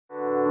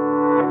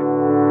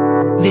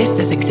This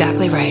is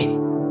exactly right.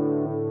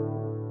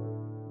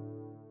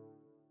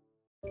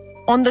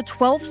 On the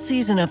 12th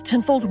season of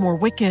Tenfold More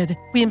Wicked,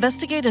 we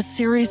investigate a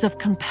series of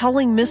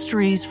compelling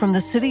mysteries from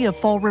the city of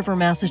Fall River,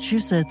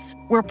 Massachusetts,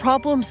 where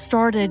problems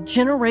started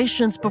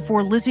generations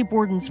before Lizzie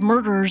Borden's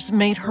murders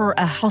made her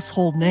a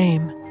household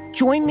name.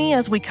 Join me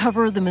as we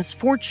cover the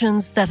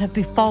misfortunes that have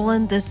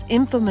befallen this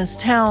infamous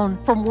town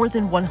for more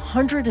than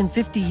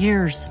 150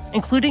 years,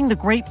 including the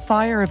Great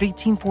Fire of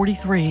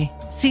 1843.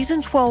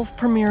 Season 12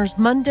 premieres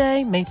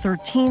Monday, May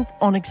 13th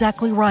on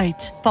Exactly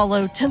Right.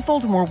 Follow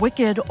Tenfold More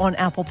Wicked on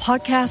Apple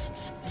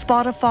Podcasts,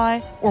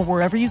 Spotify, or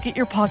wherever you get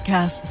your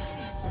podcasts.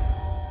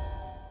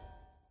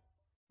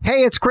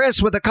 Hey, it's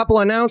Chris with a couple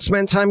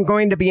announcements. I'm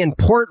going to be in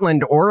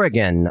Portland,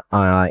 Oregon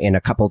in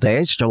a couple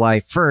days, July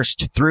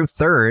 1st through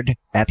 3rd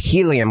at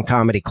Helium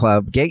Comedy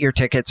Club. Get your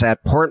tickets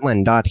at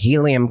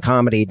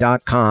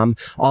portland.heliumcomedy.com.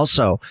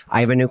 Also,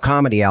 I have a new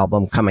comedy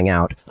album coming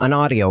out, an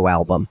audio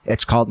album.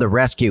 It's called the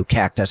Rescue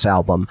Cactus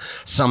Album.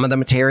 Some of the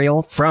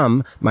material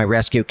from my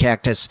Rescue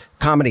Cactus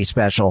comedy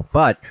special,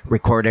 but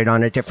recorded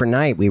on a different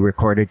night. We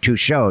recorded 2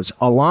 shows,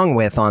 along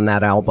with on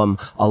that album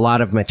a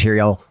lot of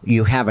material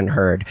you haven't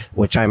heard,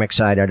 which I'm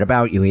excited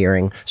about you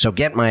hearing. So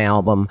get my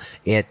album.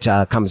 It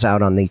comes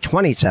out on the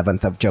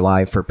 27th of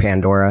July for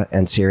Pandora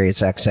and Sirius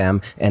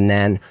XM, and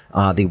then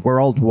the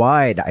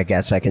worldwide, I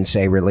guess I can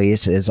say,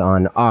 release is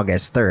on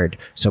August 3rd.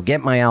 So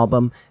get my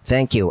album.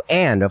 Thank you.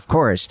 And of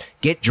course,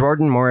 get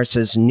Jordan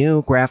Morris's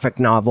new graphic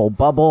novel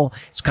Bubble.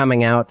 It's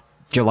coming out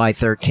July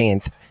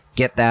 13th.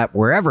 Get that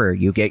wherever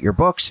you get your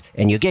books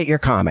and you get your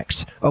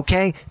comics.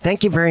 Okay?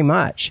 Thank you very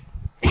much.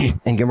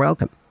 And you're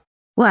welcome.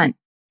 1,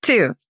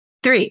 2,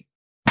 3.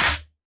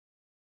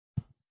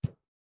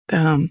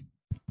 That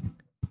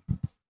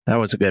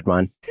was a good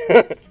one.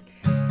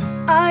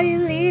 Are you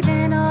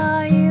leaving or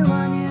are you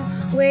on your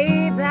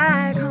way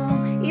back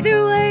home?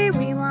 Either way,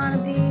 we want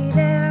to be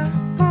there.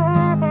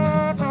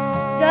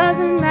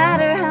 Doesn't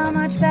matter how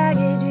much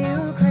baggage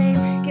you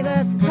claim. Give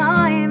us a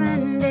time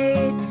and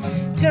date,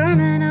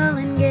 terminal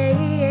and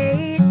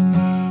gate.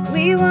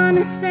 We want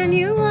to send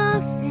you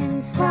off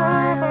in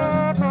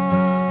style.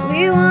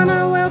 We want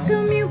to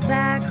welcome you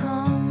back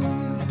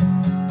home.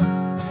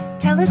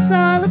 Tell us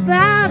all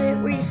about it.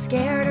 Were you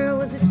scared or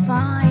was it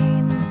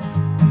fine?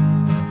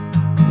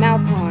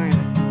 Mouth horn.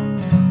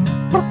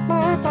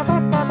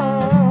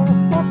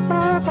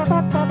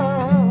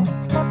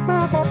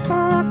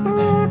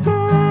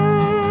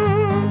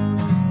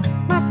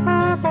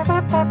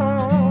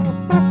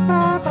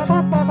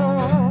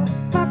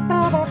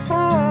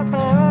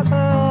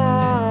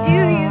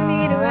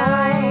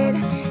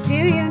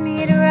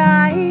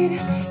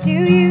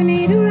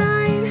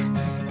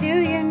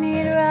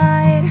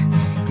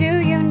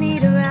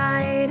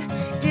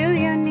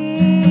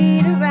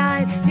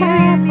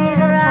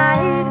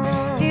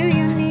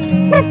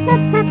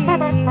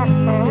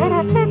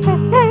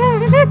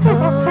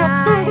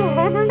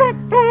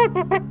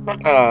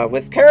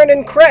 With Karen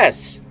and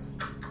Chris.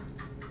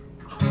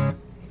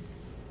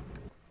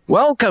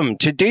 Welcome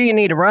to Do You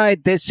Need a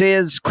Ride? This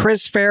is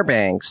Chris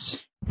Fairbanks.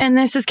 And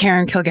this is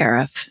Karen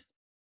Kilgariff.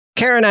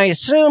 Karen, I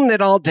assume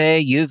that all day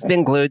you've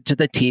been glued to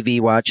the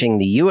TV watching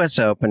the U.S.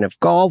 Open of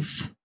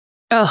golf.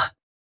 Oh,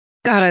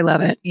 God, I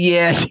love it.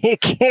 Yeah, you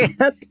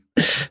can't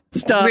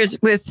stop.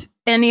 With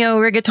Ennio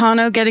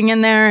Rigatano getting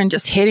in there and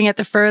just hitting it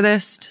the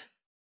furthest.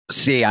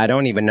 See, I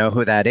don't even know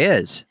who that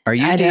is. Are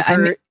you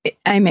deeper?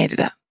 I made it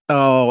up.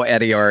 Oh,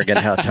 Eddie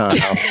Rigatano.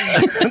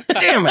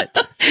 Damn it.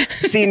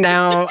 See,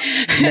 now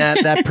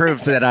that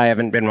proves that I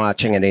haven't been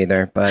watching it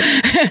either. But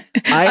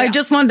I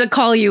just wanted to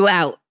call you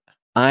out.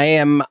 I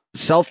am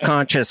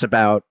self-conscious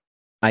about,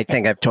 I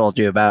think I've told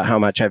you about how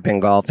much I've been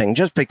golfing,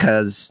 just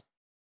because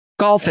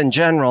golf in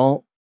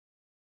general,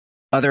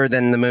 other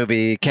than the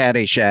movie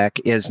Caddyshack,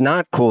 is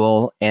not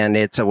cool, and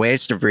it's a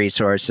waste of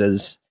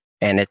resources,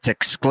 and it's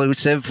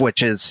exclusive,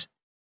 which is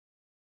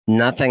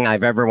nothing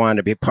I've ever wanted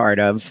to be part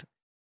of.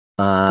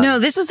 No,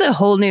 this is a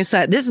whole new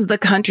side. This is the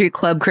country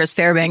club Chris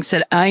Fairbanks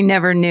that I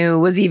never knew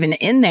was even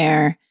in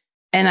there.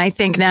 And I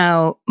think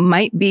now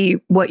might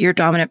be what your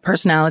dominant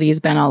personality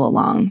has been all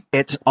along.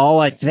 It's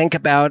all I think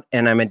about,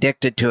 and I'm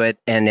addicted to it.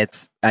 And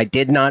I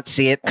did not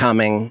see it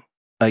coming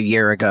a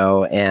year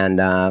ago.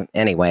 And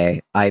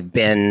anyway, I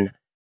spent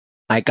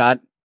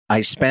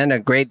a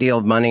great deal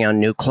of money on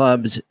new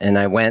clubs, and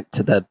I went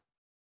to the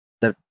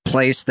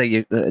place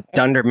that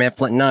Dunder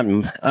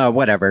Mifflin,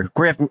 whatever,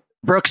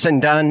 Brooks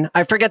and Dunn.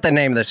 I forget the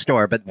name of the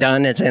store, but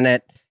Dunn is in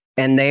it.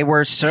 And they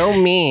were so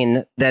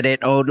mean that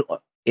it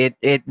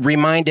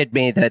reminded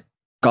me that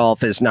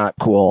golf is not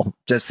cool.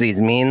 Just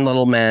these mean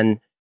little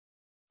men.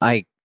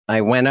 I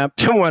went up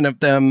to one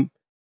of them.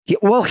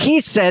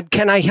 He said,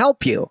 "Can I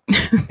help you?"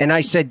 And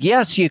I said,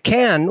 "Yes, you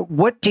can.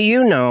 What do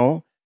you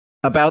know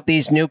about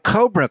these new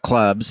Cobra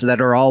clubs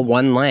that are all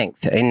one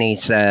length?" And he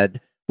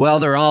said, "Well,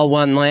 they're all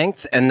one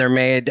length and they're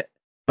made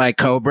by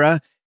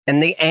Cobra."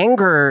 And the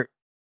anger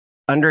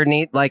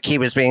underneath, like he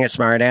was being a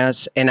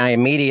smartass, and I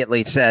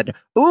immediately said,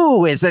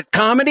 "Ooh, is it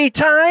comedy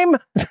time?"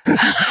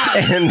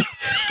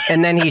 and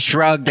then he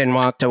shrugged and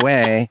walked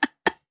away.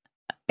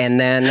 And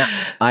then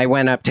I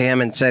went up to him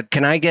and said,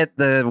 can I get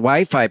the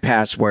Wi-Fi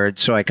password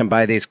so I can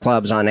buy these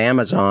clubs on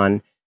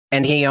Amazon?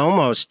 And he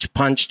almost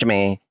punched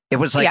me. It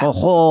was like a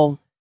whole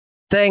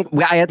thing.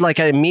 I had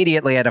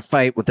immediately had a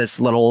fight with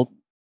this little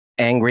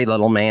angry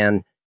little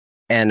man.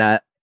 And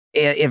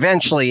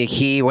eventually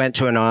he went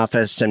to an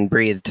office and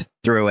breathed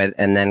through it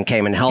and then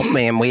came and helped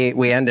me. And we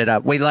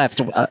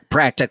left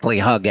practically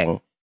hugging.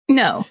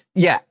 No.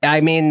 Yeah.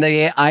 I mean,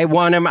 I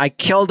won him. I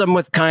killed him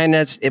with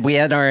kindness. We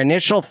had our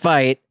initial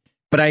fight.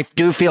 But I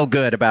do feel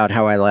good about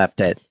how I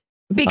left it.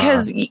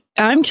 Because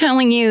I'm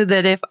telling you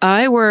that if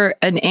I were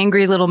an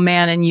angry little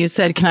man and you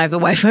said, can I have the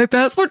Wi-Fi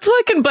password so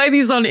I can buy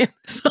these on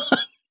Amazon?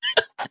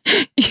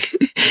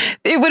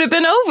 It would have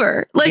been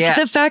over.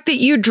 The fact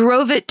that you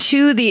drove it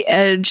to the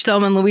edge,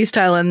 Thelma and Louise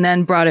style, and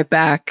then brought it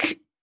back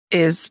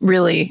is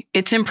really,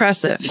 it's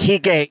impressive. He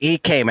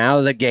came out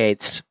of the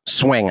gates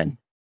swinging.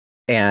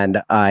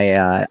 And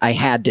I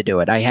had to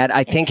do it.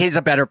 I think he's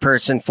a better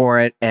person for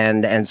it.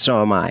 And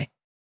so am I.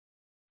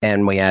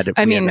 And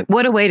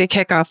what a way to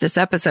kick off this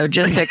episode,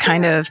 just to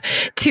kind of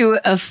to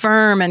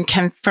affirm and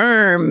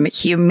confirm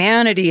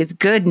humanity's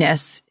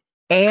goodness.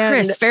 And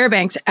Chris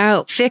Fairbanks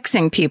out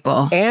fixing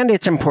people. And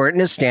it's important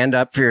to stand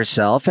up for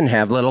yourself and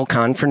have little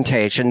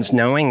confrontations,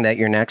 knowing that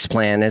your next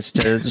plan is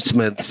to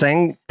smooth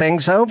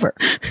things over.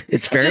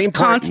 It's very just important.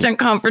 Constant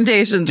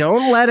confrontations.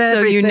 Don't let it.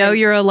 So you know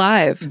you're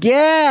alive.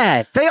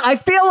 Yeah. I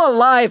feel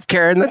alive,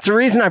 Karen. That's the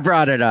reason I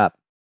brought it up.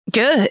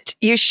 Good.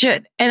 You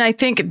should. And I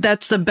think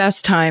that's the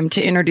best time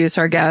to introduce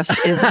our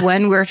guest is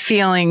when we're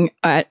feeling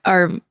at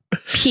our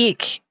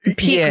peak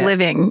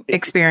living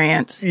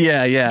experience.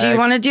 Yeah. Do you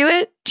want to do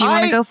it? Do you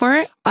want to go for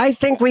it? I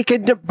think we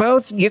could do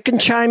both. You can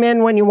chime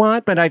in when you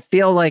want, but I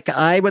feel like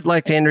I would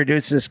like to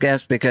introduce this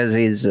guest because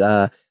he's,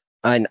 I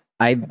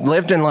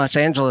lived in Los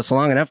Angeles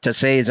long enough to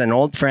say he's an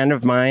old friend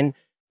of mine.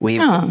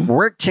 We've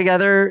worked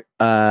together.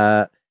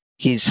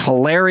 He's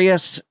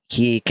hilarious.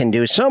 He can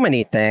do so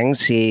many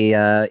things.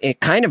 It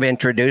kind of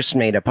introduced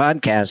me to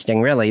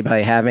podcasting, really,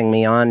 by having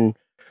me on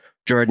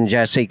Jordan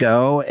Jesse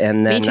Go.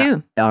 And then, me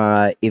too.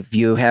 If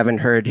you haven't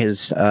heard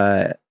his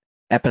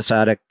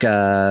episodic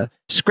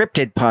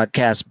scripted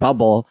podcast,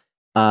 Bubble,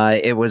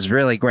 it was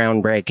really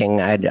groundbreaking.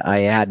 I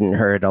hadn't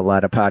heard a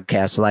lot of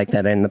podcasts like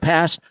that in the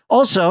past.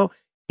 Also,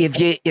 if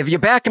you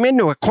back him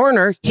into a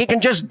corner, he can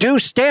just do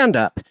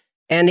stand-up.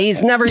 And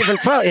he's never even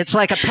fought. It's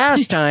like a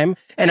pastime.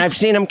 And I've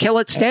seen him kill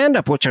at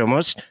stand-up, which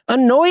almost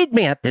annoyed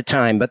me at the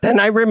time. But then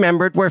I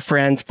remembered we're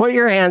friends. Put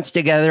your hands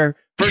together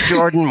for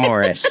Jordan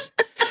Morris.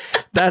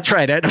 That's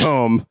right, at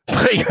home.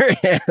 Put your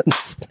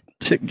hands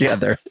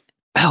together.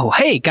 Oh,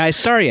 hey, guys.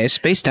 Sorry, I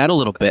spaced out a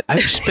little bit.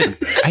 I've just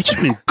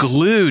been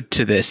glued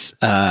to this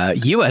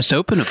U.S.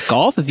 Open of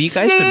golf. Have you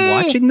guys been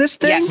watching this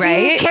thing? Yeah,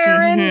 right,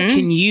 Karen? Mm-hmm.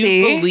 Can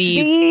you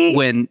believe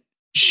when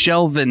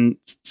Shelvin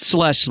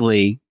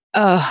Schlessley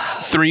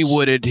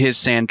three-wooded his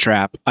sand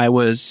trap? I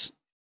was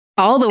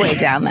all the way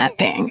down that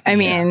thing. I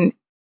mean,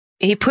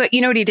 he put,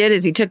 you know what he did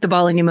is he took the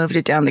ball and he moved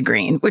it down the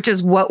green, which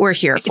is what we're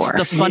here for.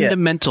 It's the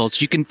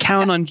fundamentals. You can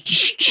count on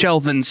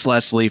Shelvin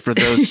Schlessley for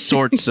those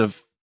sorts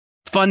of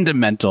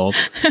fundamentals.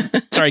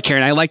 Sorry,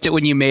 Karen. I liked it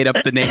when you made up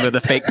the name of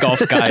the fake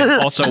golf guy.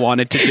 Also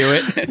wanted to do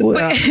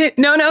it.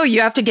 No, you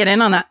have to get in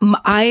on that.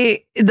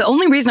 The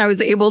only reason I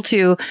was able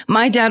to,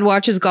 my dad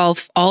watches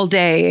golf all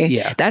day.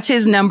 Yeah. That's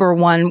his number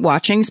one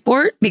watching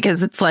sport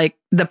because it's like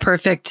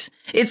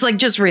it's like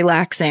just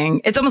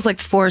relaxing. It's almost like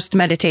forced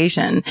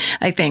meditation.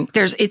 I think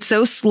it's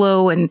so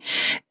slow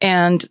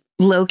and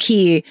low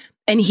key.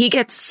 And he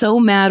gets so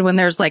mad when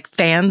there's like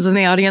fans in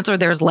the audience or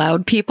there's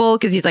loud people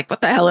because he's like, what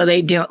the hell are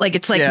they doing? Like,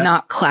 it's like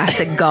not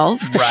classic golf.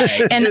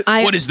 Right. And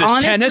what is this,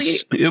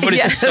 tennis? What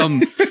is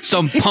this,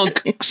 some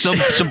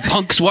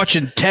punks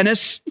watching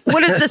tennis?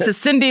 What is this, a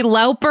Cyndi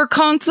Lauper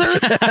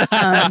concert?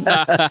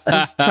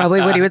 That's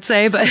probably what he would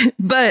say.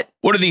 But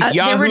what are these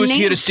yahoos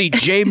here to see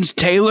James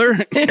Taylor?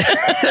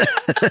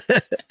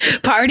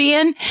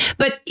 Partying.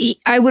 But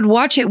I would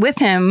watch it with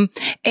him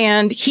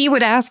and he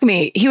would ask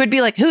me, he would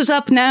be like, who's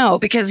up now?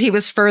 Because he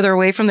was further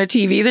away from the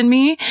TV than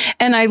me.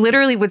 And I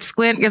literally would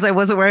squint because I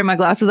wasn't wearing my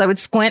glasses. I would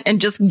squint and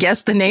just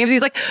guess the names.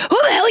 He's like, who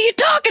the hell are you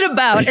talking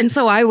about? And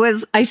so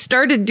I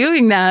started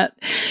doing that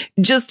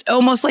just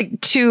almost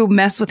like to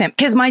mess with him.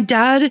 Because my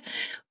dad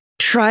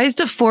tries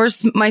to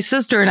force my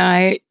sister and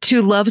I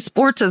to love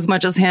sports as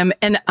much as him.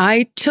 And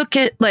I took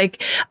it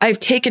like, I've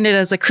taken it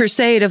as a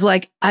crusade of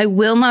like, I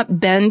will not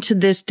bend to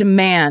this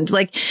demand.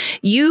 Like,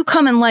 you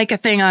come and like a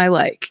thing I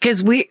like,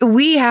 because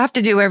we have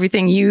to do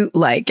everything you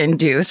like and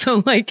do.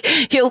 So like,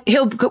 he'll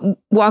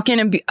walk in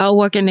and I'll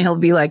walk in and he'll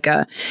be like,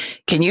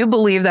 can you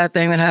believe that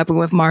thing that happened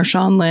with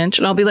Marshawn Lynch?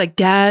 And I'll be like,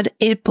 Dad,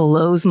 it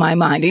blows my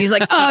mind. And he's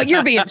like, oh,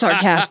 you're being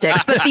sarcastic.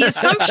 But the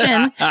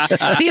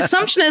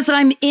assumption is that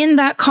I'm in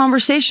that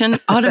conversation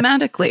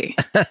automatically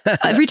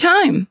every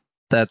time.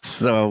 That's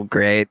so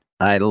great.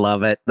 I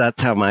love it.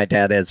 That's how my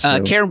dad is.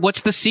 Karen,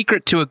 what's the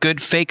secret to a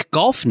good fake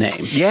golf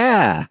name?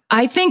 Yeah.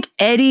 I think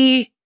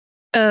Eddie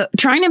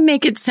trying to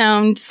make it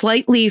sound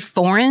slightly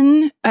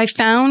foreign, I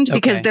found,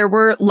 because there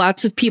were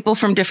lots of people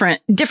from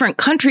different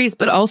countries,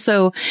 but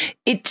also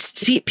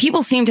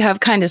people seem to have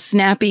kind of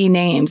snappy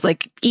names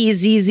like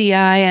EZZI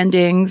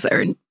endings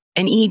or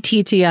an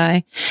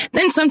ETTI.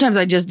 Then sometimes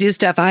I just do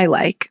stuff I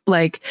like.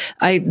 Like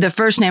the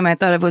first name I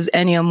thought of was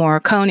Ennio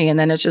Morricone, and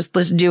then it's just,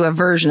 let's do a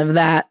version of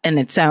that, and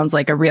it sounds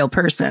like a real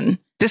person.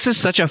 This is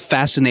such a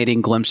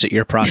fascinating glimpse at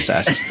your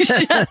process.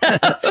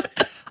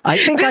 I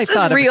think this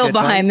is real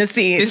behind the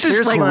scenes. This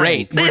is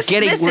great. We're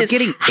getting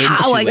into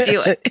how I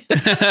do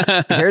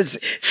it. Here's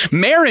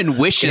Marin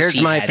wishes.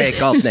 Here's my fake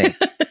golf name,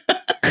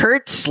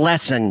 Kurt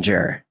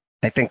Schlesinger.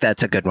 I think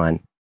that's a good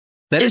one.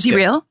 Is he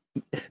real?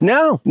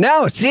 No.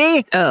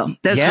 See? Oh,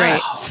 that's great.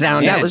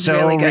 That was so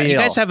really good. real. You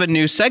guys have a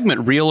new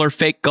segment, Real or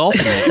Fake Golf.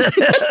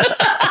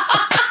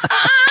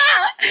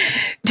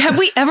 Have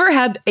we ever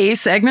had a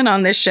segment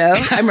on this show?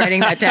 I'm writing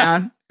that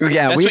down.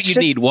 Yeah, that's what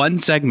you need. One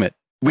segment.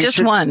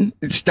 Just one.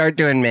 Start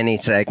doing mini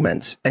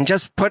segments and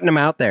just putting them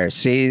out there.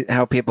 See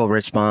how people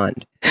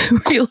respond.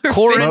 Real or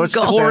fake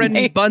golf Corin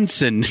names.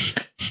 Bunsen.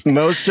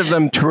 Most of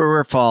them true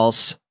or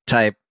false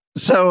type.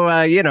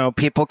 So,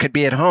 people could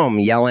be at home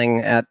yelling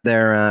at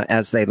their,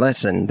 as they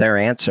listen, their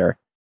answer.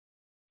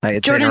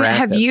 It's Jordan, interactive.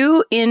 have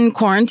you in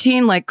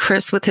quarantine, like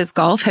Chris with his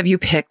golf, have you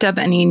picked up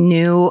any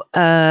new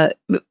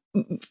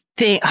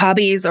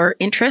hobbies or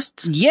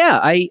interests? Yeah,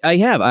 I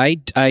have. I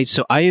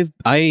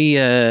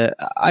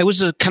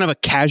was a kind of a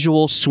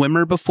casual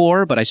swimmer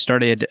before, but I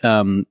started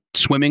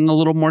swimming a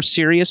little more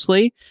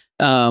seriously.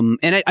 And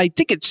I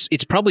think it's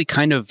probably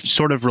kind of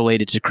sort of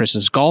related to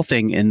Chris's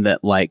golfing in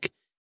that, like,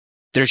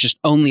 there's just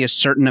only a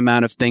certain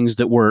amount of things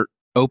that were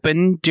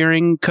open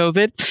during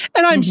COVID.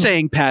 And I'm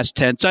saying past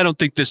tense. I don't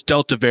think this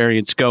Delta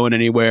variant's going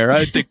anywhere.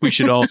 I think we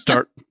should all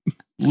start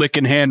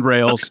licking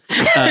handrails.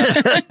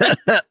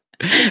 But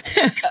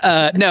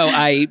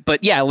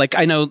yeah, like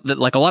I know that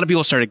like a lot of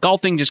people started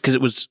golfing just because it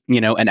was,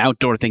 an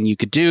outdoor thing you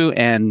could do.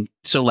 And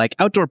so like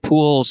outdoor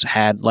pools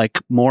had like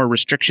more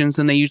restrictions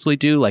than they usually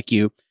do. Like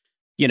you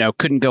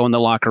couldn't go in the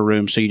locker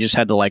room. So you just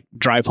had to like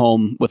drive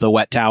home with a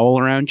wet towel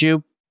around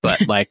you.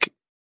 But like,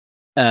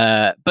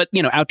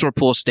 outdoor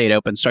pools stayed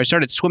open. So I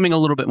started swimming a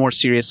little bit more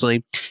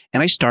seriously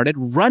and I started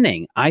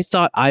running. I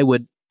thought I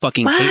would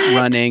fucking hate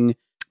running.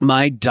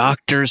 My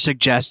doctor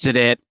suggested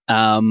it.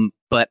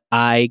 But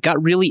I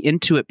got really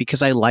into it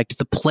because I liked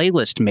the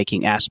playlist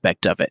making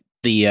aspect of it.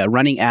 The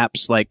running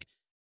apps like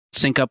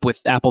sync up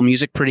with Apple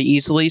Music pretty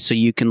easily. So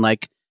you can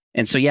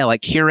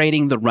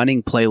curating the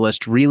running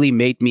playlist really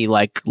made me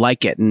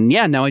like it. And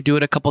yeah, now I do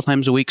it a couple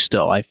times a week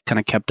still. I've kind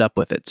of kept up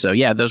with it. So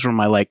yeah, those were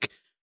my like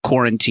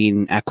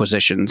quarantine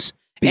acquisitions.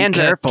 Be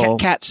careful.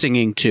 Cat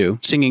singing too.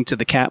 Singing to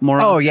the cat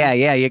more. Oh, yeah,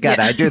 you got it.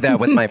 I do that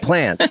with my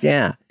plants.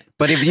 Yeah.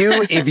 But if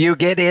you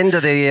get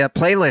into the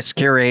playlist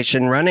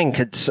curation, running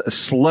could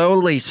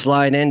slowly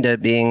slide into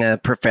being a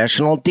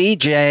professional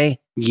DJ.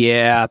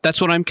 Yeah, that's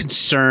what I'm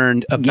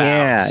concerned about.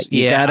 Yeah,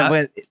 you got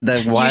with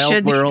the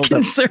wild world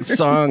of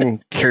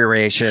song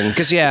curation.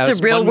 Because it's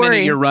a real one worry.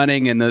 minute you're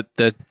running, and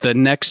the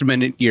next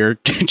minute you're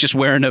just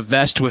wearing a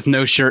vest with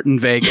no shirt in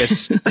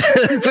Vegas,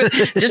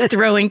 just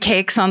throwing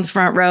cakes on the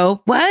front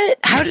row. What?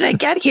 How did I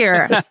get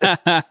here?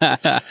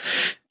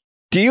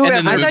 Do you and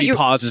ever? then the movie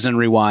pauses and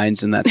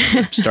rewinds, and that's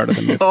the start of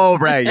the movie. Oh,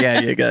 right.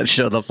 Yeah, you got to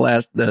show the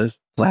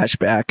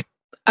flashback.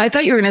 I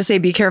thought you were going to say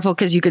be careful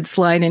because you could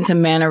slide into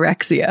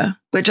manorexia,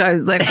 which I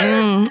was like,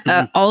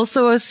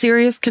 also a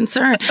serious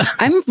concern.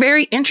 I'm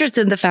very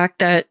interested in the fact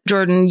that,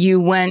 Jordan, you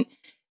went,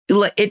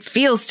 it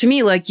feels to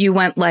me like you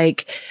went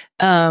like,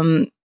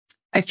 I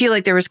feel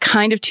like there was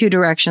kind of two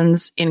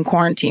directions in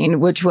quarantine,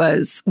 which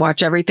was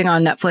watch everything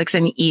on Netflix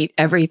and eat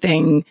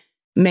everything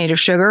made of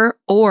sugar,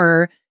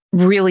 or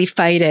really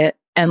fight it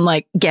and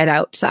like get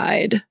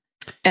outside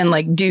and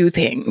like do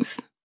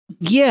things.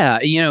 Yeah,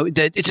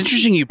 it's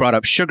interesting you brought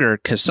up sugar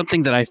because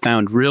something that I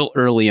found real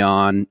early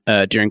on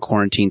during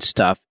quarantine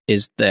stuff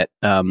is that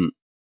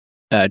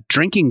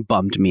drinking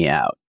bummed me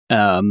out.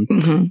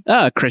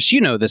 Chris,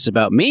 you know this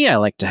about me. I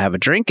like to have a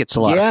drink. It's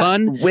a lot of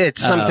fun.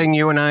 It's something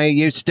you and I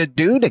used to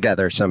do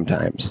together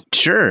sometimes.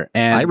 Sure.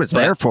 And I was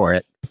there for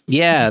it.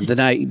 Yeah,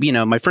 then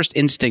my first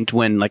instinct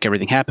when like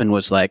everything happened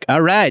was like,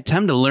 all right,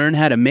 time to learn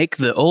how to make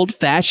the old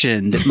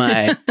fashioned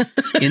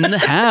in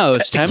the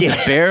house. Time to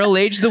barrel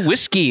age the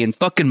whiskey and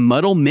fucking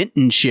muddle mint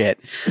and shit.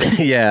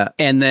 Yeah.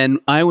 And then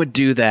I would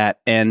do that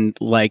and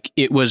like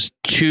it was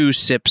 2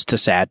 sips to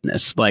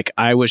sadness. Like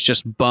I was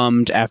just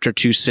bummed after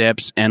 2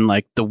 sips and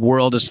like the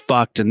world is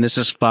fucked and this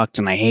is fucked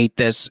and I hate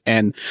this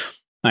and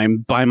I'm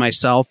by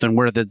myself and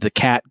where did the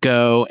cat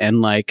go?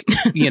 And like,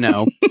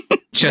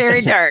 just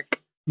very dark.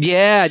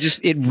 Yeah,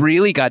 it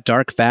really got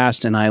dark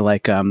fast. And I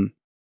like,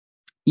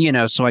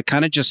 so I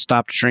kind of just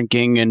stopped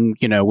drinking. And,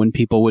 when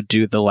people would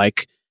do the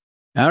like,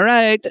 all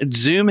right,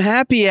 Zoom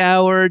happy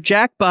hour,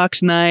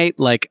 Jackbox night,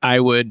 like I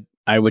would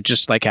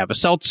just like have a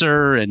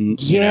seltzer and,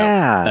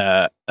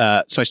 so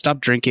I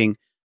stopped drinking.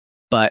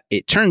 But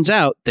it turns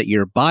out that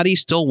your body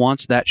still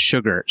wants that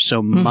sugar.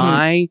 So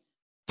my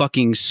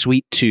fucking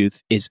sweet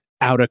tooth is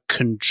out of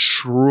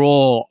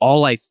control.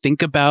 All I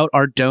think about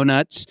are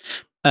donuts.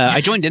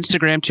 I joined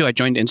Instagram too. I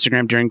joined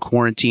Instagram during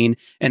quarantine,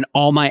 and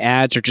all my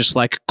ads are just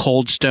like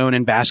Cold Stone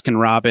and Baskin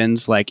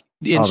Robbins. Like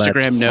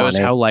Instagram knows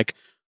how like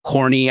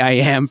horny I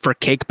am for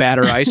cake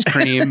batter ice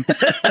cream.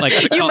 Like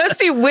you must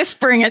be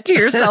whispering it to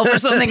yourself or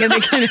something, and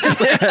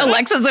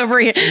Alexa's over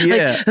here.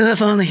 Yeah. Like,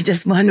 if only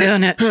just one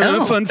donut.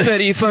 Oh.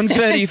 Funfetti,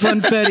 funfetti,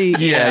 funfetti.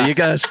 Yeah, you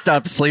gotta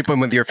stop sleeping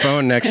with your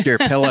phone next to your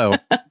pillow.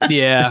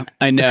 Yeah,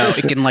 I know.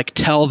 It can like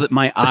tell that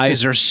my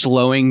eyes are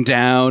slowing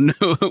down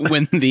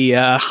when the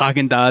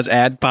Haagen-Dazs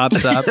ad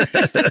pops up.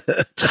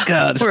 It's like,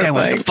 oh, this guy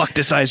wants to fuck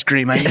this ice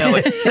cream. I know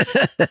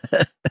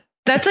it.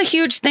 That's a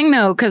huge thing,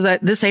 though, because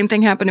the same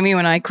thing happened to me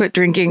when I quit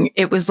drinking.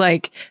 It was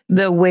like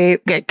the way,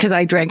 because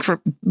I drank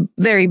for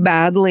very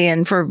badly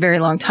and for a very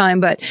long time,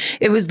 but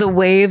it was the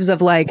waves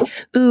of like,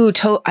 ooh,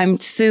 I'm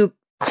so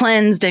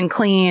cleansed and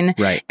clean.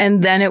 Right.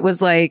 And then it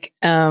was like,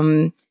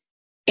 and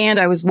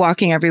I was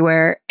walking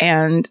everywhere.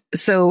 And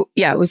so,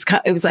 yeah, it was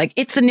like,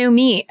 it's the new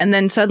me. And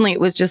then suddenly it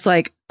was just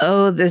like,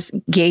 oh, this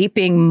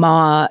gaping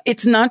maw.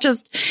 It's not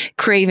just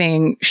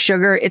craving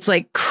sugar. It's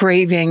like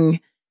craving,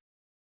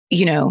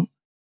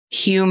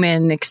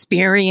 human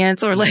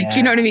experience, or like,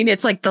 you know what I mean?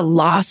 It's like the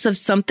loss of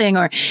something,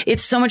 or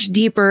it's so much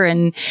deeper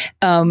and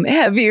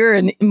heavier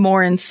and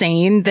more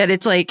insane that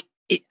it's like,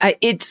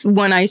 it's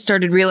when I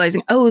started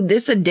realizing, oh,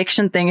 this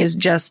addiction thing is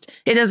just,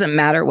 it doesn't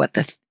matter what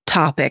the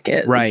topic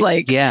is. Right.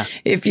 Like, yeah.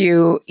 If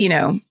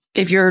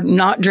if you're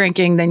not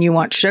drinking, then you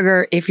want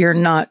sugar. If you're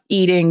not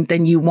eating,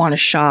 then you want to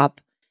shop.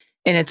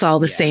 And it's all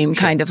the same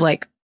kind of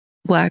like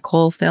black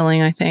hole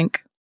filling, I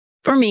think.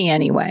 For me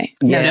anyway.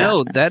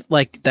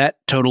 That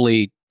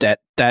totally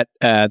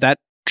that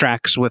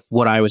tracks with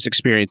what I was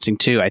experiencing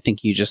too. I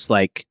think you just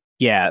like,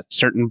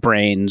 certain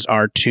brains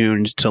are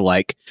tuned to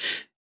like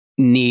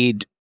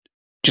need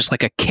just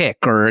like a kick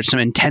or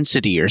some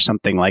intensity or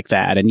something like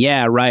that. And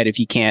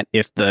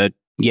if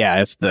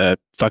the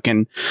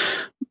fucking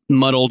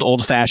muddled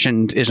old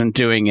fashioned isn't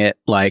doing it,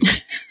 like,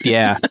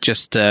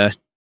 just shove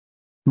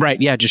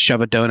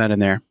a donut in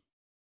there.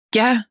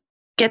 Yeah.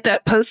 Get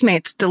that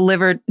Postmates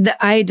delivered that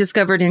I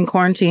discovered in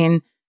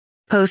quarantine.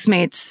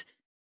 Postmates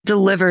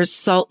delivers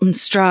salt and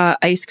straw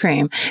ice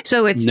cream.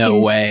 So it's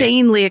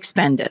insanely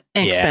expensive.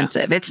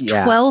 It's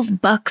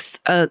 $12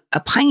 a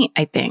pint,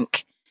 I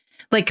think.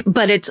 Like,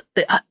 but it's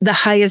the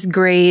highest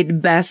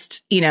grade,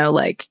 best,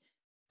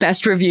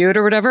 best reviewed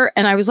or whatever.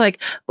 And I was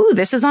like, ooh,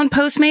 this is on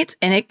Postmates.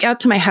 And it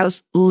got to my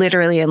house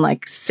literally in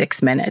like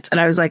 6 minutes.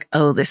 And I was like,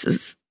 oh, this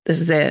is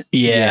it.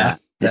 Yeah.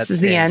 This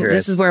is the end.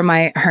 This is where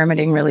my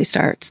hermiting really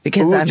starts,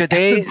 because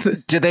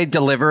do they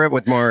deliver it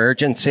with more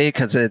urgency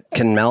because it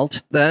can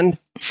melt then?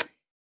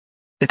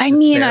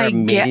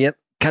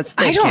 Because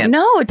I don't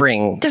know.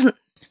 Doesn't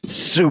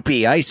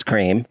soupy ice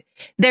cream.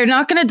 They're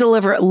not going to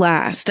deliver it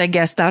last, I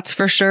guess that's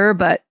for sure.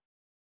 But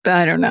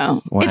I don't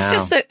know. Wow. It's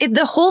just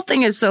the whole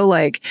thing is so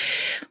like,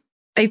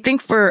 I think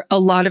for a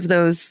lot of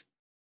those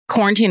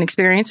quarantine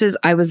experiences,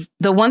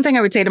 the one thing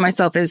I would say to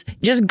myself is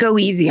just go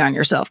easy on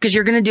yourself, because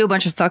you're going to do a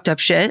bunch of fucked up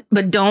shit,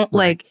 but don't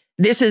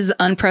this is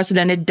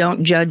unprecedented.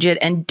 Don't judge it,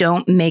 and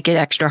don't make it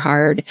extra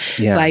hard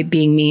by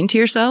being mean to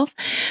yourself.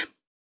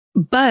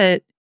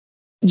 But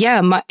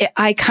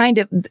I kind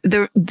of,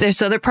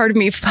 this other part of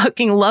me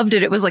fucking loved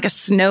it. It was like a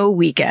snow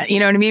weekend. You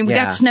know what I mean? We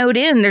got snowed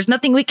in. There's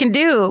nothing we can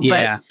do,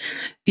 but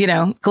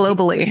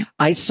globally.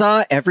 I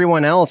saw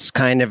everyone else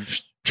kind of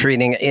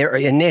treating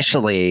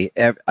initially.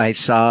 I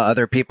saw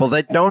other people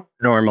that don't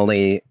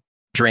normally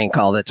drink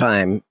all the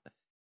time,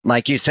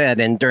 like you said,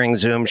 and during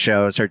Zoom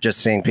shows or just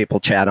seeing people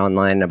chat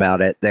online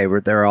about it,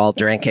 they're all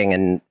drinking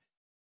and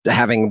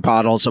having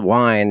bottles of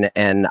wine,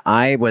 and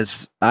I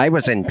was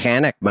in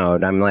panic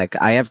mode. I'm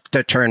like, I have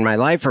to turn my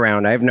life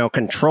around. I have no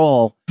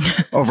control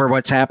over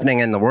what's happening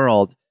in the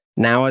world.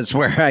 Now is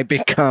where I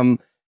become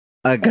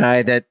a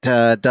guy that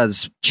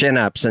does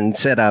chin-ups and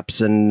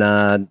sit-ups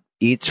and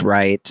eats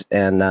right,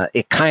 and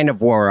it kind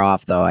of wore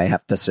off, though, I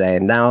have to say.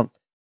 Now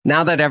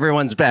that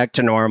everyone's back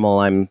to normal,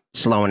 I'm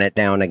slowing it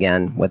down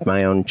again with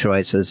my own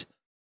choices.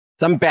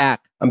 So I'm back.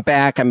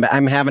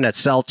 I'm having a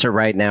seltzer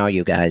right now,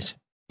 you guys.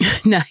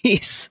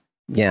 Nice.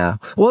 Yeah.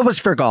 Well, it was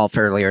for golf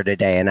earlier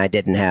today, and I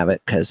didn't have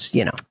it because,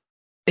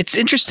 It's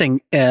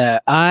interesting.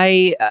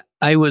 I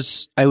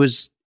was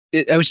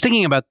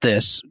thinking about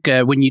this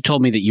when you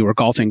told me that you were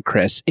golfing,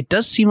 Chris. It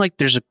does seem like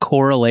there's a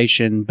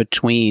correlation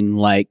between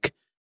like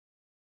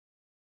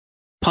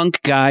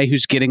punk guy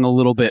who's getting a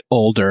little bit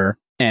older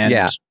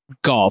and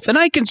golf. And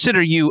I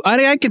consider you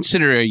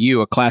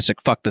a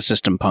classic fuck the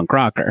system punk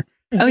rocker.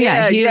 Oh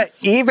yeah.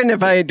 Even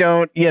if I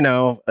don't,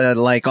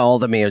 like all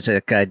the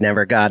music, I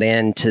never got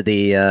into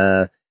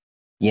the,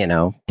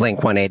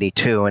 Blink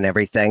 182 and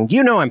everything.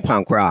 I'm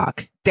punk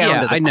rock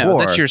down to the I know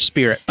core. That's your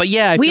spirit. But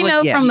we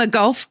know from the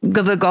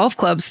golf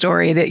club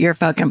story that you're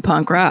fucking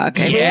punk rock.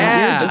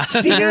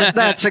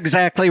 That's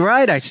exactly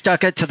right. I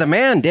stuck it to the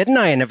man, didn't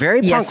I? In a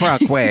very punk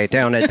rock way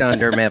down at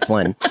Dunder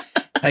Mifflin.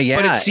 Yeah,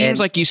 But it seems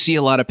like you see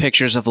a lot of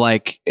pictures of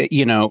like,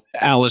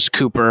 Alice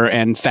Cooper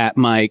and Fat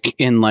Mike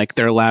in like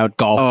their loud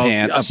golf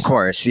pants. Of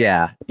course.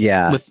 Yeah.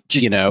 With,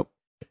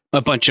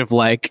 a bunch of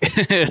like,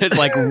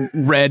 like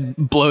red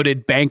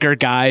bloated banker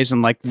guys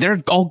and like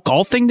they're all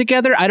golfing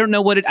together. I don't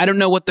know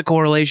what the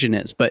correlation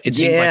is, but it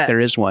seems like there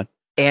is one.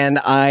 And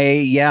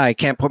I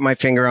can't put my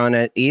finger on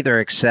it either,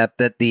 except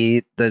that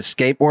the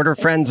skateboarder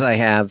friends I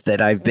have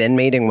that I've been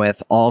meeting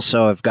with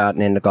also have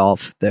gotten into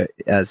golf.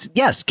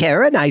 Yes,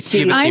 Karen, I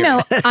see.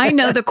 I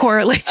know the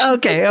correlation.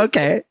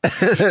 Okay.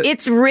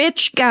 It's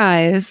rich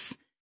guys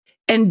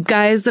and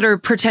guys that are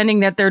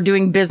pretending that they're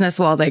doing business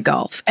while they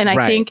golf. And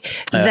I think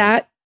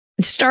that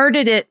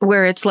started it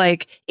where it's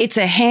like, it's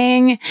a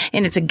hang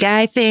and it's a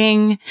guy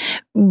thing,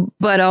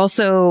 but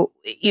also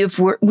if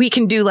we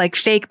can do like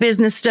fake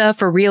business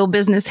stuff or real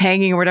business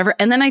hanging or whatever.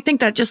 And then I think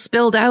that just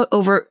spilled out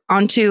over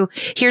onto,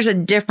 here's a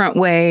different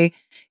way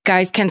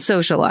guys can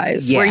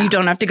socialize where you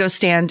don't have to go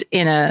stand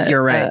in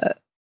a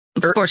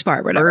sports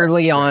bar or whatever.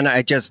 Early on,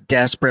 I just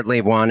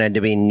desperately wanted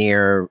to be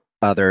near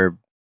other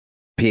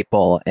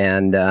people,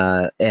 and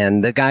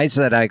the guys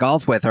that I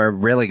golf with are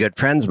really good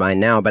friends of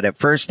mine now, but at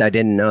first I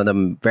didn't know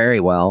them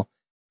very well,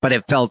 but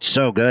it felt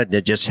so good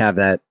to just have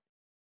that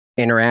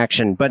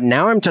interaction. But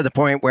now I'm to the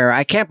point where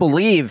I can't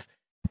believe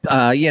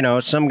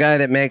some guy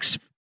that makes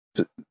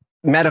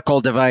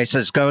medical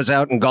devices goes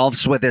out and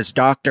golfs with his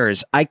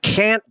doctors. I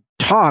can't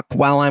talk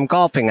while I'm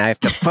golfing. I have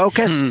to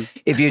focus.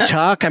 If you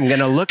talk, I'm going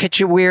to look at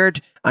you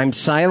weird. I'm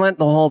silent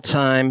the whole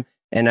time.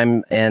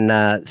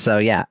 So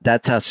yeah,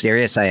 that's how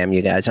serious I am,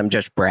 you guys. I'm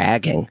just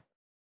bragging.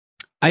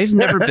 I've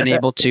never been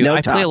able to.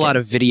 I play a lot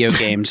of video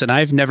games, and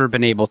I've never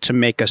been able to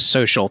make a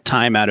social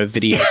time out of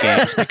video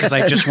games because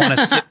I just want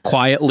to sit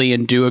quietly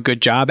and do a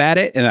good job at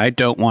it, and I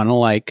don't want to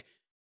like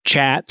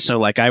chat. So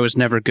like I was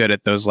never good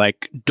at those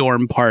like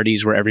dorm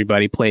parties where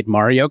everybody played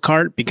Mario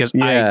Kart because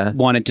I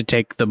wanted to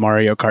take the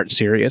Mario Kart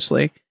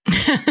seriously.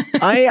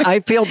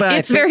 I feel bad.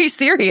 It's very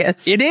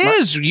serious. It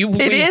is.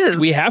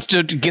 We have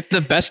to get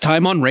the best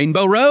time on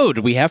Rainbow Road.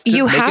 We have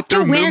to make it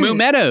through Moo Moo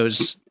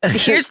Meadows.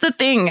 Here's the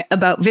thing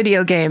about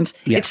video games.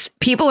 It's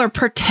people are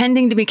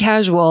pretending to be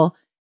casual.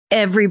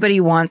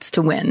 Everybody wants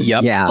to win.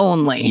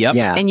 Only.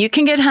 Yeah. And you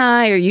can get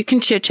high or you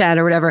can chit chat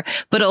or whatever.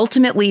 But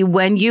ultimately,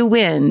 when you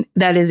win,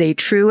 that is a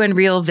true and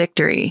real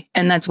victory.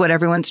 And that's what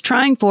everyone's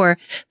trying for.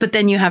 But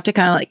then you have to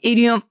kind of like,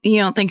 you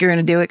don't think you're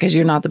going to do it because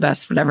you're not the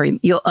best, whatever.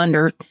 You'll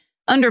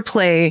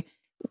underplay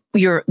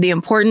the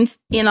importance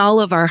in all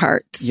of our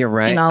hearts. You're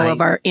right. In all of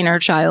our inner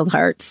child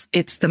hearts.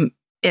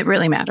 It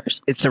really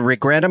matters. It's a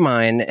regret of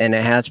mine, and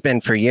it has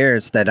been for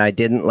years, that I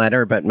didn't let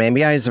her, but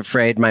maybe I was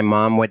afraid my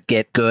mom would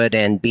get good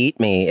and beat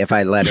me if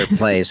I let her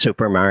play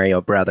Super Mario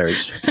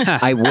Brothers.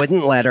 I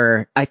wouldn't let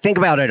her. I think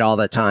about it all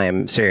the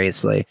time,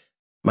 seriously.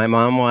 My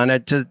mom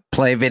wanted to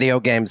play video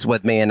games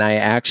with me, and I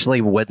actually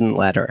wouldn't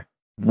let her.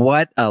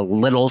 What a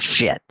little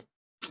shit.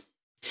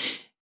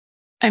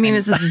 I mean,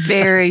 this is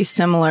very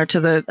similar to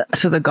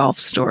the golf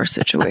store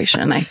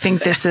situation. I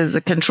think this is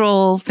a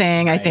control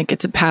thing. I think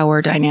it's a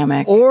power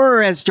dynamic.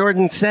 Or, as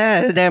Jordan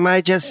said, am I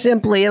just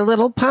simply a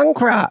little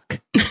punk rock?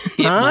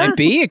 It might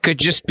be. It could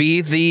just be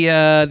the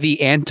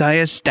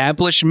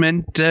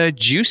anti-establishment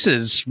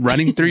juices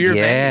running through your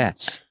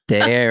veins.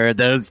 There,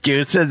 those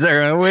juices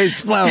are always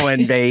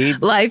flowing,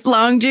 babe.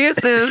 Lifelong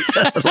juices.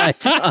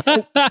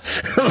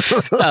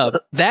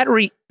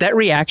 That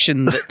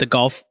reaction that the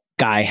golf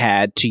guy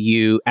had to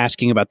you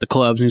asking about the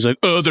clubs, and he's like,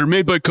 oh, they're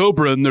made by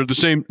Cobra and they're the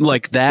same,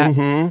 like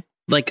that.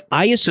 Like,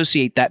 I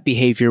associate that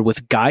behavior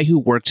with guy who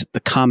works at the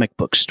comic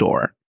book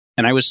store,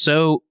 and I was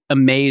so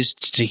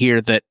amazed to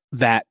hear that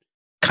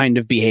kind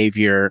of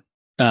behavior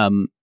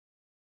you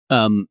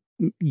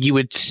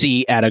would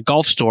see at a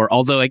golf store,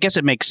 although I guess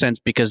it makes sense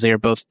because they are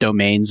both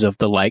domains of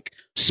the like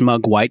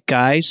smug white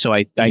guy, so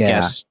I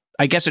guess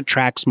it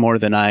tracks more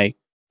than I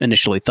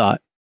initially thought.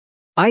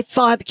 I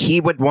thought he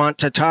would want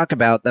to talk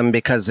about them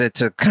because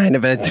it's a kind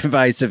of a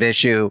divisive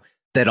issue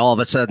that all of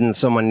a sudden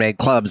someone made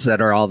clubs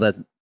that are all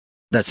the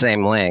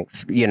same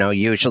length.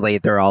 Usually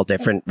they're all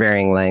different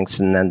varying lengths.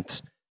 And then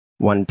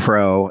one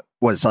pro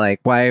was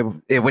like, why,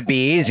 it would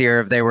be easier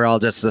if they were all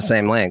just the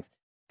same length.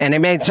 And it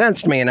made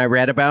sense to me. And I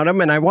read about him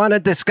and I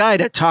wanted this guy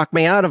to talk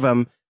me out of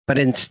him. But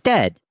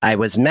instead I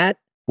was met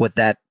with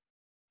that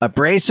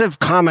abrasive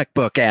comic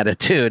book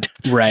attitude.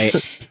 Right.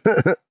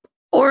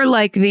 Or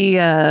like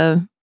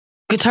the,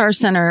 Guitar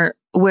Center,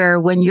 where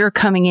when you're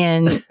coming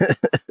in,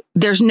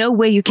 there's no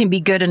way you can be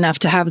good enough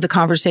to have the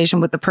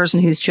conversation with the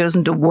person who's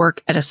chosen to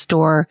work at a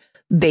store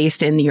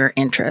based in your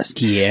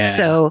interest. Yeah.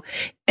 So,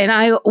 and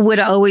I would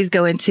always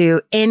go into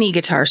any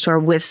guitar store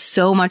with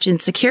so much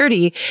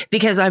insecurity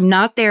because I'm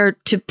not there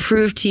to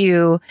prove to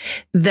you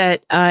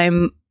that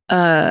I'm,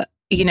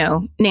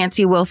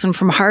 Nancy Wilson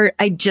from Heart.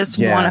 I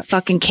just want a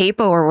fucking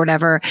capo or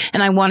whatever.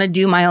 And I want to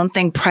do my own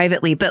thing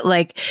privately. But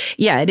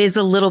it is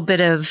a little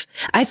bit of,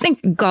 I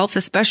think golf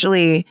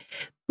especially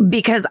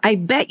because I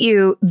bet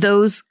you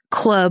those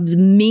clubs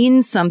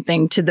mean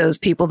something to those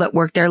people that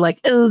work there. Like,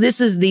 oh,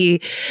 this is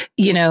the,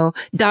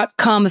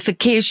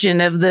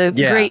 .comification of the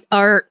great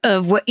art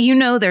of what,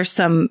 there's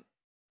some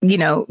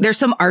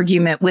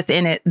argument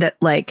within it that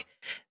like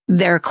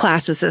they're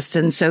classicists.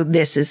 And so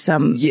this is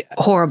some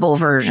horrible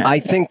version. I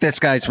think this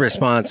guy's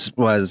response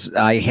was,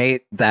 I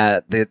hate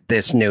that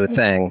this new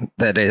thing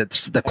that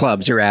it's the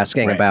clubs you're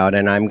asking about.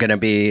 And I'm going to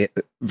be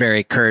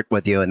very curt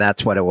with you. And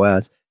that's what it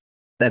was.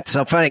 That's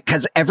so funny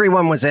because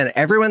everyone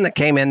that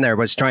came in there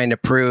was trying to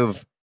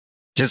prove,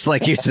 just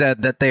like you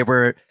said, that they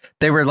were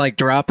like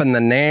dropping the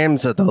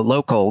names of the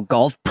local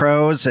golf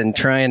pros and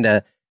trying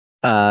to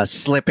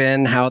slip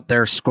in how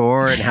their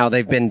score and how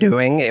they've been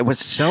doing. It was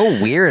so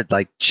weird.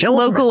 Like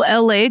local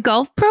LA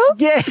golf pro?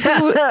 Yeah.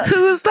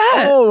 Who's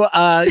that? Oh,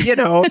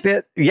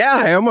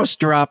 I almost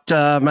dropped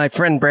my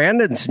friend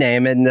Brandon's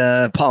name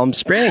in Palm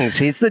Springs.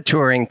 He's the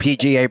touring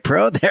PGA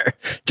pro there,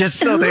 just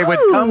so they would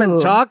come and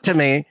talk to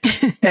me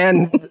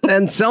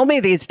and sell me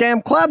these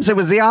damn clubs. It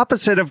was the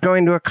opposite of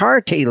going to a car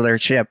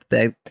dealership.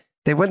 They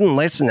wouldn't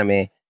listen to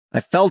me.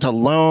 I felt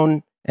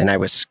alone and I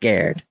was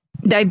scared.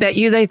 I bet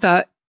you they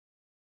thought,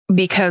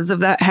 because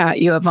of that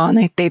hat you have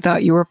on, they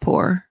thought you were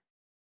poor.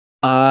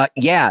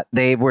 Yeah,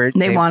 they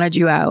wanted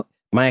you out.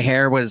 My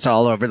hair was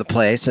all over the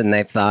place and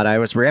they thought I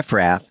was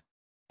riffraff.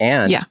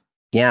 And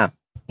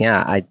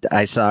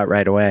I saw it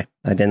right away.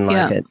 I didn't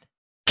like it.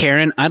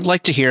 Karen, I'd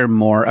like to hear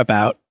more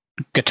about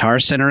Guitar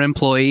Center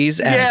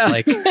employees as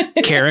like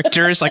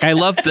characters. Like I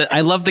love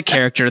the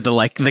character,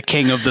 the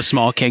king of the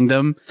small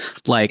kingdom.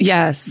 Like,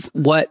 yes.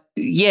 What?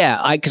 Yeah.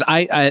 Cause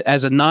I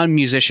as a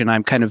non-musician,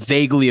 I'm kind of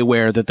vaguely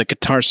aware that the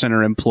Guitar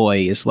Center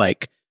employee is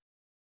like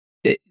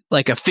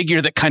a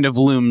figure that kind of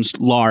looms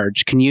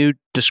large. Can you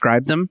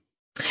describe them?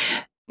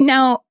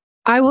 Now,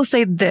 I will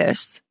say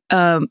this.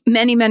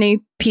 Many,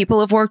 many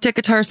people have worked at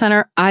Guitar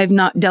Center. I've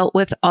not dealt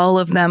with all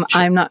of them.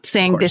 Sure. I'm not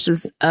saying this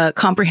is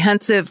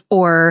comprehensive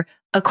or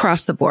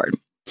across the board.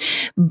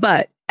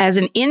 But as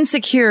an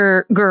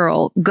insecure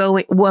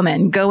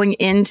woman going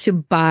in to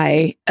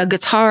buy a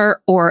guitar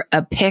or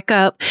a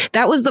pickup,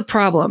 that was the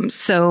problem.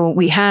 So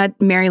we had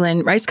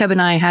Marilyn Rice Cub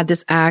and I had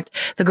this act,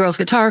 the Girls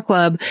Guitar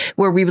Club,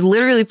 where we would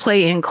literally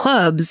play in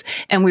clubs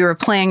and we were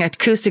playing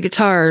acoustic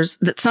guitars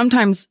that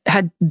sometimes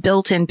had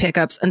built-in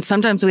pickups and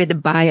sometimes we had to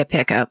buy a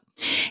pickup.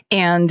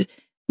 And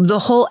the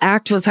whole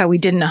act was how we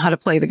didn't know how to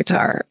play the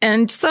guitar.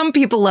 And some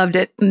people loved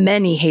it.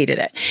 Many hated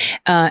it.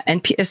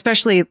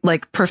 Especially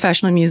like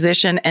professional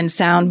musician and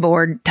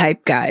soundboard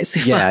type guys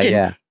who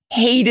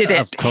hated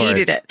it.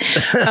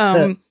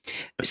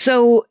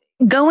 So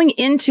going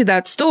into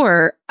that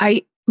store,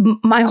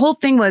 my whole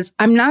thing was,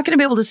 I'm not going to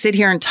be able to sit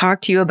here and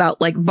talk to you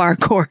about like bar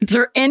chords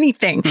or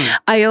anything.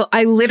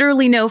 I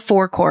literally know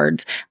 4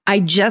 chords. I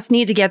just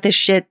need to get this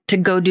shit to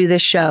go do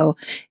this show.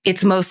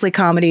 It's mostly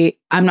comedy.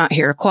 I'm not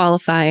here to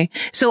qualify.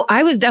 So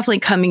I was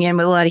definitely coming in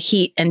with a lot of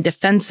heat and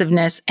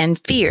defensiveness and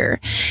fear.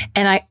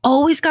 And I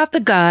always got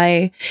the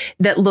guy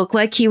that looked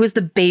like he was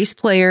the bass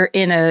player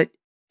in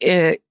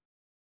a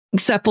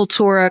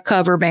Sepultura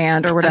cover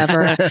band or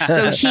whatever.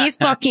 So he's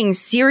fucking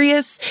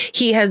serious.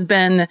 He has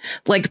been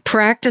like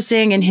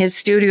practicing in his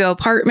studio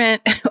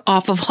apartment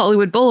off of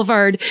Hollywood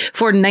Boulevard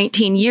for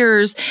 19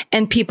 years.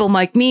 And people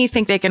like me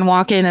think they can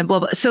walk in and blah,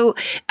 blah. So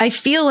I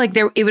feel like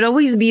it would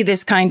always be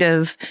this kind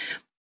of,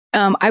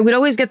 I would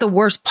always get the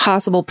worst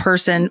possible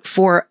person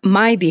for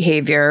my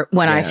behavior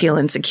when I feel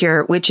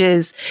insecure, which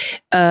is,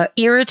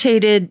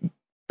 irritated,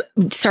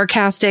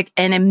 sarcastic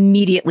and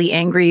immediately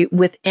angry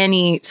with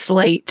any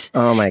slight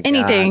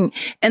anything.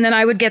 And then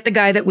I would get the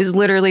guy that was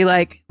literally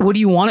like, what do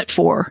you want it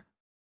for?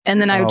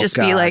 And then I would just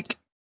be like,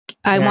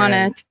 I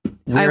want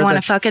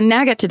to fucking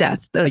nag it to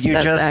death.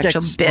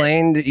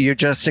 You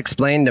just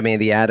explained to me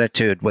the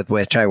attitude with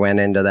which I went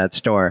into that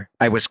store.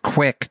 I was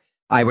quick.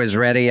 I was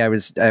ready. I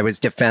was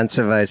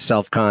defensive. I was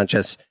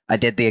self-conscious. I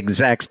did the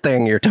exact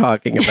thing you're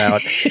talking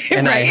about.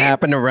 And I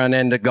happened to run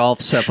into Golf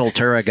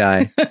Sepultura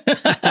guy.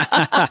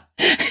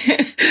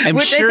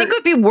 Which I think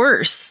would be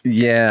worse.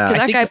 Yeah.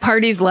 That guy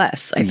parties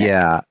less, I think.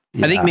 Yeah.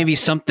 I think maybe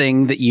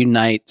something that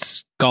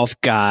unites golf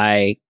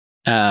guy,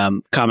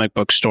 comic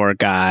book store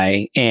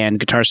guy, and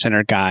Guitar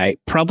Center guy,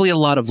 probably a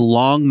lot of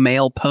long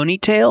male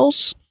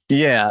ponytails.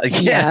 Yeah.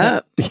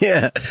 I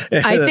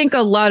think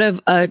a lot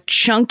of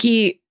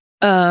chunky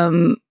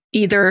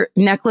either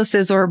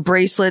necklaces or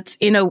bracelets,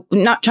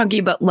 not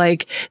chunky, but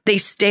like they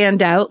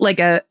stand out, like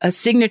a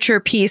signature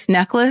piece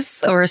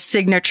necklace or a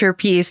signature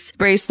piece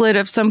bracelet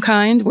of some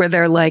kind where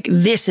they're like,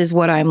 this is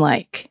what I'm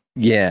like.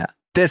 Yeah.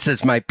 This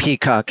is my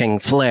peacocking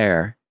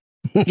flair.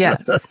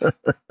 Yes.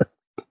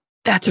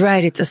 That's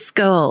right. It's a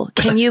skull.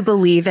 Can you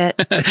believe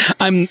it?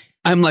 I'm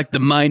like the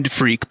mind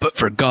freak, but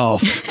for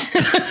golf.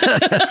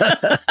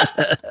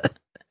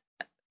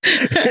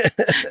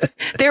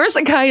 There was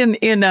a guy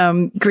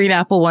in Green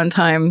Apple one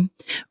time,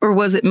 or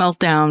was it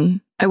Meltdown?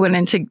 I went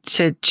in to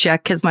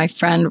check because my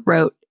friend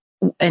wrote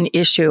an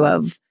issue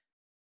of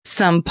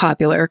some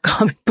popular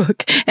comic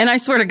book. And I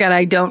swear to God,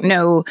 I don't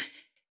know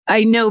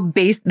I know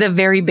the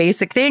very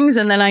basic things.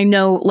 And then I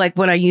know like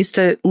when I used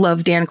to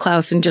love Dan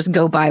Klaus and just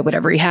go buy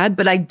whatever he had,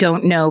 but I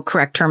don't know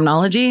correct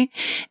terminology.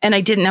 And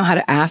I didn't know how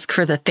to ask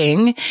for the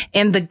thing.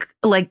 And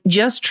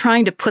just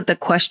trying to put the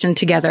question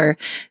together,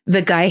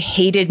 the guy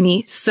hated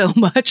me so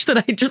much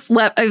that I just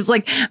left. I was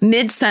like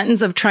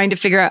mid-sentence of trying to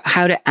figure out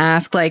how to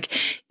ask, like,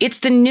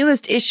 it's the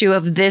newest issue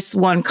of this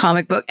one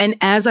comic book. And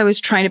as I was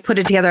trying to put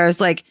it together, I was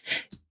like,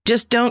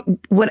 just don't,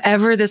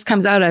 whatever this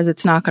comes out as,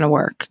 it's not going to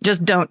work.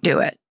 Just don't do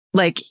it.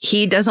 Like,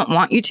 he doesn't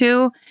want you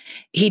to.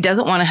 He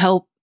doesn't want to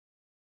help.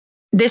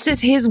 This is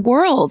his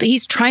world.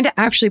 He's trying to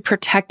actually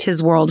protect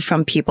his world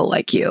from people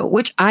like you,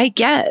 which I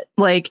get.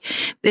 Like,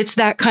 it's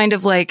that kind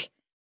of like,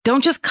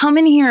 don't just come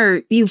in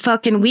here, you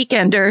fucking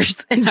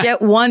weekenders, and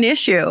get one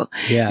issue.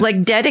 Yeah.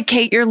 Like,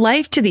 dedicate your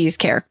life to these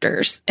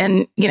characters.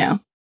 And, you know,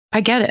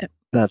 I get it.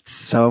 That's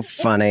so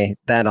funny.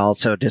 That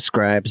also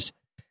describes,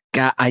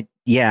 God, I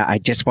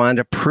just wanted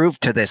to prove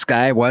to this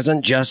guy I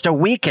wasn't just a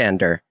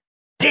weekender.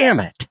 Damn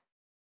it.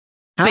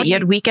 But you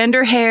had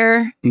weekender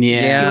hair.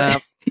 Yeah.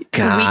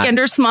 God.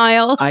 Weekender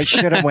smile. I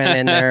should have went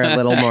in there a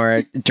little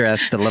more,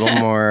 dressed a little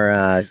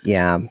more,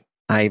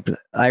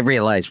 I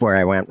realized where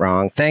I went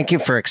wrong. Thank you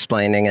for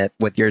explaining it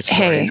with your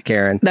stories,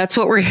 Karen. That's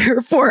what we're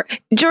here for.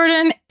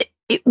 Jordan,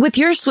 with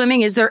your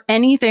swimming, is there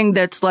anything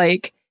that's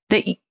like,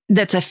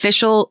 that's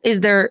official?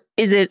 Is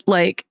it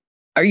like,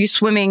 are you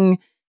swimming?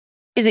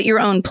 Is it your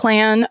own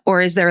plan,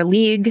 or is there a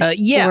league?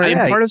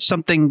 I'm part of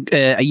something.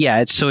 It's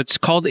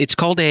called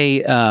a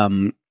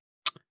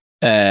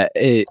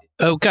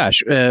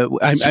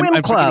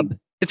swim club.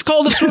 It's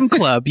called a swim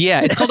club.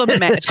 Yeah, it's called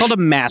a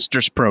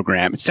master's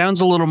program. It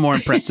sounds a little more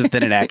impressive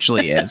than it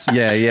actually is.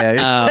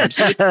 Yeah.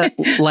 So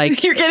it's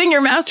like you're getting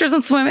your master's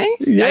in swimming.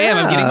 Yeah, I am.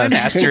 I'm getting my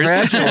master's.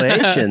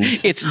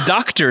 Congratulations! It's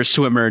Dr.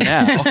 Swimmer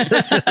now.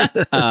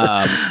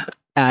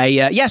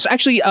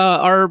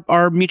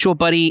 Our mutual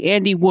buddy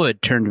Andy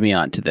Wood turned me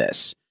on to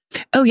this.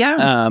 Oh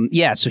yeah.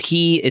 So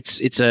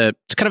it's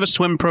kind of a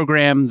swim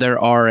program. There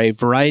are a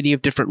variety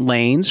of different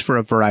lanes for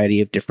a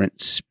variety of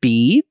different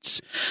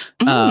speeds.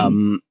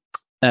 So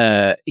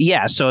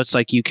it's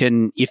like you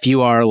can, if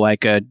you are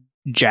like a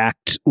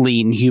jacked,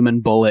 lean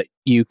human bullet,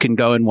 you can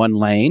go in one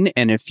lane,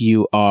 and if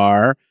you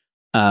are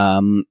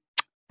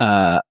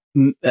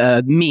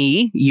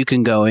me, you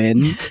can go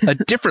in a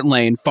different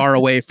lane far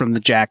away from the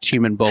jacked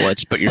human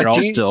bullets, but you're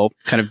all still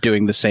kind of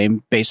doing the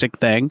same basic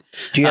thing.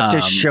 Do you have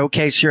to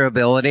showcase your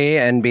ability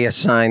and be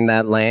assigned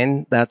that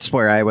lane? That's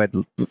where I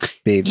would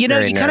be. You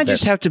kind of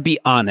just have to be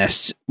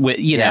honest with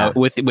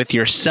with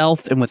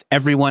yourself and with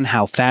everyone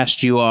how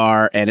fast you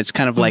are, and it's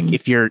kind of like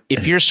if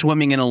you're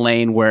swimming in a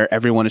lane where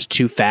everyone is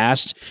too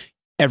fast,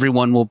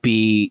 everyone will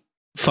be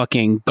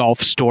fucking golf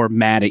store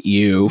mad at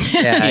you.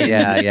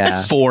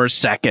 Yeah. 4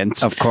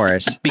 seconds, of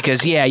course,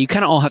 because you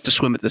kind of all have to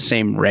swim at the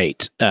same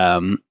rate,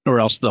 or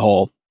else the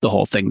whole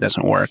thing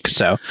doesn't work.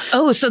 So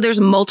so there's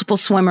multiple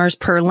swimmers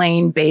per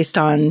lane based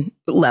on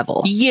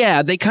level.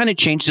 Yeah, they kind of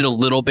changed it a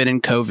little bit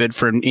in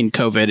COVID. In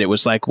COVID, it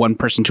was like one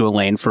person to a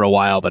lane for a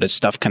while, but as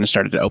stuff kind of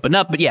started to open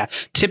up. But yeah,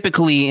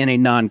 typically in a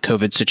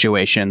non-COVID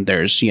situation,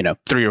 there's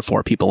 3 or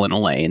 4 people in a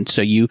lane,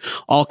 so you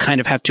all kind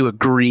of have to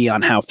agree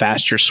on how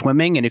fast you're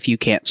swimming, and if you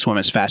can't swim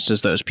as fast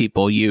as those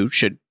people, you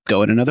should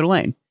go in another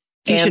lane.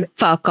 You should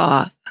fuck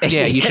off.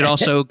 Yeah, you should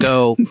also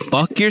go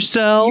fuck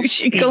yourself. You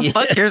should go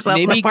fuck yourself.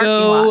 Maybe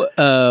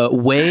go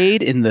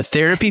wade in the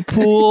therapy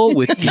pool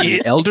with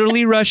the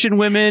elderly Russian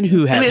women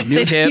who have with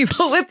new the hips.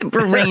 People with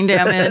brain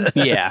damage.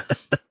 Yeah.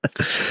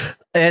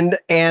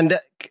 And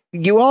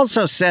you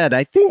also said,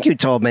 I think you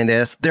told me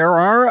this, there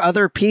are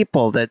other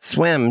people that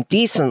swim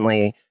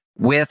decently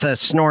with a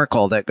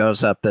snorkel that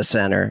goes up the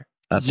center.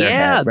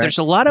 Head, right? There's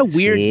a lot of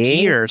weird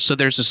gear. So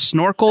there's a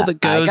snorkel that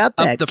goes up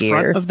the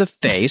front of the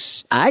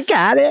face. I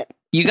got it.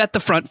 You got the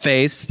front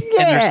face. Yeah.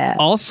 And there's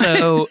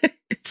also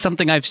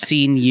something I've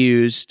seen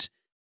used,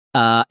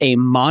 a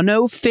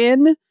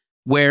monofin,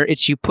 where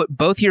it's you put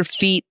both your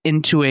feet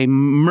into a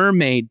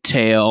mermaid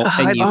tail.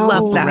 And you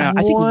love that. Around.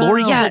 I think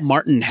Lori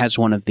Martin has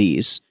one of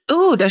these.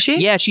 Oh, does she?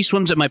 Yeah, she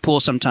swims at my pool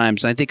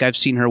sometimes. And I think I've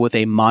seen her with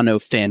a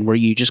monofin, where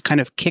you just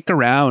kind of kick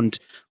around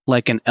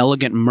like an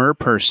elegant mer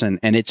person,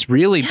 and it's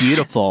really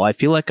beautiful. I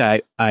feel like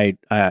I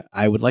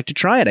would like to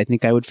try it. I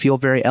think I would feel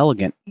very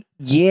elegant.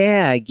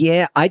 Yeah.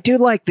 I do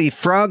like the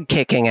frog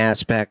kicking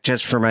aspect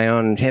just for my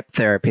own hip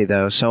therapy,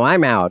 though. So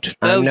I'm out.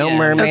 I'm no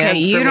merman. Okay,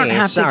 you don't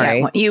have to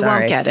get one. You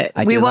won't get it.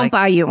 We won't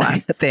buy you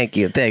one. Thank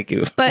you.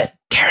 But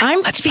Karen,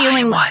 I'm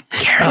feeling one.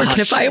 Karen,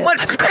 let's buy one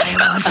for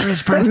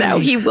Christmas. No,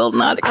 he will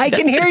not accept. I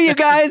can hear you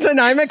guys, and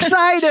I'm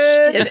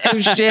excited. Oh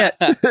shit.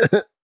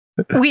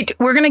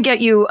 We're going to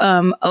get you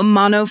a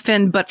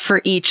monofin, but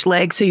for each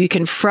leg, so you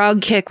can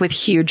frog kick with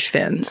huge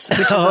fins,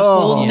 which is a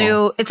whole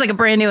new, it's like a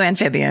brand new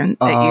amphibian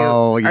that you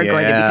are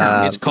going to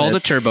become. It's called a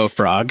turbo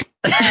frog.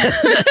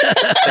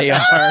 They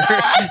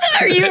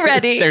are you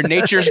ready? They're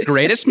nature's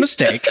greatest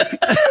mistake.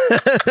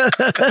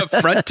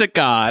 Front to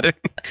God.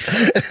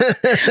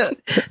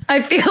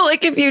 I feel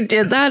like if you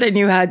did that and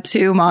you had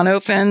two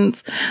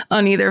monofins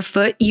on either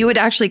foot, you would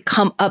actually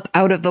come up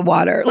out of the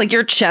water. Like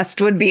your chest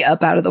would be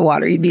up out of the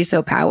water. You'd be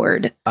so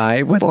powered.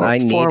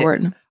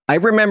 Forward. I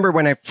remember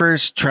when I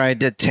first tried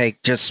to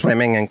take just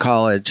swimming in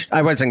college.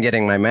 I wasn't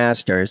getting my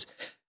master's.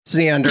 It's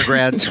the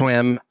undergrad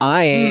swim.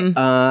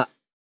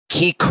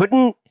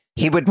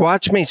 He would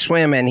watch me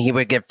swim and he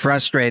would get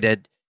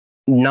frustrated,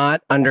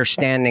 not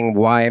understanding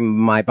why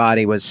my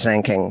body was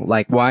sinking,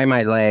 like why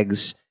my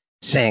legs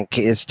sink.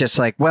 It's just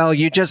like, well,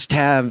 you just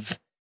have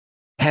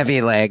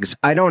heavy legs.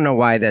 I don't know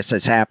why this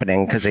is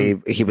happening, because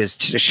he was,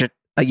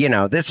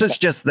 this is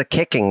just the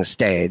kicking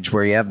stage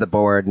where you have the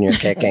board and you're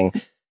kicking.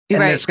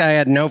 And this guy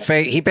had no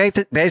faith. He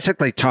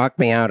basically talked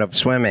me out of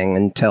swimming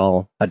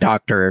until a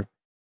doctor,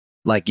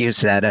 like you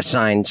said,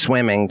 assigned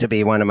swimming to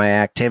be one of my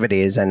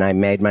activities, and I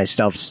made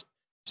myself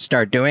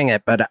start doing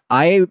it. But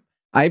I'd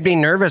be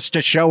nervous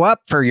to show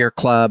up for your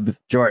club,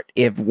 Jort,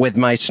 with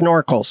my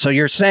snorkel. So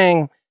you're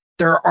saying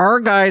there are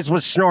guys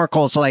with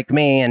snorkels like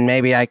me, and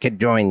maybe I could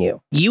join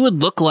you. You would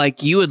look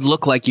like you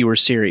were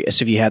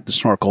serious if you had the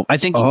snorkel. I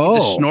think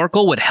the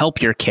snorkel would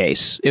help your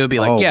case. It would be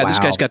like, this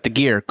guy's got the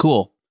gear.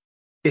 Cool.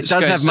 It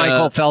does have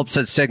Michael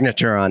Phelps'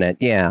 signature on it.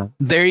 Yeah.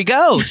 There you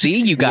go. See,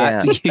 you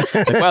got,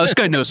 wow, this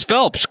guy knows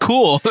Phelps.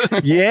 Cool.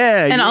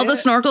 Yeah. And all the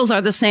snorkels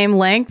are the same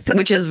length,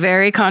 which is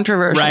very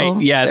controversial.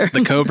 Right. Yes.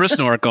 The Cobra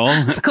snorkel.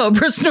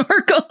 Cobra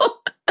snorkel.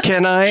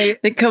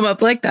 They come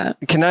up like that.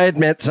 Can I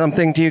admit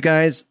something to you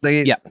guys?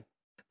 The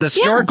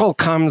snorkel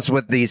comes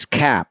with these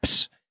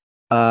caps,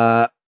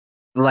 like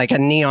a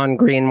neon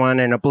green one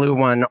and a blue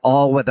one,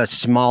 all with a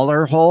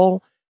smaller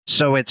hole.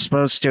 So it's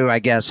supposed to, I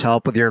guess,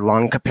 help with your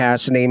lung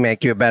capacity,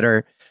 make you a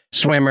better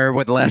swimmer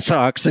with less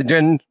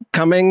oxygen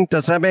coming.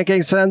 Does that make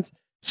any sense?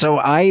 So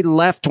I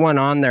left one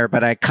on there,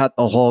 but I cut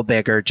the hole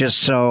bigger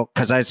just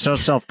because I was so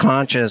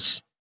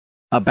self-conscious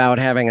about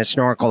having a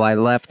snorkel. I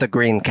left the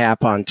green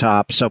cap on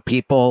top so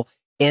people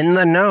in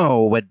the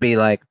know would be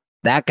like,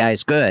 that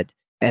guy's good.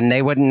 And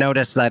they wouldn't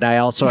notice that I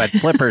also had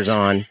flippers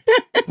on,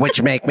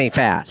 which make me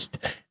fast.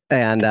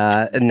 And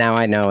now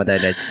I know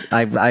that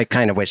I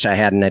kind of wish I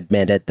hadn't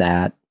admitted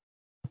that.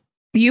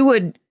 You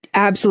would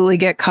absolutely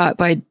get caught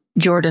by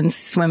Jordan's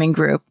swimming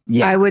group.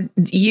 Yeah.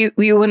 You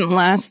wouldn't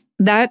last.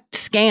 That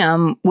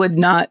scam would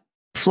not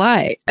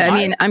fly. I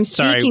mean, I'm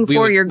speaking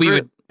for your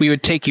group. We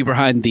would take you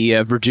behind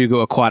the Verdugo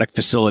Aquatic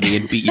Facility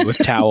and beat you with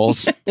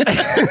towels.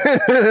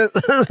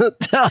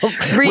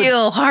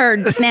 Real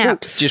hard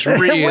snaps. Just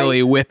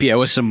really whip you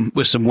with some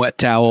wet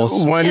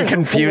towels. One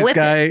confused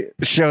guy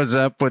shows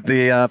up with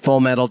the Full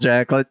Metal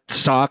Jacket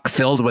sock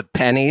filled with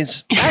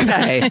pennies. That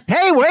guy,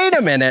 hey, wait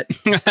a minute.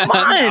 Come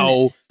on.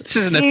 No, this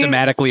isn't a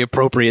thematically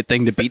appropriate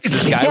thing to beat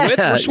this guy with.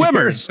 We're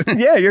swimmers.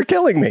 Yeah, you're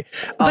killing me.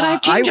 But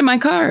I've changed in my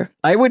car.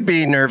 I would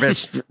be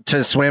nervous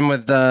to swim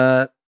with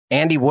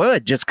Andy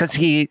Wood, just because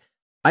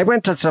I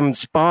went to some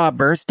spa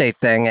birthday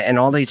thing and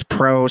all these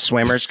pro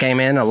swimmers came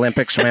in,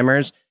 Olympic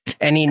swimmers,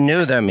 and he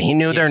knew them. He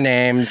knew their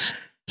names.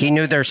 He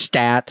knew their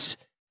stats.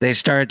 They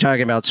started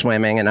talking about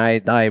swimming, and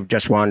I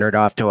just wandered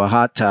off to a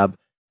hot tub.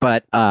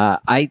 But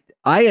I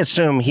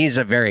assume he's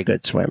a very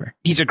good swimmer.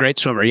 He's a great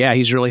swimmer. Yeah,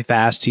 he's really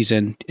fast. He's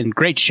in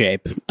great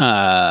shape.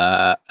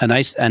 A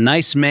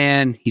nice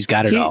man. He's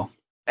got it all.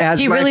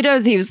 He really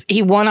does.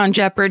 He won on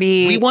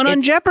Jeopardy. We won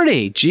on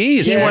Jeopardy.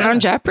 Jeez. He won on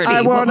Jeopardy.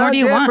 I won on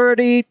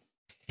Jeopardy.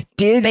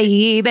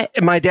 Baby.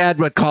 My dad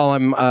would call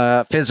him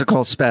a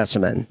physical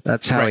specimen.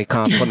 That's how he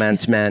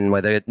compliments men,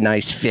 with a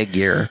nice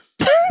figure.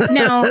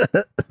 Now,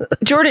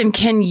 Jordan,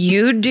 can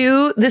you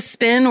do the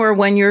spin, or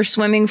when you're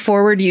swimming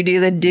forward, you do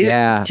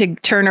the to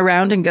turn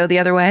around and go the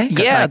other way?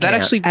 Yeah,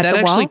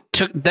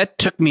 that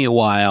took me a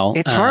while.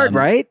 It's hard,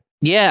 right?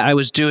 Yeah, I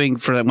was doing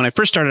when I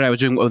first started, I was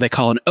doing what they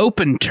call an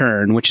open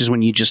turn, which is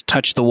when you just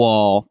touch the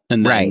wall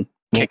and then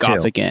kick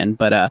off again.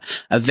 But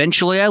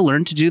eventually I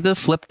learned to do the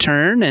flip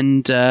turn,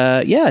 and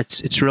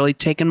it's really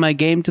taken my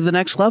game to the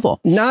next level.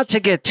 Not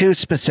to get too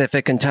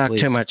specific and talk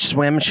too much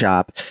swim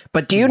shop,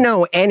 but do you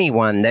know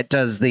anyone that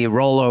does the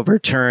rollover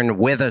turn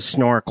with a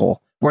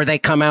snorkel, where they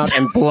come out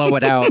and blow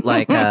it out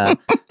like a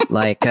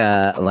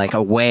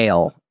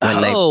whale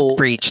when they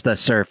breach the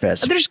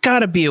surface? There's got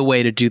to be a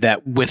way to do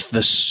that with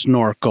the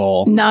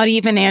snorkel. Not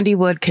even Andy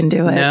Wood can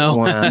do it.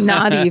 No,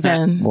 not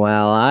even.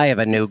 Well, I have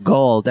a new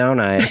goal, don't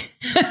I?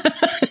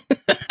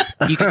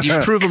 You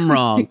prove him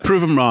wrong.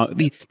 Prove him wrong.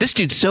 This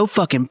dude's so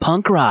fucking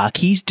punk rock.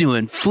 He's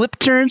doing flip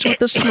turns with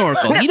the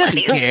snorkel. He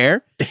doesn't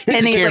care. He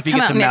doesn't care if he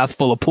gets a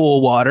mouthful of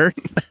pool water.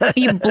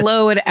 You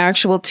blow an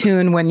actual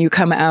tune when you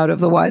come out of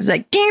the water. It's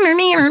like,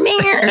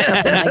 or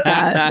something like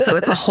that. So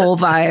it's a whole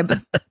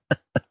vibe.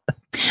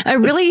 I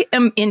really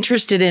am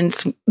interested in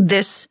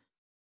this.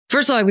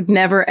 First of all, I would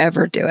never,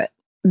 ever do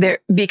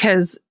it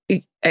because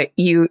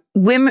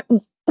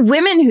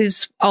women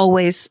who's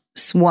always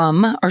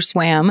swum or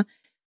swam,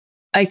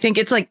 I think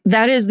it's like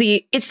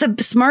it's the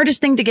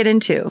smartest thing to get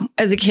into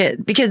as a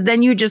kid, because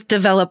then you just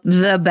develop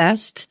the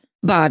best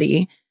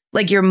body.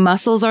 Like your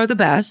muscles are the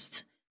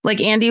best, like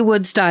Andy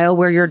Wood style,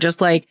 where you're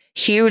just like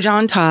huge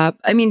on top.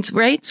 I mean,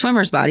 right?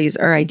 Swimmers' bodies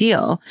are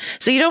ideal.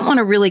 So you don't want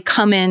to really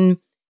come in,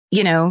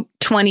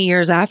 20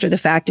 years after the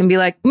fact and be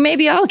like,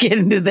 maybe I'll get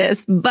into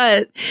this.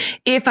 But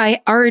if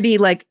I'd already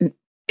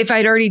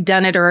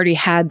done it or already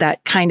had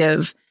that kind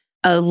of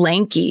a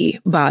lanky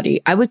body,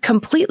 I would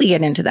completely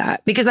get into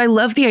that, because I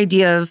love the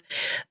idea of,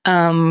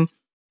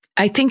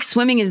 I think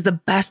swimming is the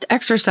best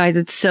exercise.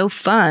 It's so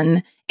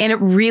fun. And it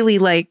really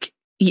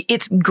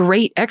it's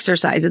great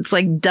exercise. It's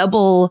like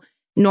double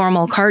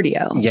normal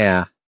cardio.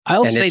 Yeah.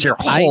 I'll And say it's your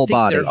that I whole think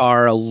body. there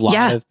are a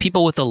lot of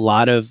people with a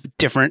lot of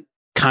different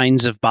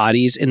kinds of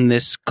bodies in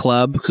this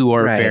club who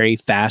are Right. very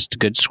fast,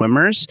 good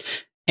swimmers.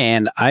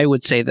 And I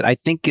would say that I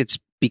think it's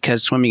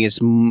because swimming is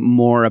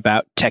more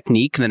about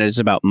technique than it is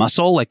about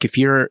muscle. Like if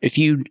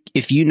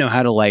you know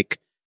how to like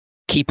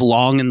keep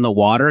long in the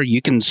water,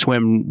 you can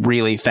swim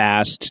really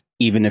fast,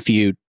 even if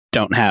you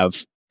don't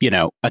have,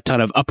 a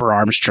ton of upper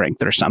arm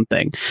strength or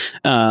something.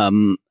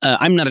 I'm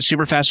not a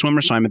super fast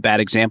swimmer, so I'm a bad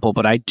example,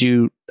 but I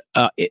do,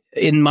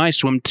 in my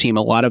swim team,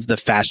 a lot of the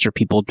faster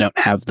people don't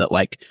have the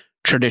like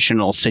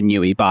traditional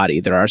sinewy body.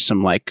 There are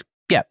some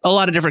a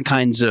lot of different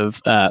kinds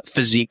of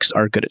physiques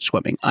are good at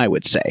swimming, I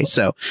would say.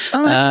 So,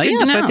 That's good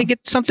to so I know. think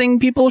it's something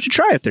people should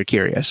try if they're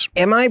curious.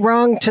 Am I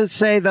wrong to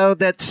say, though,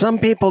 that some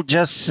people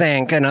just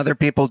sink and other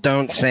people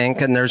don't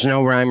sink, and there's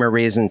no rhyme or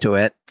reason to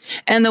it?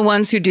 And the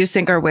ones who do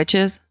sink are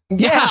witches.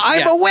 Yeah,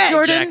 I'm a witch.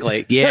 Jordan,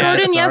 Exactly. Yeah.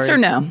 Jordan, yes or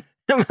sorry. no?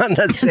 I'm on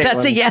the same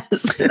That's a one.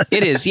 yes.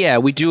 It is. Yeah,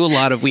 we do a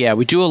lot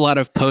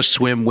of post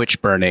swim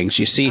witch burnings.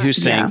 You see who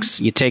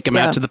sinks, you take them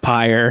Yeah. out to the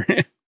pyre.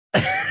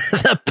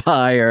 The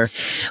pyre.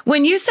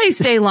 When you say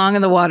stay long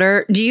in the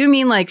water, do you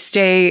mean like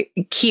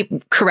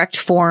keep correct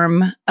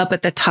form up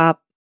at the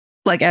top,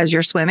 like as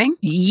you're swimming?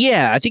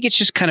 Yeah, I think it's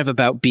just kind of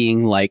about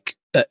being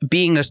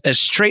being as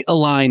straight a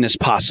line as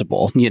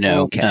possible,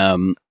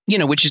 Okay.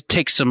 Which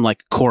takes some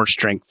like core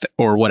strength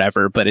or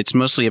whatever, but it's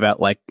mostly about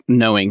like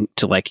knowing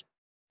to like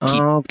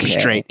keep Okay.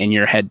 straight and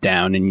your head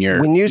down and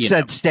your. When you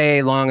said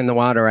stay long in the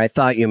water, I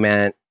thought you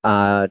meant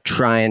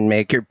try and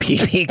make your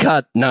pee-pee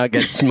gut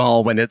nugget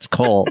small when it's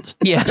cold.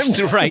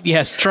 yes, right,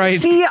 yes, try.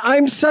 See,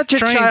 I'm such a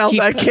try and child.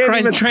 keep- I can't try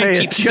and- even try and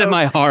say keep it. Joe.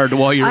 semi-hard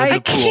while you're in I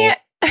the pool. can't.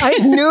 I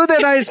knew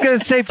that I was going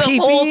to say The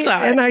whole pee-pee,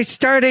 time. and I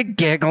started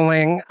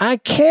giggling. I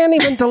can't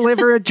even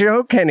deliver a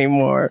joke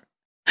anymore.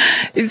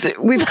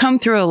 We've come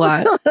through a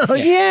lot. Oh,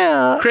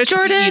 yeah. Chris,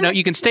 Jordan?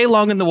 you can stay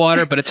long in the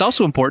water, but it's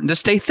also important to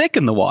stay thick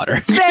in the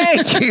water.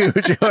 Thank you,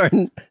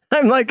 Jordan.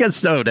 I'm like a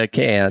soda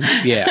can.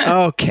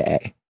 Yeah.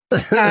 Okay.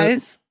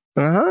 Guys,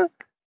 Uh-huh.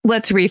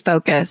 let's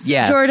refocus.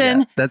 Yes, Jordan,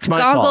 yeah. That's my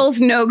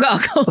goggles, no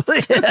goggles.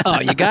 Oh,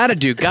 you gotta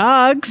do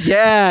gogs.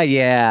 Yeah.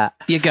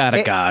 You gotta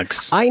It-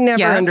 gogs. I never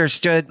Yeah.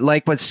 understood,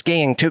 like with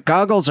skiing, too.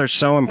 Goggles are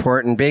so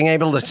important. Being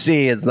able to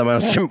see is the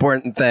most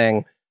important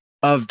thing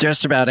of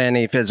just about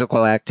any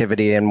physical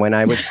activity. And when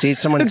I would see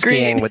someone Agreed.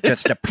 skiing with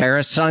just a pair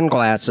of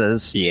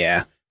sunglasses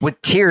Yeah.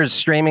 with tears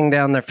streaming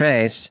down their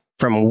face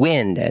from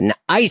wind and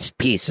ice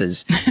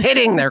pieces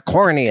hitting their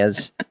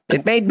corneas,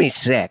 it made me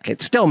sick.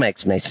 It still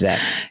makes me sick.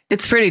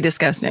 It's pretty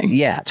disgusting.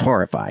 Yeah, it's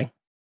horrifying.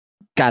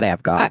 Gotta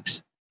have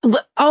goggles.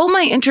 All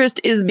my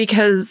interest is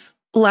because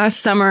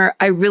last summer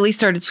I really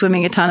started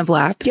swimming a ton of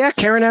laps. Yeah,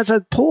 Karen has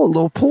a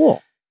little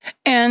pool.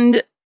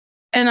 And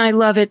I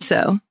love it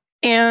so.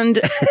 And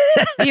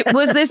it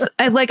was this,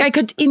 I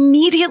could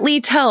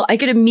immediately tell, I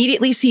could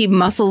immediately see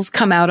muscles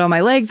come out on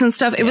my legs and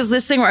stuff. It was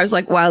this thing where I was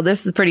like, wow,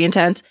 this is pretty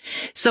intense.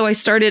 So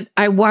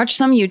I watched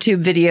some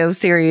YouTube video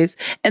series,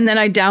 and then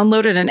I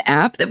downloaded an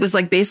app that was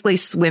like basically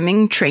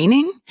swimming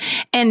training,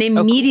 and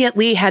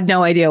immediately had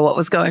no idea what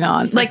was going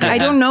on. Like, I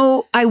don't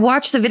know. I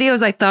watched the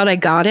videos. I thought I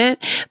got it,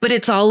 but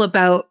it's all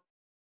about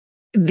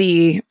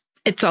the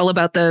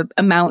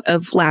amount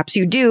of laps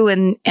you do.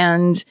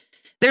 And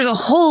there's a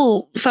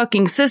whole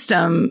fucking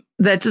system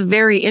that's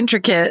very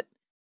intricate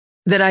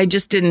that I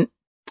just didn't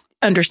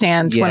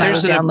understand when I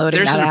was downloading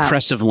There's that an app.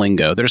 oppressive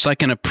lingo. There's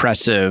like an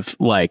oppressive,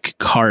 like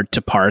hard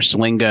to parse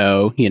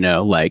lingo, do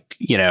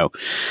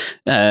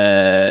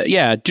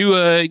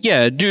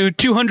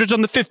 200s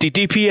on the 50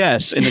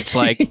 DPS. And it's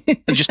like,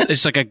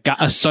 it's like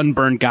a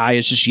sunburned guy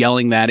is just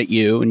yelling that at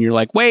you. And you're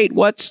like, wait,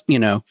 what's,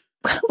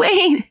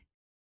 Wait,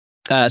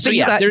 so but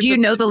yeah, do you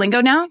know the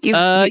lingo now? You've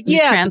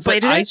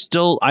translated but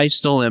it? I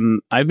still am.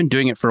 I've been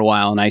doing it for a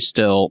while, and I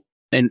still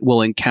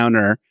will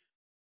encounter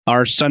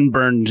our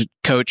sunburned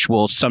coach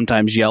will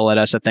sometimes yell at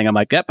us a thing. I'm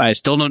like, yep, I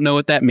still don't know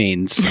what that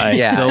means. I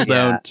still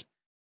don't.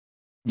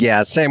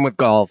 Yeah, same with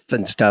golf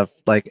and stuff.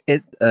 Like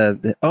it.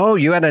 Oh,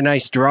 you had a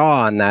nice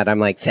draw on that. I'm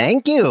like,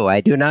 thank you.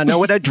 I do not know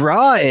what a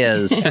draw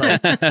is.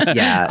 Like,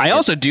 yeah, I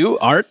also do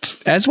art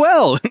as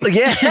well.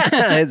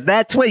 yeah,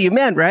 that's what you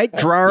meant, right?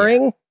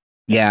 Drawing.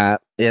 Yeah,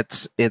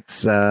 it's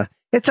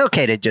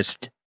okay to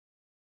just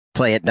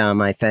play it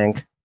dumb, I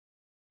think.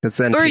 'Cause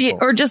then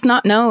or just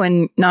not know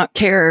and not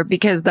care,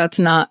 because that's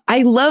not,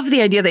 I love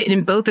the idea that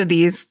in both of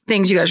these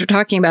things you guys are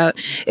talking about,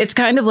 it's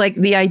kind of like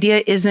the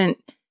idea isn't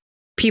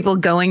people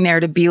going there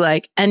to be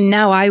like, and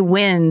now I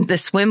win the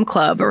swim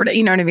club, or,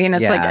 you know what I mean?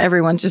 It's like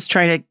everyone's just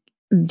trying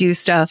to do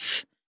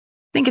stuff.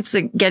 I think it's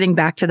like getting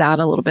back to that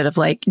a little bit of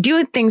like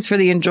doing things for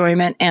the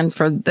enjoyment and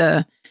for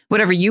the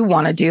whatever you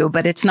want to do,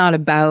 but it's not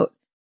about,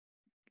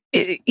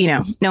 you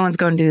know, no one's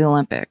going to the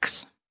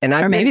Olympics.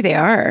 Or maybe they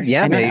are.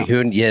 Yeah,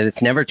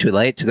 it's never too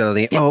late to go to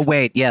the... Oh,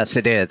 wait. Yes,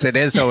 it is. It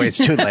is always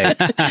too late.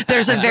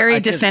 There's a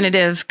very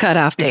definitive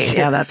cutoff date.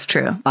 Yeah, that's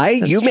true.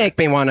 You make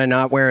me want to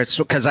not wear it,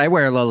 because I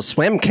wear a little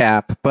swim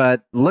cap,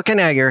 but looking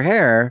at your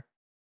hair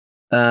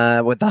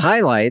with the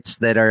highlights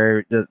that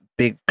are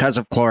because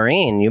of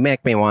chlorine, you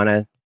make me want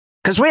to...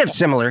 Because we have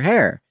similar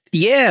hair.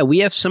 Yeah, we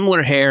have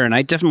similar hair, and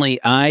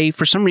I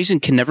for some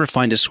reason can never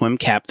find a swim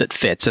cap that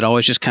fits. It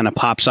always just kind of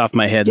pops off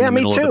my head in the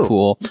middle of the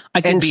pool.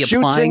 I could be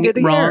applying it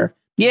wrong. Air.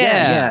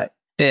 Yeah.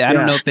 I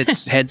don't know if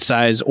it's head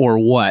size or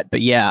what,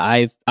 but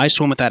yeah, I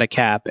swim without a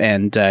cap,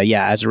 and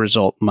as a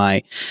result,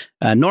 my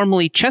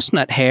normally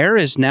chestnut hair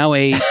is now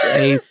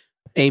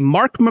a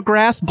Mark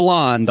McGrath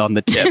blonde on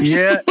the tips.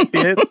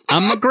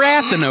 I'm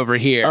McGrathin over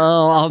here.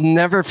 Oh, I'll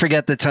never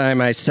forget the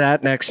time I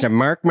sat next to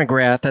Mark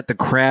McGrath at the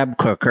crab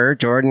cooker.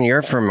 Jordan,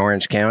 you're from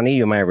Orange County.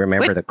 You might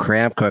remember the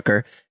crab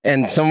cooker.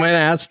 And someone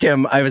asked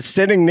him, I was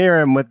sitting near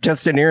him with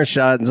just an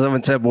earshot, and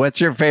someone said,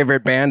 "What's your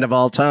favorite band of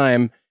all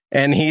time?"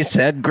 And he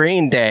said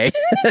Green Day.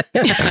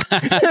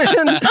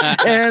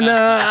 and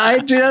I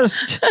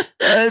just,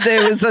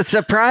 it was a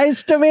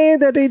surprise to me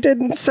that he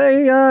didn't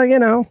say,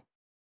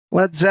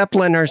 Led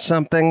Zeppelin or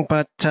something,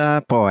 but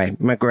boy,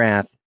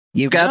 McGrath,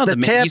 you got the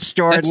tips,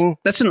 Jordan.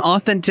 That's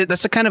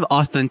a kind of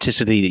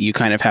authenticity that you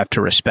kind of have to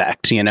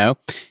respect, you know?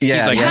 Yeah.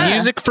 He's like,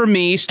 music for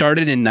me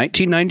started in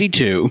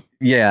 1992.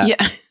 Yeah.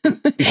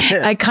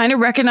 I kind of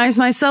recognize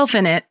myself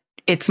in it.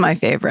 It's my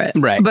favorite.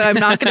 Right. But I'm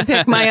not going to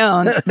pick my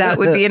own. That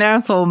would be an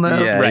asshole move.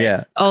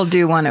 Yeah. I'll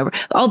do one over.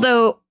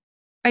 Although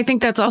I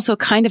think that's also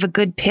kind of a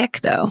good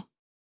pick, though.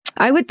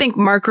 I would think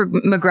Mark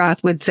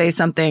McGrath would say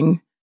something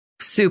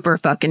super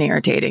fucking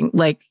irritating,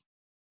 like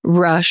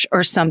Rush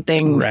or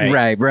something.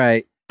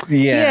 Right.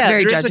 Yeah, it's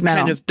very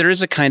judgmental. There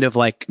is a kind of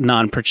like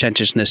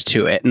non-pretentiousness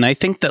to it, and I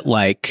think that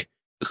like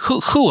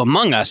who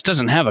among us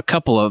doesn't have a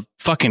couple of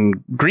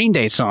fucking Green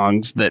Day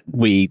songs that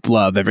we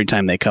love every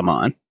time they come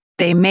on?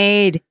 They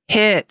made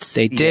hits.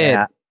 They did.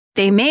 Yeah.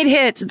 They made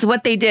hits. It's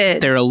what they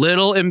did. They're a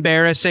little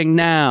embarrassing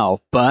now,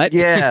 but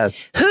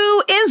yes.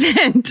 Who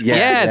isn't?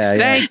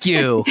 Thank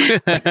you.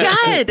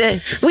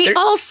 God, we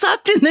all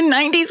sucked in the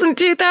 90s and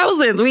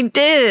 2000s. We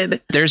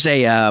did.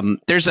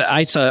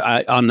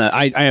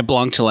 I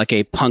belong to like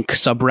a punk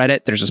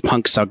subreddit. There's this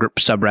punk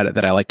subreddit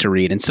that I like to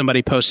read, and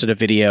somebody posted a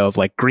video of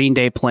like Green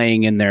Day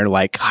playing in their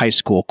like high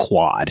school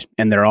quad,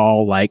 and they're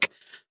all like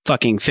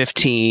fucking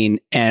 15,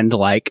 and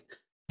like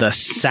the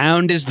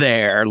sound is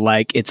there.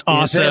 Like, it's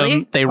awesome.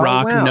 Really? They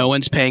rock. Wow. No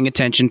one's paying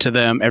attention to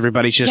them.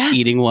 Everybody's just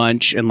eating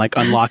lunch and like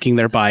unlocking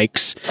their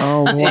bikes.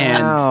 Oh,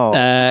 wow.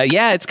 And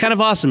it's kind of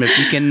awesome. If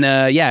you can,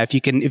 if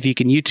you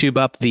can YouTube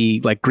up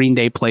the like Green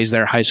Day plays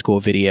their high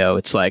school video,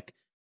 it's like,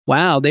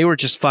 wow, they were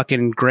just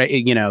fucking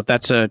great. You know,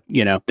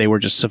 they were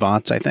just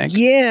savants, I think.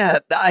 Yeah,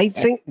 I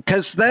think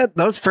because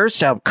those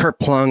first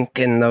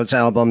Kerplunk and those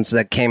albums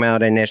that came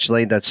out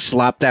initially, the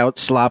Slopped Out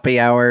Sloppy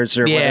Hours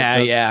or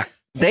whatever. Yeah.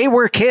 They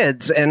were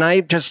kids, and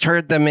I just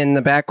heard them in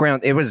the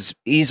background. It was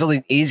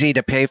easy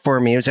to pay for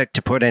music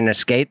to put in a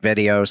skate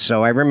video.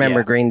 So I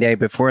remember Green Day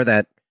before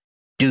that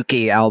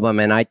Dookie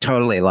album, and I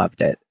totally loved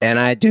it. And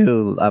I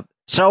do love.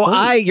 So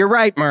you're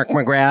right, Mark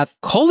McGrath.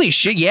 Holy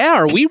shit! Yeah,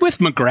 are we with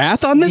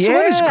McGrath on this one?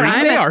 Is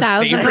Green Day our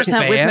favorite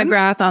 1000% with band?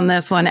 McGrath on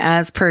this one,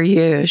 as per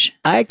usual.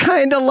 I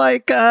kind of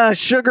like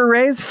Sugar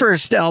Ray's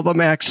first album,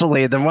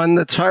 actually, the one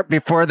that's hard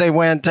before they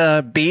went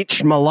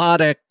beach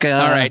melodic. All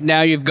right,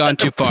 now you've gone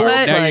too far.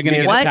 What? Now you're going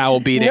to get a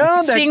towel beating.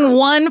 No, Sing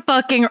one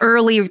fucking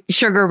early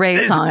Sugar Ray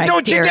song.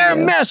 Don't you dare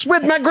mess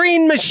with my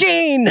green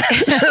machine.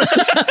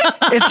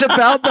 It's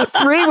about the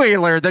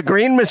three-wheeler, the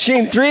Green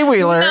Machine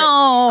three-wheeler.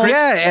 No.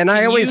 Yeah, and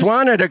I always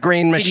wanted a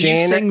green Can machine.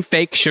 you sing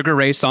fake Sugar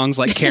Ray songs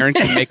like Karen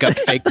can make up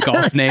fake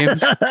golf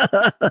names?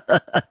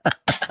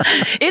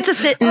 It's a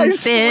sit and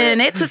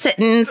spin. It's a sit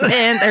and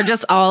spin. They're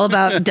just all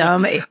about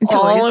dumb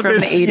toys from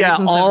the 80s. Yeah,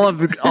 and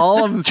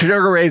all of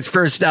Sugar Ray's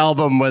first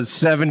album was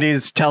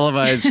 70s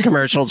televised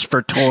commercials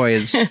for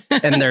toys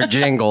and their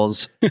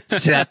jingles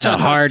set to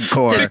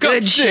hardcore. The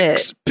good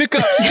shit. Pick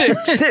up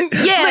sticks.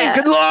 Yeah.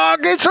 Lincoln Log,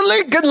 it's a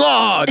Lincoln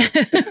Log.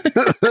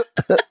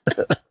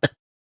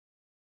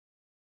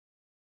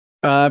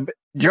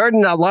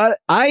 Jordan, a lot.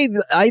 I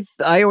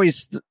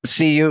always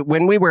see you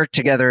when we work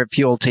together at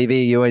Fuel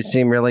TV. You always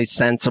seem really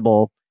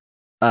sensible.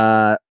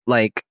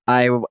 Like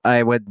I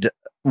would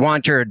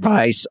want your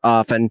advice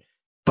often,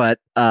 but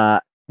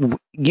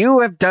you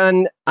have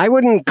done. I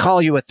wouldn't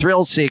call you a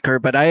thrill seeker,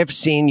 but I have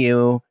seen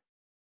you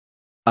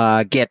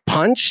get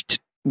punched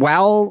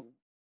while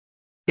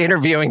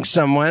interviewing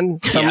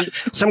someone.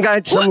 Some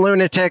guy, some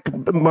lunatic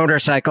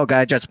motorcycle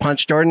guy just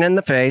punched Jordan in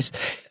the face.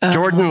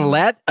 Jordan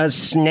let a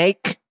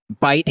snake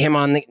bite him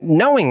on the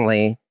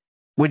knowingly.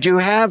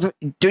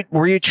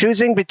 Were you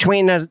choosing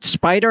between a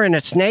spider and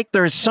a snake?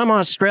 There's some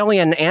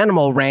Australian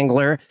animal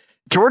wrangler.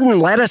 Jordan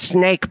let a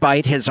snake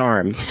bite his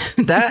arm.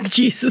 That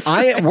Jesus.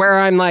 where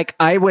I'm like,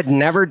 I would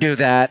never do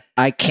that.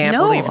 I can't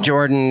believe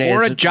Jordan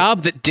for a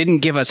job that didn't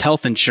give us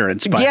health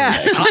insurance. By the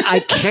way. I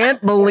can't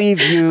believe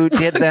you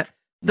did that.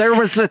 There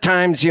was the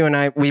times you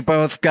and we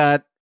both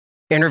got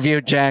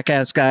interviewed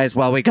jackass guys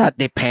while we got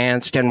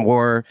depantsed and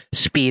wore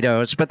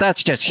Speedos, but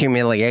that's just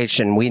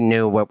humiliation. We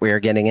knew what we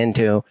were getting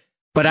into.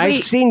 But I've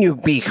seen you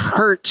be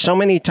hurt so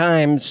many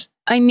times.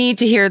 I need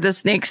to hear the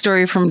snake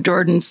story from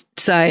Jordan's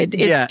side.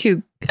 It's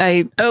too...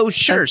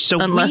 sure. So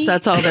unless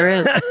that's all there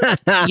is.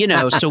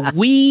 So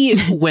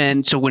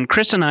when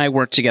Chris and I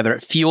worked together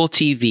at Fuel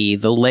TV,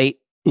 the late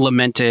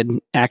lamented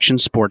Action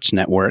Sports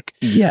Network.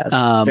 Yes.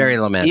 Very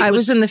lamented. I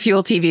was in the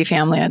Fuel TV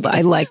family.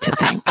 I like to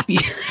think.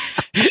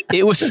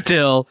 It was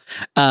still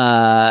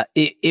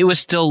it was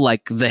still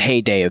like the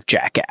heyday of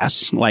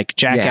Jackass. Like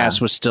Jackass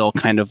was still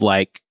kind of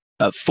like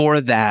for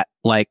that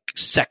like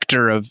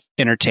sector of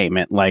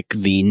entertainment, like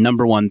the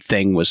number one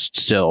thing was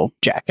still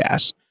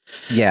Jackass.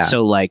 Yeah.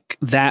 So like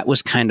that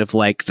was kind of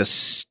like the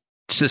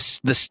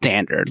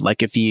standard.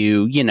 Like if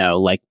you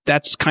like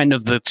that's kind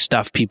of the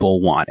stuff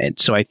people wanted.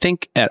 So I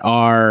think at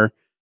our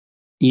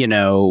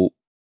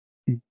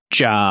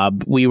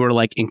job we were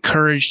like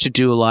encouraged to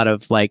do a lot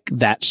of like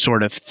that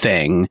sort of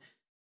thing.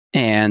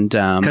 And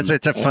because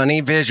it's a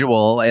funny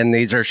visual and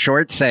these are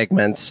short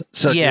segments,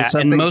 so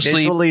something and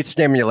mostly visually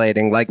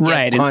stimulating, like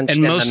right,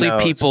 and mostly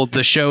people.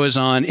 The show is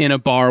on in a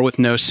bar with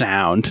no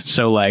sound,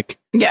 so like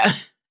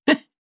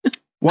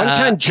One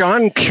time,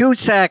 John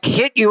Cusack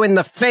hit you in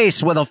the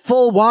face with a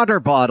full water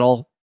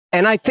bottle,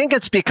 and I think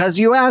it's because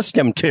you asked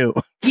him to.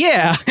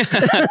 Yeah,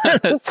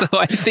 so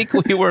I think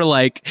we were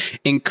like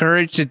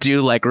encouraged to do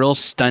like real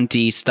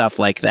stunty stuff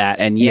like that,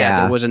 and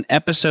there was an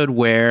episode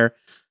where.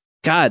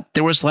 God,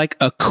 there was like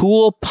a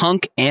cool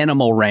punk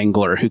animal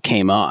wrangler who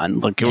came on.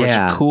 Like there was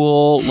a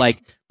cool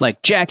like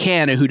Jack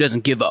Hanna who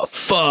doesn't give a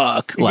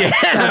fuck. Like,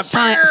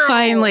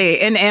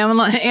 finally, an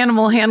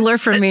animal handler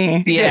for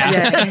me.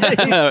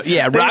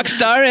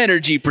 Rockstar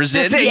Energy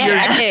presents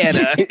Jack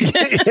Hanna.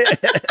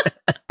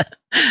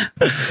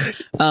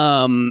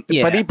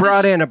 But he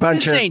brought in a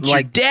bunch of like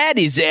your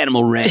daddy's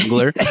animal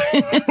wrangler,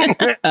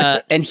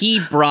 and he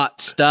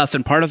brought stuff.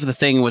 And part of the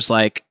thing was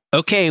like.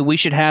 Okay, we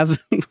should have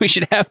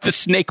the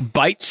snake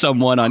bite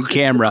someone on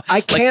camera. I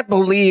can't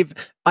believe.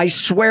 I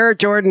swear,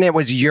 Jordan, it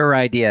was your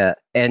idea,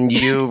 and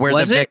you were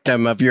the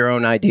victim of your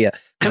own idea.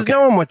 Because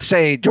no one would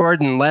say,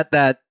 Jordan, let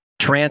that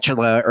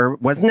tarantula, or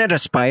wasn't it a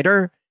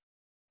spider,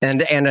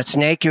 and a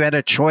snake? You had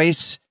a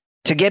choice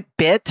to get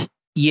bit.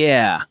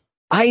 Yeah,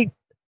 it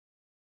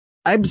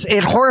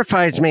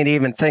horrifies me to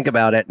even think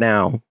about it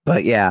now.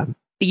 But yeah.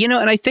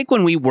 And I think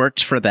when we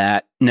worked for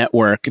that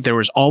network, there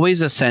was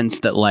always a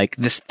sense that like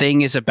this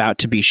thing is about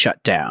to be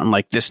shut down.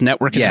 Like this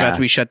network is about to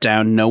be shut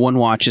down. No one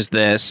watches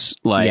this.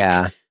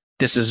 Like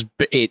this is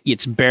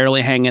it's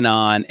barely hanging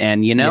on.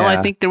 And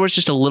I think there was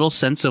just a little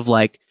sense of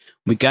like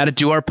we got to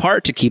do our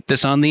part to keep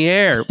this on the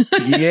air.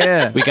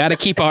 We got to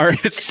keep our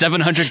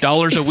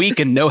 $700 a week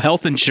and no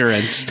health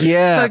insurance.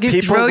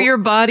 Fucking throw your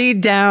body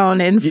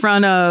down in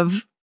front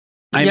of.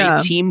 I'm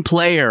a team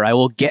player. I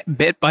will get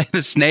bit by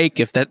the snake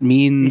if that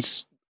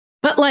means.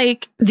 But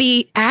like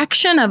the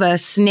action of a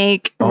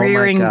snake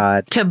rearing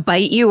to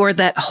bite you or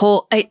that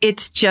whole,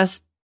 it's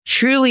just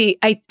truly,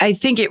 I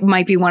think it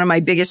might be one of my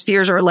biggest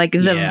fears or like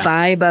the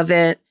vibe of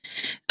it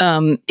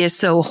is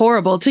so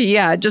horrible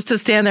to, just to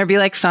stand there and be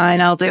like, fine,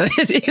 I'll do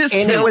it.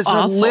 It was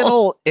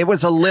awful. It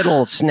was a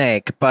little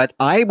snake, but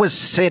I was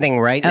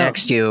sitting right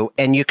next to you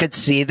and you could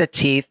see the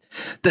teeth.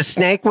 The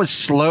snake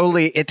was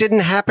it didn't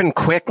happen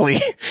quickly.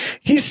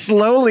 He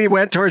slowly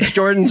went towards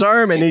Jordan's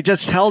arm and he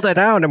just held it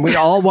out and we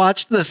all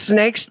watched the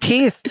snake's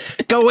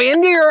teeth go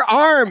into your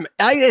arm.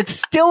 It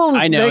still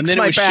I know, and then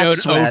it was showed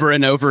sweat. Over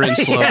and over in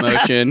slow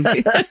motion.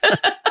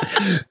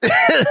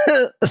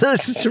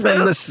 This is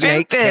from the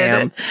snake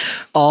cam.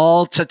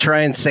 All to try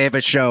and save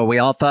a show. We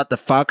all thought the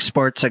Fox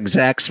Sports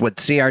execs would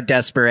see our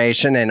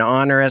desperation and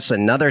honor us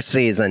another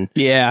season.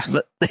 Yeah.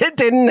 But it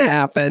didn't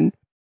happen.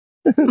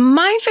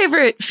 My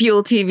favorite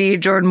Fuel TV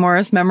Jordan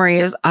Morris memory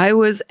is I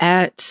was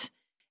at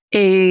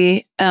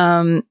it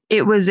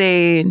was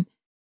a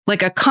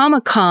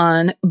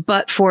Comic-Con,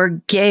 but for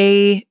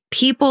gay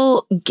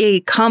people, gay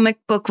comic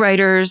book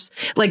writers.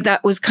 Like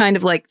that was kind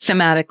of like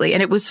thematically,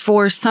 and it was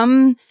for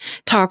some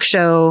talk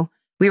show.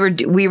 We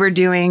were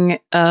doing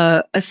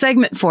a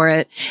segment for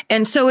it.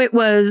 And so it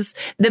was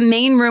the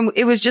main room.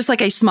 It was just like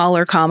a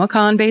smaller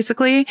Comic-Con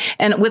basically.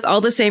 And with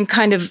all the same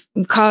kind of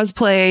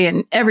cosplay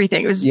and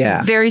everything. It was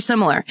very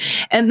similar.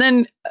 And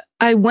then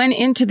I went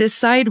into this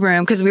side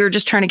room because we were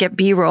just trying to get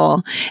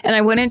B-roll. And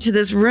I went into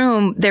this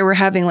room. They were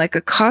having like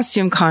a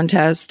costume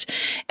contest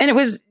and it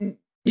was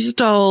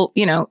just all,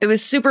 you know, it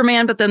was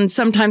Superman, but then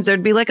sometimes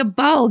there'd be like a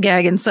ball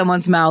gag in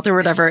someone's mouth or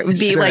whatever. It would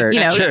be like, you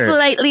know,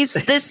 slightly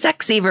this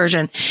sexy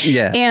version.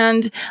 Yeah.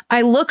 And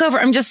I look over,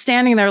 I'm just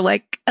standing there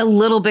like a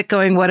little bit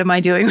going, what am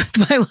I doing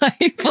with my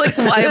life? Like,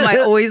 why am I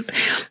always,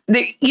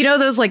 you know,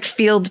 those like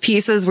field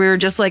pieces where you're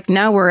just like,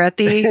 now we're at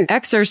the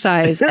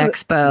exercise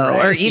expo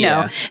Right, or, you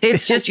know,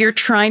 it's just, you're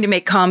trying to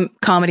make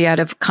comedy out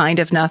of kind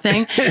of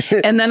nothing.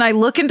 And then I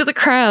look into the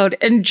crowd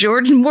and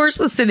Jordan Morse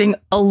is sitting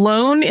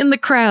alone in the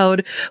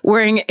crowd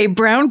wearing a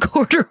brown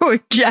corduroy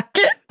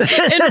jacket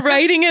and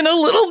writing in a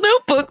little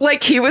notebook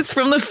like he was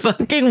from the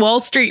fucking Wall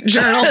Street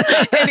Journal.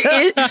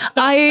 And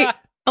I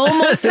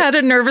almost had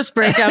a nervous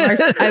breakdown.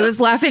 I was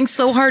laughing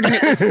so hard and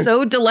it was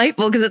so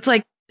delightful because it's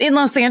like in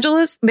Los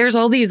Angeles, there's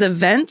all these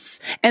events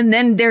and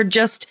then they're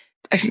just,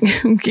 I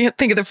can't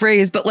think of the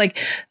phrase, but like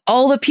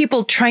all the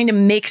people trying to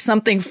make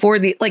something for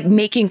the, like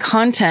making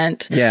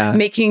content,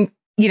 making,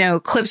 you know,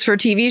 clips for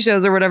TV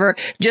shows or whatever,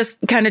 just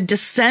kind of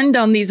descend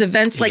on these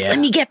events. Like, let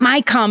me get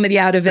my comedy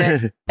out of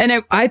it.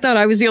 And I thought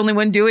I was the only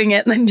one doing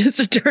it. And then just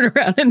to turn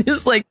around and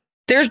just like,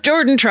 there's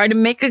Jordan trying to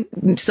make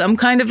some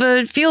kind of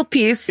a field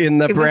piece. In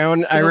the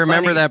brown, so I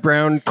remember that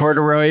brown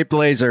corduroy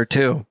blazer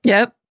too.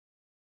 Yep.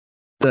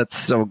 That's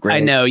so great. I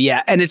know.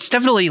 Yeah. And it's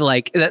definitely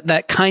like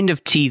that kind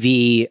of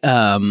TV,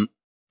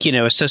 you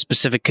know, is so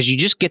specific because you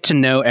just get to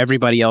know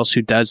everybody else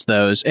who does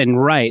those. And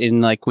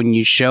and like when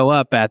you show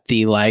up at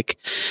the like,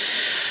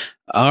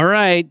 all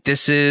right,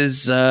 this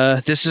is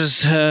the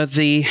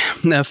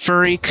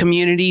furry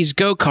community's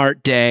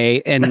go-kart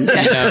day, and you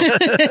know,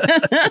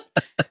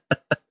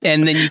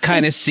 and then you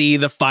kind of see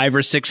the 5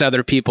 or 6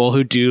 other people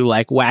who do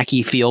like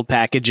wacky field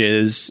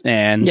packages,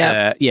 and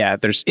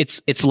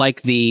it's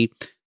like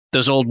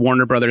those old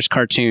Warner Brothers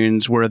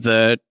cartoons where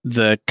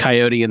the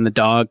coyote and the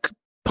dog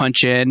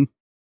punch in.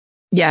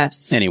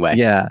 Yes. Anyway.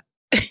 Yeah.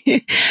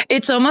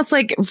 It's almost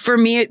like, for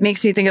me, it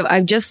makes me think of,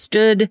 I've just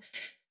stood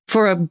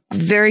for a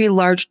very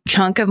large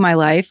chunk of my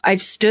life.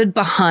 I've stood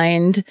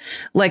behind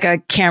like a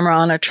camera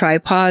on a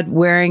tripod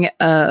wearing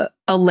a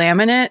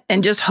laminate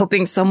and just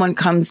hoping someone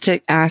comes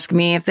to ask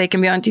me if they can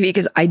be on TV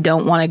because I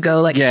don't want to go.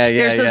 Like,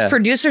 there's those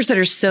producers that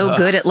are so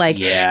good at like,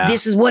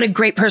 this is what a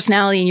great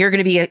personality and you're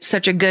going to be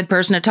such a good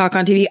person to talk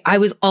on TV. I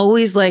was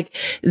always like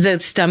the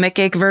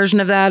stomachache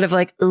version of that, of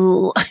like,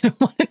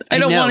 I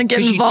don't want to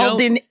get involved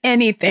in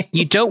anything.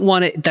 You don't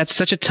want to. That's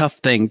such a tough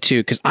thing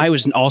too, because I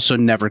was also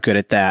never good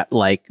at that.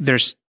 Like,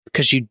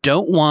 because you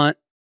don't want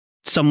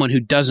someone who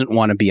doesn't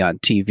want to be on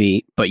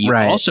TV, but you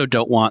also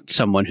don't want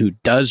someone who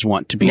does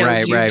want to be on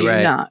TV.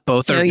 Right.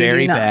 Both are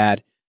very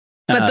bad.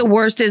 But the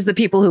worst is the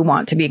people who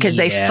want to be, because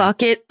they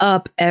fuck it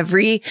up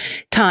every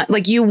time.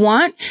 Like, you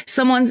want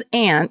someone's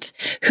aunt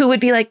who would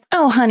be like,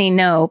 oh, honey,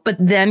 no, but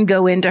then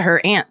go into her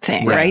aunt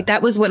thing, right?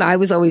 That was what I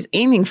was always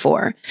aiming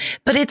for.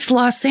 But it's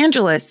Los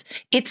Angeles.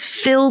 It's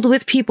filled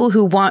with people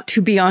who want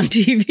to be on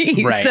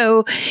TV. Right.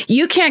 So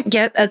you can't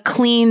get a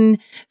clean,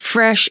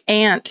 fresh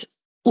aunt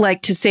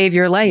like to save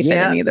your life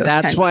at any of those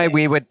that's kinds why of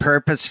we would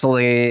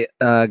purposefully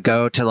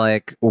go to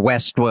like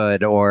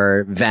Westwood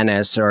or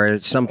Venice or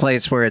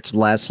someplace where it's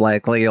less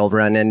likely you'll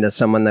run into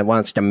someone that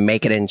wants to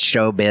make it in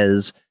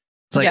showbiz.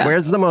 It's like,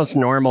 where's the most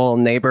normal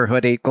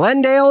neighborhoody?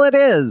 Glendale it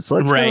is.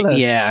 Let's go to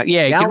you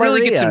can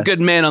really get some good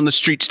man on the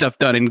street stuff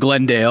done in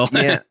Glendale.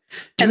 And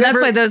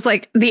that's why those,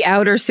 like, the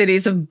outer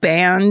cities have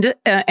banned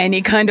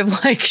any kind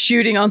of like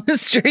shooting on the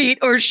street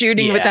or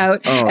shooting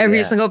without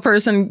every single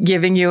person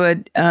giving you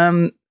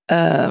a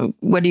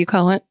what do you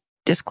call it?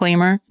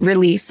 Disclaimer?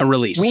 Release. A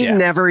release. We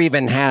never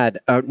even had,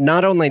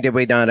 not only did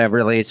we not have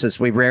releases,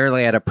 we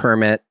rarely had a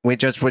permit. We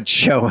just would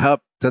show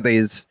up to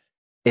these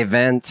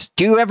events.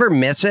 Do you ever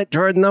miss it,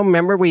 Jordan, though?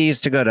 Remember we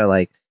used to go to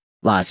like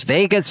Las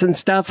Vegas and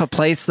stuff, a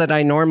place that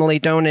I normally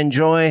don't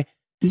enjoy?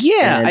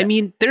 Yeah. And I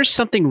mean, there's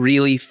something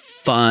really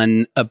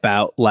fun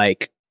about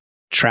like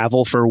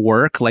travel for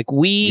work. Like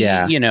we,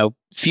 you know,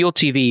 Fuel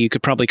TV, you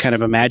could probably kind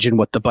of imagine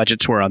what the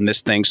budgets were on this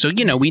thing. So,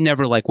 you know, we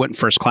never like went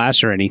first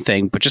class or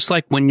anything, but just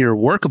like when your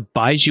work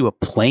buys you a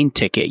plane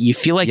ticket, you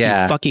feel like you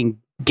fucking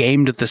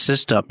gamed the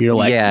system. You're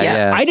like,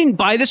 I didn't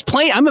buy this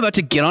plane. I'm about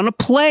to get on a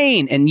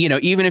plane. And, you know,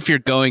 even if you're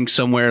going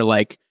somewhere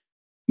like,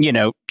 you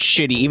know,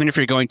 shitty, even if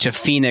you're going to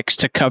Phoenix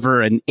to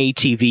cover an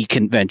ATV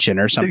convention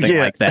or something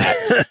like that,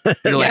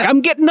 you're like, I'm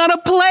getting on a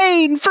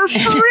plane for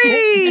free.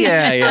 Free.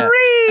 I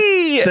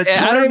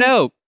don't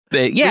know. So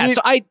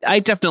I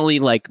definitely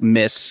like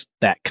miss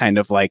that kind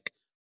of like,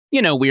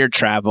 you know, weird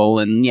travel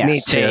and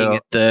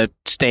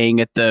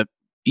staying at the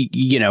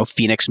you know,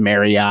 Phoenix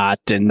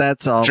Marriott and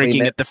that's all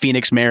drinking at the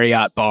Phoenix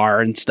Marriott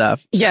bar and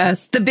stuff.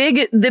 Yes. The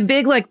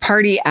big like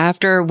party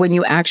after when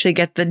you actually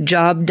get the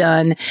job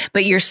done,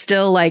 but you're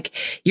still like,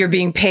 you're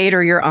being paid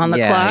or you're on the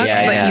clock,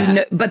 but you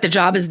know, but the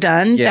job is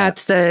done.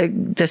 That's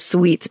the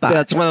sweet spot.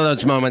 That's one of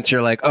those moments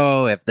you're like,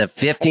 oh, if the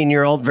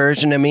 15-year-old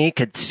version of me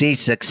could see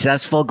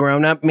successful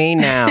grown-up me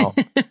now.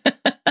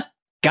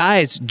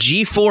 Guys,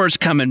 G4 is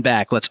coming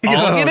back. Let's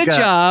all get a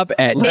job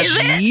at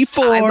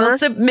G4. I will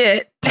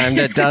submit. Time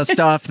to dust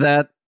off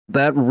that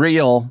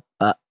reel.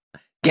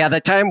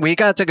 The time we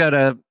got to go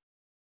to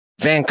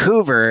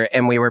Vancouver,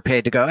 and we were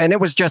paid to go. And it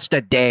was just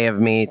a day of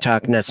me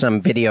talking to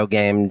some video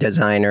game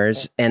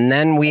designers. And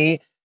then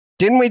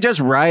didn't we just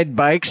ride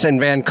bikes in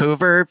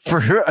Vancouver for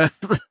the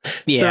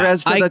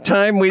rest of the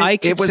time? I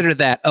consider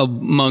that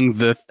among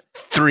the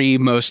 3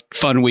 most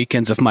fun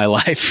weekends of my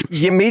life.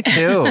 Yeah, me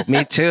too.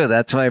 Me too.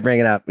 That's why I bring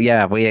it up.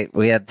 Yeah,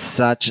 we had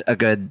such a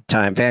good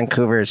time.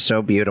 Vancouver is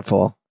so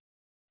beautiful.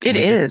 It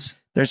is.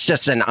 There's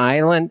just an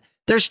island.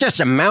 There's just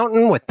a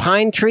mountain with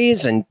pine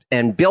trees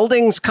and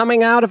buildings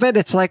coming out of it.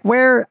 It's like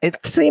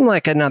it seemed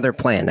like another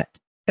planet.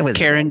 It was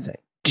Karen, amazing.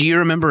 Do you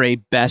remember a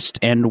best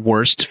and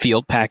worst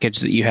field package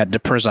that you had to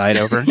preside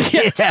over?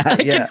 Yes, I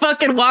can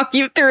fucking walk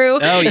you through.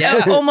 Oh,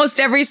 yeah. Almost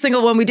every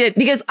single one we did,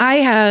 because I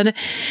had,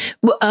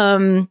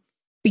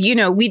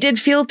 we did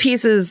field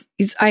pieces.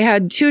 I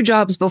had 2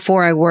 jobs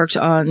before I worked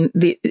on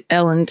the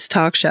Ellen's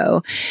talk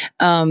show.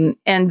 And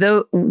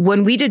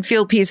when we did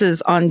field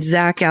pieces on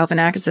Zach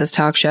Galifianakis'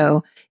 talk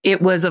show,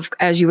 it was,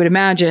 as you would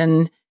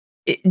imagine,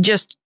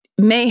 just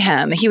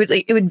mayhem.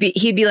 He'd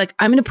be like,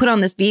 I'm going to put on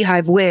this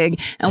beehive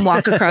wig and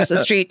walk across the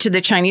street to the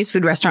Chinese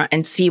food restaurant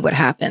and see what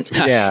happens.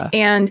 Yeah.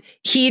 And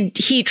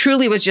he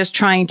truly was just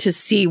trying to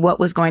see what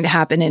was going to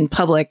happen in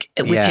public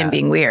with him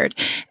being weird.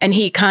 And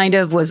he kind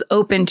of was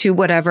open to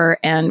whatever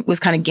and was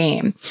kind of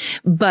game.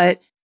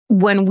 But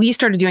when we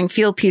started doing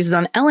field pieces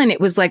on Ellen,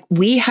 it was like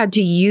we had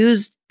to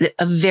use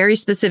a very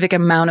specific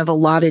amount of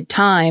allotted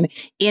time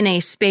in a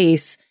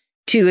space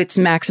to its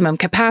maximum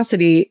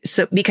capacity.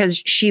 So,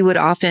 because she would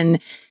often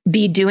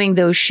be doing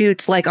those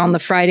shoots like on the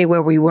Friday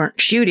where we weren't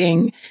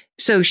shooting.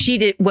 So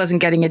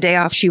wasn't getting a day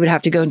off. She would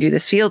have to go and do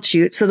this field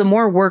shoot. So the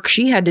more work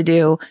she had to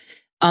do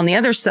on the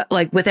other side,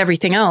 like with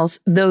everything else,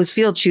 those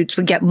field shoots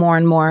would get more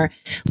and more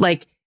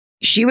like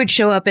she would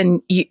show up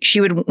and she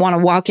would want to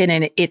walk in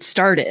and it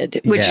started,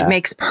 which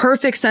makes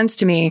perfect sense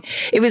to me.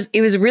 It was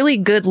a really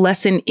good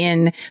lesson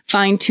in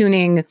fine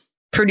tuning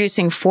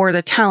producing for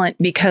the talent,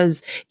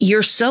 because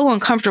you're so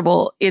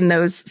uncomfortable in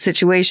those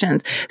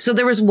situations. So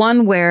there was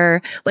one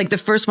where, like, the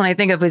first one I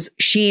think of was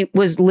she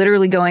was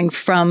literally going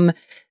from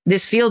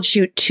this field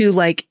shoot to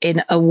like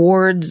an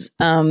awards.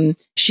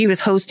 She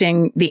was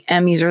hosting the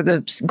Emmys or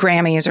the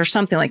Grammys or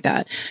something like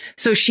that.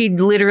 So she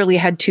literally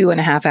had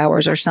 2.5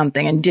 hours or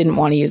something and didn't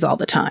want to use all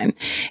the time.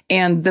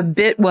 And the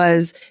bit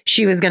was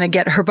she was going to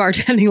get her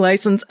bartending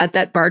license at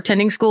that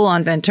bartending school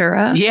on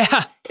Ventura.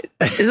 Yeah.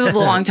 This was a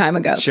long time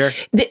ago. Sure.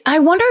 I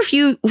wonder if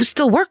you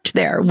still worked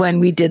there when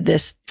we did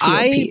this field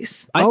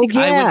piece. I think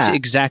I went to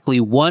exactly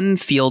one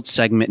field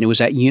segment, and it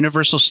was at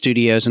Universal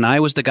Studios, and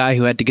I was the guy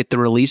who had to get the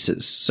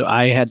releases. So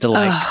I had to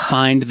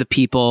find the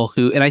people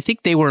who, and I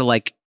think they were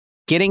like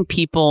getting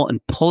people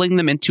and pulling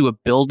them into a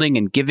building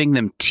and giving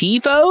them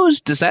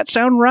TiVos. Does that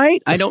sound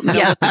right? I don't know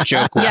what the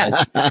joke was.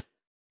 Yes.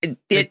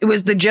 It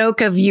was the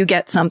joke of you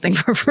get something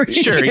for free.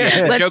 Sure,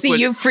 yeah. Let's see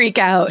you freak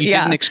out. You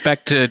didn't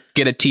expect to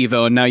get a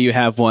TiVo, and now you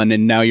have one,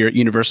 and now you're at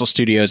Universal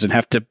Studios and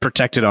have to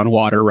protect it on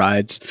water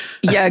rides.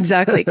 Yeah,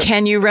 exactly.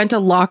 Can you rent a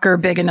locker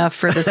big enough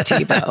for this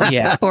TiVo?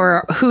 Yeah.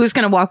 Or who's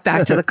going to walk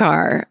back to the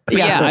car?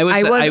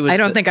 I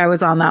don't think I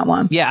was on that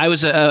one. Yeah, I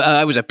was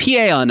a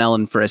PA on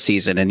Ellen for a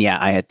season, and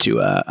I had to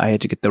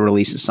get the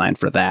releases signed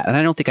for that, and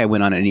I don't think I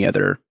went on any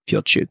other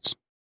field shoots.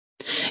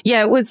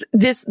 Yeah, it was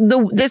this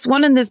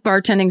one in this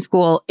bartending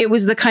school. It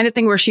was the kind of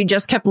thing where she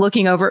just kept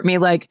looking over at me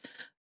like,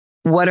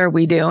 what are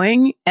we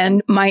doing?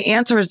 And my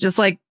answer was just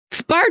like,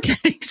 it's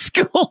bartending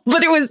school.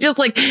 But it was just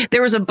like,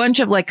 there was a bunch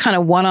of like kind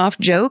of one-off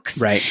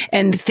jokes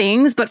and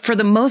things. But for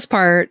the most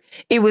part,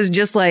 it was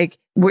just like,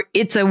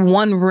 it's a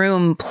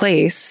one-room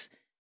place.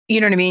 You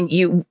know what I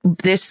mean?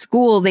 This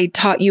school, they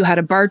taught you how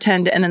to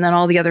bartend, and then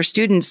all the other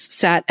students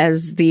sat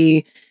as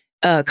the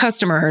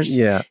customers.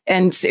 Yeah.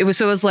 And it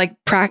was like,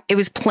 it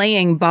was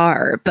playing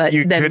bar, but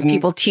then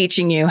people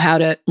teaching you how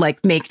to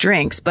like make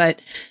drinks,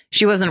 but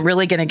she wasn't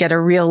really going to get a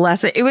real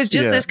lesson. It was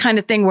just this kind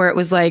of thing where it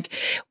was like,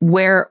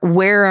 where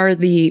are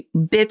the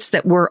bits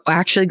that we're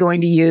actually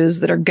going to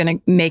use that are going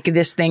to make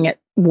this thing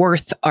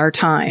worth our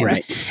time?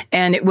 Right.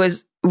 And it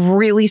was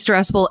really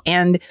stressful.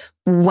 And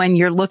when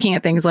you're looking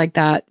at things like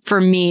that,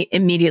 for me,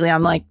 immediately,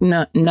 I'm like,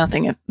 no,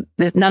 none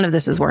of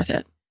this is worth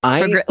it.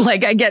 I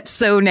get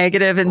so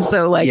negative and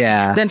so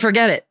then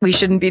forget it. We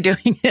shouldn't be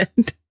doing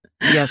it.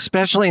 Yeah,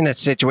 especially in a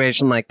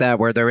situation like that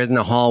where there isn't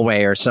a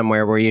hallway or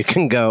somewhere where you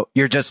can go.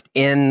 You're just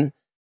in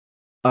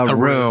a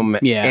room.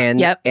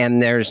 Yeah.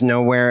 And there's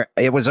nowhere.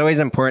 It was always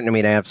important to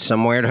me to have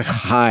somewhere to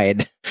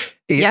hide.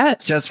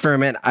 Just for a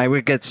minute, I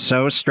would get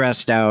so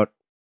stressed out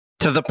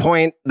to the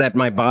point that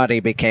my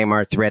body became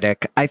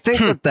arthritic. I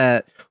think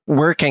that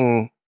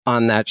working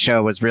on that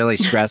show was really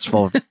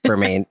stressful for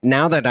me.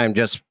 Now that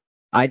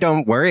I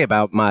don't worry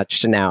about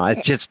much now.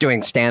 It's just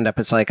doing stand-up.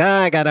 It's like,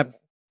 I got to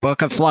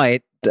book a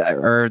flight,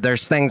 or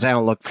there's things I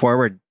don't look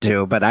forward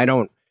to, but I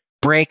don't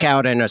break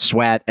out in a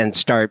sweat and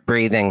start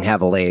breathing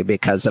heavily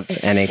because of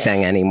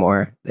anything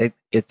anymore.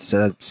 It's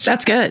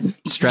that's good.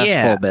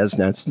 Stressful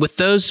business. With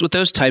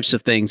those types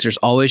of things, there's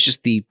always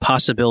just the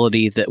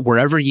possibility that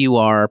wherever you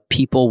are,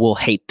 people will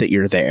hate that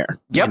you're there.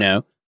 Yep. You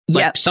know?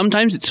 Yep.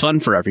 Sometimes it's fun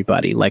for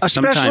everybody. Like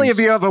especially if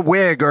you have a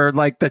wig, or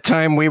like the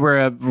time we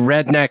were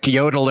redneck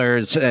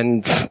yodelers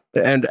and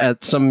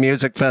at some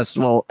music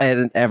festival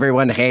and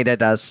everyone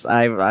hated us.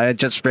 I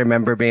just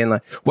remember being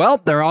like,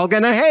 well, they're all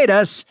going to hate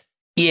us.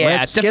 Yeah,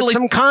 let's get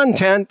some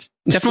content.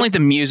 Definitely the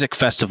music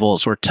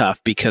festivals were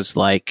tough because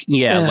like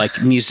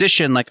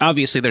musician, like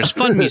obviously there's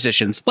fun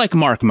musicians like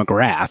Mark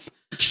McGrath.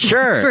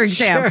 Sure. For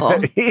example.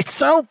 Sure. It's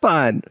so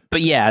fun.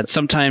 But yeah,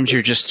 sometimes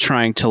you're just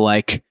trying to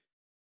like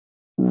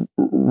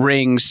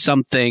wring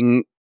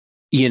something,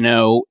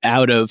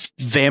 out of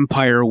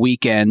Vampire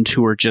Weekend,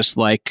 who are just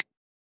like,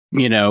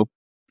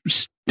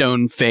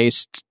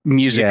 stone-faced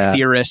music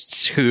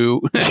theorists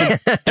who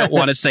don't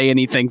want to say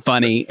anything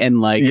funny and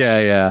like...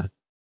 Yeah.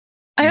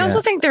 I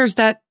also think there's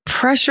that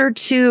pressure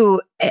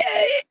too.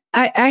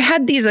 I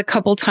had these a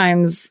couple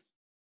times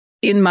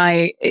in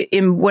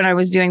when I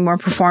was doing more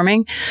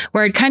performing,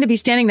 where I'd kind of be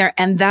standing there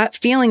and that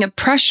feeling of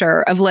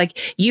pressure of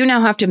like, you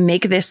now have to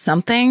make this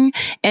something,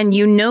 and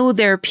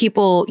there are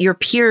people, your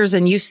peers,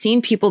 and you've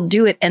seen people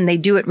do it and they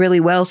do it really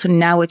well. So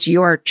now it's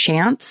your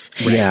chance.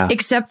 Yeah.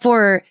 Except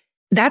for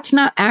that's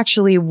not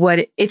actually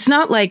it's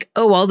not like,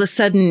 oh, all of a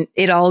sudden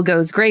it all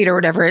goes great or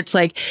whatever. It's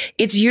like,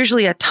 it's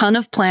usually a ton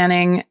of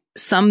planning,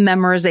 some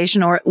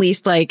memorization, or at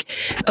least like,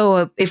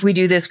 oh, if we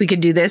do this, we could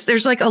do this.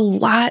 There's like a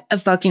lot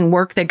of fucking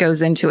work that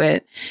goes into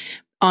it,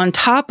 on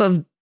top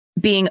of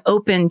being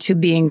open to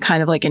being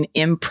kind of like an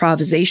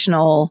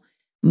improvisational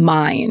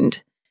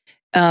mind.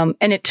 And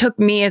it took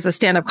me as a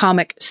stand-up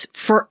comic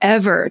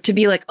forever to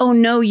be like, oh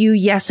no, you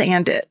yes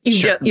and it.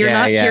 You're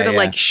not here to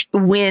like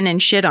win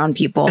and shit on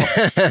people.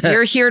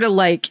 You're here to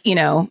like,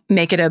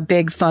 make it a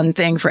big fun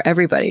thing for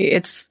everybody.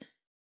 It's,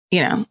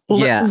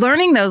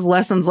 learning those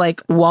lessons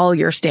like while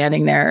you're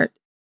standing there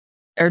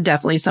are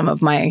definitely some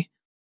of my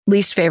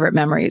least favorite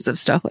memories of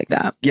stuff like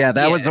that. Yeah,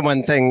 that was the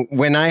one thing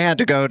when I had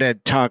to go to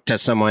talk to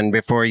someone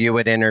before you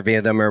would interview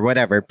them or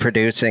whatever,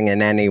 producing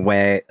in any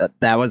way.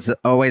 That was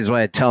always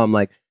what I tell them,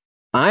 like,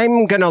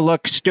 I'm going to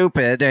look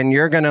stupid and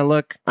you're going to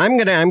look,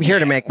 I'm here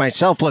to make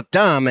myself look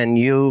dumb, and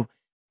you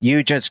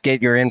just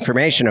get your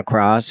information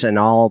across and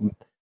I'll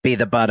be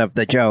the butt of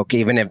the joke,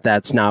 even if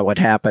that's not what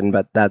happened,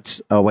 but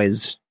that's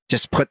always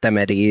just put them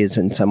at ease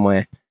in some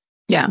way.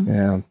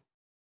 Yeah.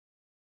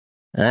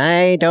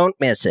 I don't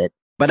miss it,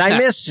 but I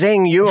miss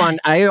seeing you on.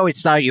 I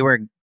always thought you were,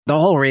 the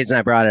whole reason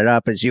I brought it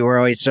up is you were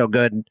always so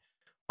good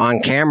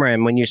on camera.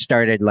 And when you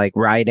started like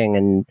writing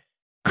and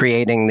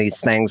creating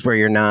these things where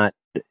you're not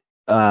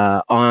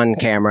on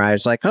camera, I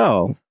was like,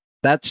 oh,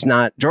 that's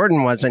not,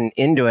 Jordan wasn't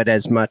into it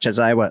as much as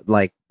I was,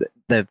 like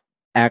the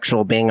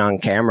actual being on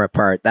camera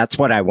part. That's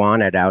what I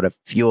wanted out of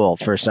Fuel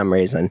for some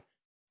reason.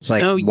 It's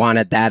like,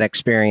 wanted that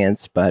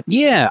experience, but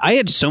yeah, I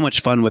had so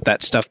much fun with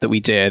that stuff that we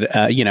did.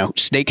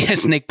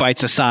 Snake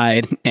bites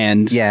aside,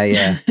 and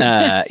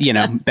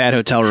bad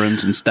hotel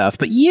rooms and stuff.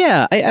 But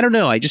yeah, I don't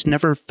know. I just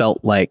never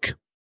felt like,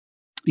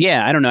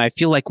 I don't know. I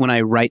feel like when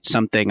I write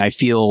something, I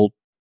feel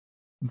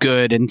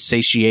good and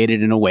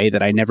satiated in a way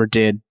that I never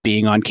did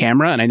being on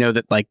camera. And I know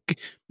that, like,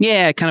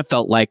 it kind of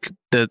felt like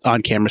the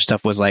on camera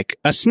stuff was like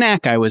a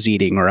snack I was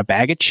eating or a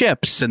bag of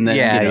chips, and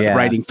then the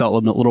writing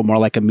felt a little more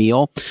like a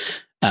meal.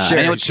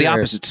 I know it's the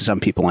opposite to some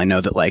people. I know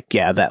that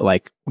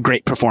that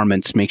great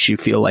performance makes you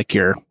feel like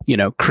you're,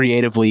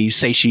 creatively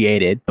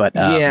satiated. But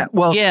I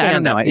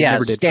don't know.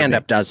 Stand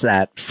up does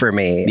that for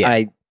me.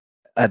 Yeah.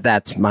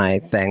 That's my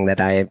thing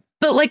that I.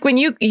 But like when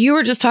you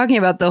were just talking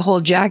about the whole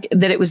that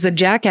it was the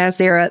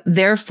Jackass era.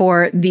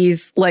 Therefore,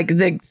 these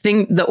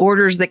the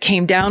orders that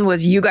came down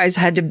was you guys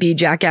had to be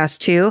Jackass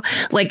too.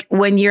 Like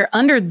when you're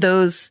under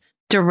those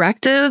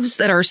directives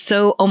that are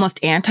so almost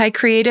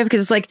anti-creative,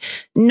 because it's like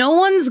no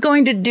one's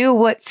going to do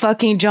what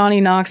fucking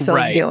Johnny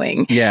Knoxville's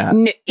doing. Yeah,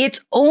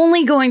 it's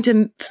only going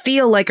to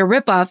feel like a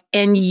ripoff,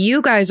 and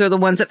you guys are the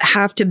ones that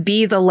have to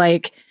be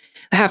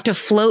have to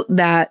float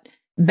that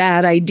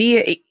bad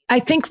idea. I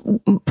think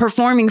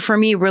performing for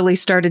me really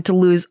started to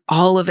lose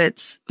all of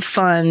its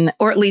fun,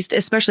 or at least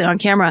especially on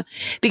camera,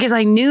 because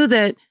I knew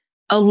that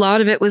a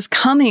lot of it was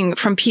coming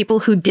from people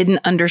who didn't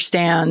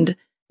understand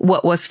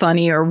what was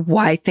funny or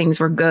why things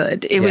were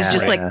good. It was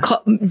just like,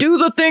 do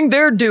the thing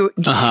they're doing.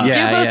 Give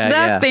us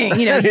that thing.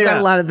 You got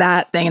a lot of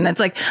that thing. And that's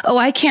like, oh,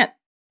 I can't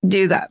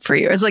do that for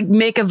you. It's like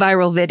make a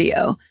viral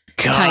video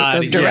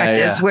type of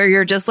directives where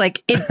you're just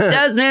like, it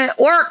doesn't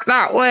work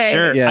that way.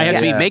 Sure. I have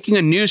to be making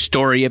a news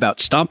story about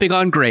stomping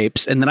on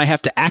grapes, and then I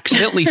have to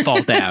accidentally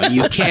fall down.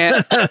 You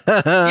can't.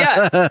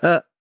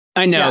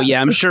 I know.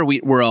 Yeah, I'm sure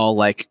we're all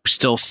like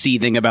still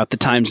seething about the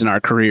times in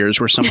our careers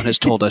where someone has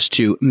told us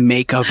to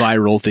make a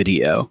viral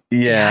video.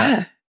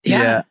 Yeah.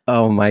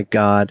 Oh my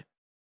God.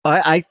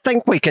 I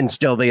think we can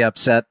still be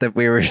upset that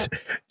we were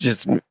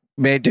just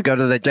made to go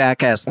to the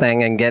Jackass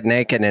thing and get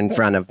naked in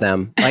front of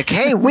them. Like,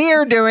 hey,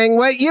 we're doing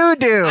what you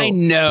do. I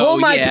know. Pull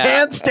my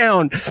pants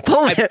down.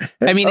 I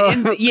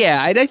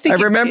think I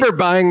remember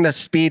buying the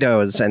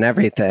Speedos and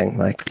everything.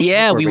 Like,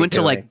 we went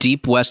to like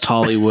deep West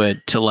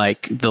Hollywood to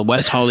like the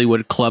West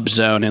Hollywood Club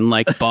Zone and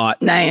like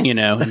bought, nice.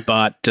 and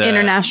bought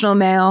International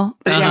Mail.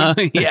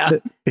 Yeah.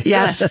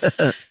 Yes.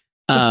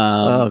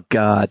 Oh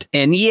God.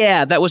 And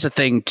yeah, that was a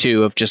thing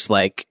too of just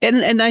like,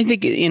 and I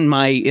think in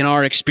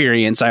our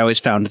experience, I always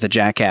found the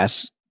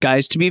Jackass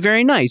guys to be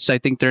very nice. I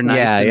think they're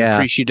nice and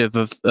appreciative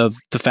of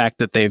the fact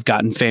that they've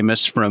gotten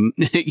famous from,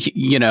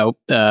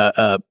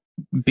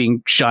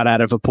 being shot out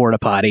of a porta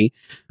potty.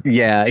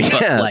 Yeah.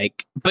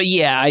 But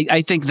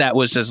I think that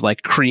was as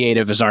like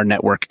creative as our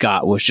network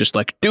got, was just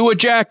like, do a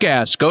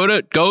Jackass, go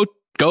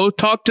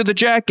talk to the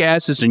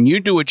jackasses, and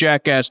you do a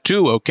Jackass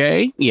too,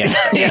 okay? Yeah.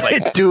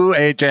 Like, do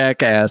a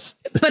Jackass.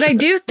 But I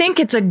do think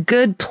it's a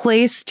good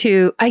place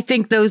I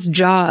think those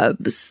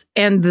jobs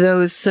and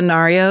those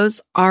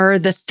scenarios are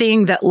the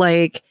thing that,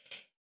 like,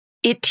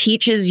 it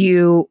teaches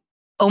you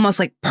almost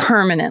like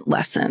permanent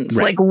lessons.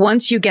 Right. Like,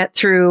 once you get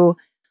through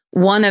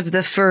one of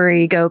the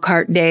furry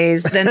go-kart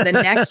days, then the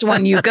next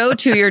one you go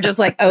to, you're just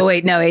like, oh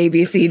wait, no, A,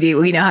 B, C, D.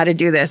 We know how to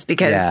do this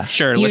because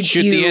sure. Let's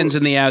shoot the ins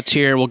and the outs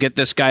here. We'll get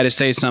this guy to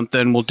say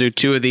something. We'll do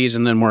 2 of these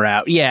and then we're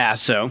out. Yeah.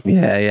 So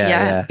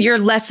yeah. Your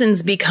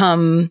lessons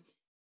become,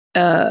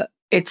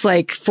 it's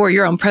like for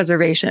your own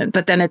preservation.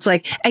 But then it's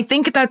like, I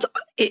think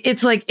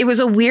it's like, it was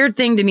a weird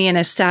thing to me and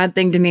a sad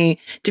thing to me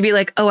to be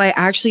like, oh, I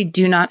actually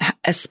do not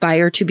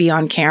aspire to be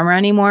on camera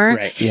anymore.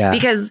 Right. Yeah.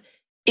 Because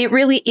it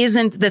really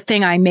isn't the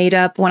thing I made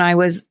up when I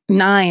was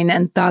 9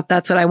 and thought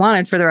that's what I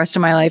wanted for the rest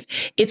of my life.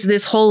 It's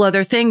this whole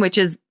other thing, which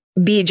is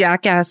be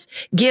Jackass,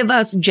 give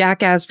us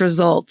Jackass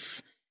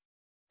results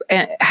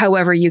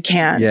however you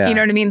can. Yeah. You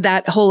know what I mean?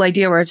 That whole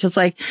idea where it's just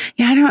like,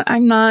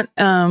 I'm not,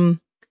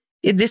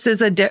 this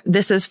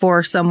is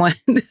for someone,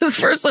 this is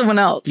for someone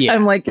else. Yeah.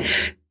 I'm like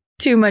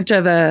too much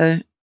of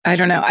I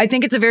don't know. I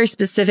think it's a very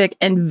specific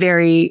and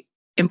very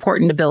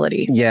important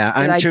ability. Yeah,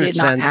 I'm too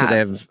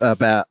sensitive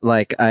about,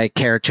 like, I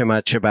care too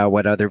much about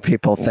what other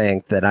people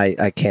think that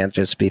I can't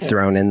just be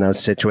thrown in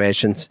those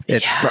situations.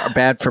 It's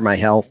bad for my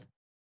health.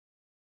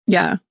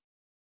 Yeah.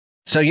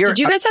 So did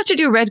you guys have to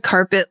do red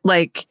carpet,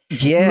 like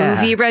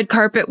movie red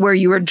carpet, where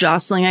you were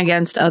jostling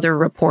against other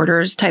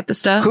reporters type of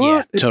stuff?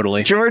 Yeah,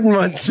 totally. Jordan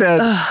once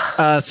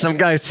said, some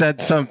guy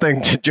said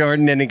something to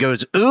Jordan and he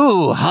goes,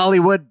 ooh,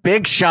 Hollywood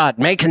big shot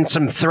making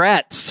some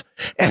threats.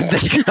 And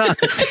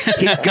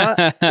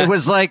it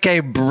was like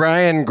a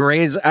Brian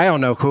Grazer, I don't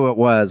know who it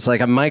was,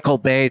 like a Michael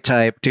Bay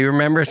type. Do you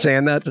remember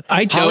saying that?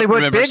 I don't Hollywood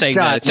remember big saying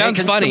shot that. It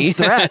sounds funny.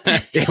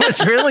 It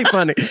was really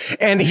funny.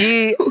 And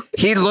he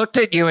looked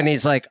at you and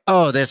he's like,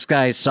 oh, this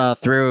guy saw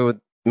through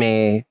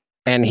me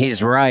and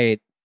he's right.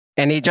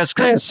 And he just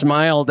kind of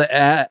smiled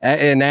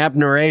in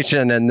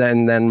admiration and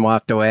then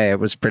walked away. It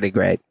was pretty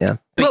great. Yeah.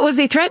 What was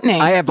he threatening?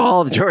 I have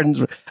all of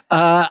Jordan's.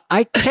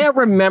 I can't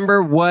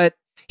remember what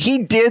he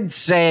did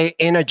say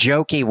in a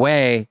jokey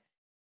way,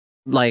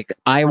 like,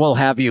 I will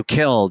have you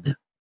killed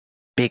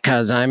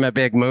because I'm a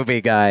big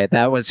movie guy.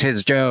 That was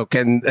his joke.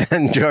 And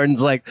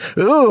Jordan's like,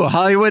 ooh,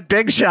 Hollywood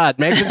big shot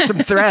making some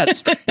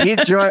threats.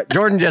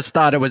 Jordan just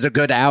thought it was a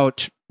good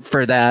out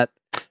for that.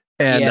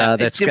 And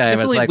this guy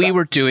was like, we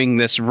were doing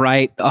this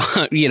right,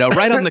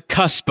 right on the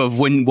cusp of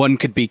when one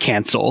could be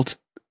canceled.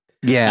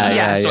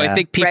 Yeah. So I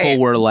think people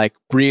were like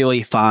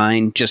really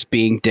fine just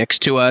being dicks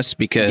to us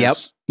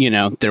because,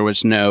 there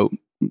was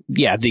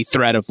the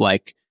threat of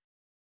like,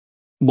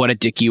 what a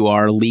dick you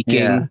are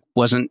leaking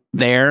wasn't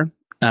there.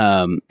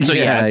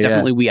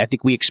 Definitely I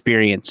think we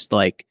experienced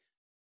like,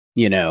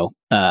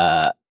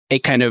 a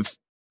kind of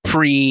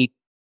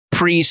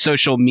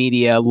pre-social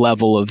media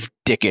level of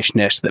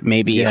dickishness that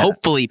maybe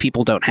hopefully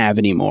people don't have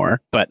anymore,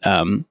 but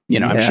I'm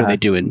sure they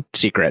do in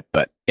secret,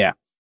 but yeah.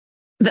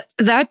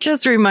 That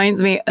just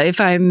reminds me, if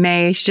I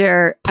may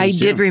share, I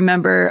did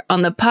remember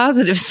on the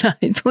positive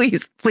side,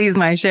 please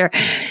my share.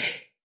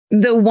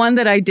 The one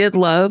that I did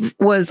love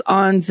was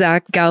on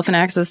Zach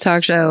Galifianakis'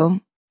 talk show.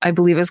 I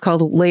believe it's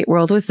called Late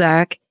World with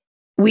Zach.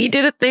 We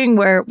did a thing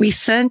where we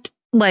sent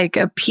like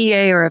a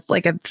PA or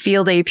like a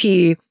field AP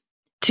to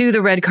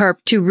the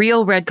to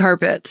real red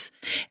carpets.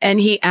 And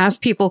he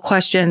asked people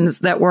questions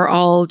that were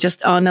all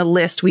just on a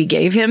list we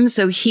gave him.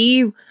 So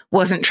he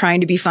wasn't trying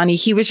to be funny.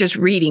 He was just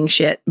reading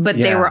shit, but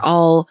they were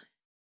all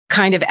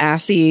kind of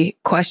assy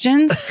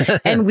questions.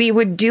 And we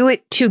would do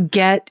it to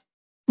get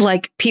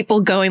like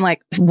people going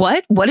like,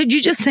 what did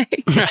you just say?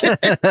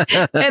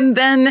 And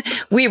then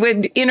we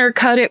would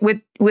intercut it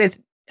with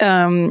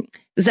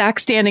Zach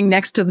standing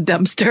next to the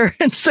dumpster.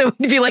 And so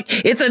it'd be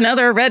like, it's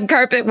another red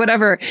carpet,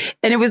 whatever.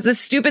 And it was this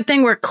stupid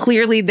thing where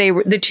clearly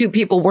the two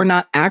people were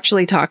not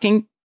actually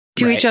talking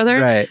to each other.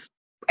 Right.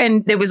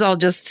 And it was all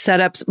just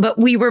setups, but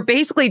we were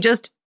basically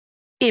just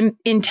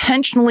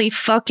intentionally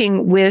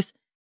fucking with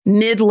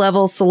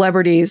mid-level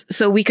celebrities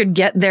so we could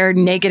get their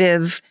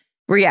negative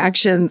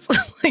reactions.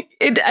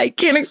 I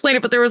can't explain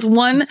it, but there was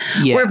one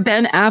where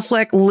Ben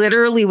Affleck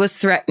literally was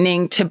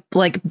threatening to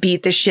like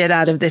beat the shit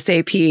out of this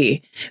AP.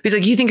 He's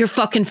like, you think you're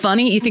fucking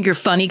funny? You think you're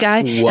funny,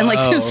 guy? Whoa. And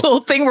like this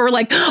whole thing where we're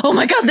like, oh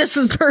my God, this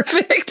is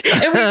perfect.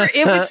 And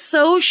it was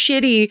so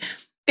shitty.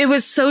 It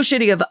was so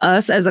shitty of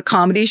us as a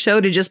comedy show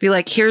to just be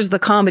like, here's the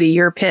comedy.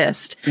 You're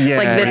pissed.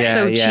 Like that's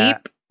so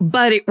cheap.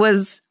 But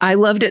I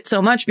loved it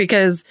so much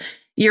because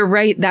you're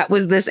right. That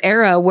was this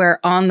era where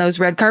on those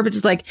red carpets,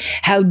 it's like,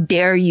 how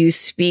dare you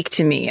speak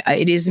to me?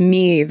 It is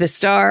me, the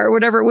star, or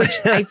whatever, which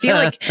I feel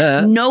like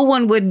no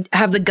one would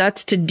have the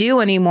guts to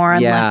do anymore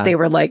unless they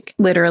were like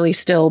literally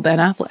still Ben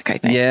Affleck, I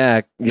think.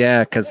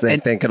 Yeah, because they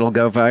think it'll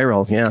go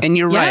viral. Yeah. And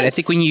you're right. I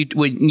think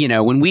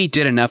when we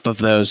did enough of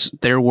those,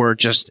 there was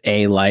just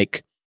a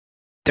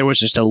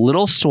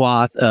little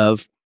swath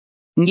of,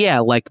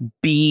 like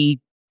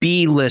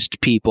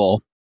B-list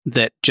people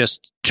that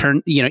just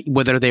turned,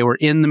 whether they were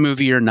in the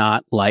movie or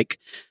not, like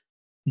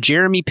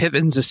Jeremy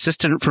Piven's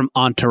assistant from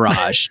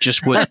Entourage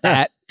just was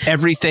at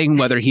everything,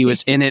 whether he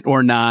was in it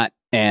or not.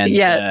 And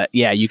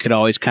you could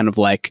always kind of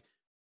like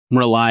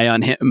rely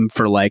on him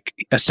for like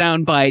a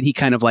soundbite. He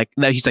kind of like,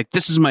 he's like,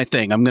 this is my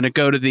thing. I'm going to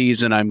go to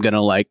these and I'm going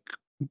to like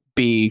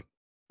be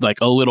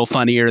like a little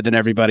funnier than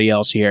everybody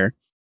else here.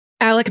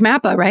 Alec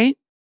Mappa, right?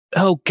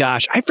 Oh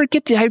gosh, I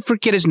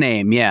forget his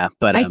name. Yeah,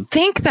 but I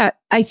think that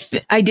I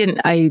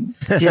didn't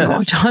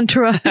watch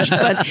Entourage,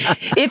 but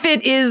if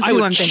it is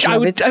who I'm thinking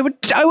of,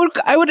 I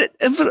would.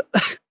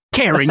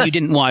 Karen, you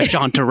didn't watch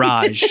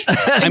Entourage.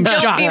 I'm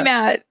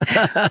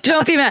shocked.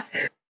 Don't be mad.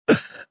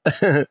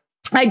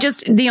 I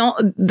just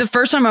the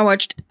first time I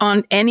watched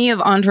on any of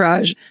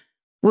Entourage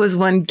was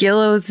when Gil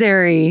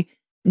Ozeri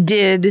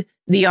did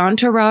the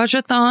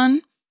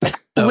Entourage-a-thon.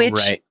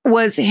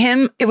 Was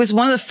him. It was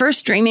one of the first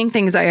streaming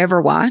things I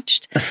ever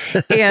watched.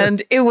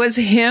 And it was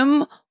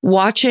him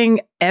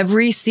watching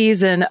every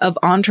season of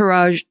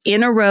Entourage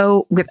in a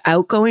row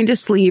without going to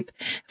sleep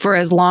for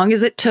as long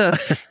as it took.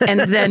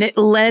 And then it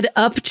led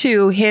up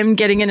to him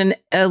getting in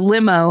a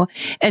limo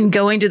and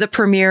going to the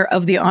premiere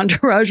of the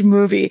Entourage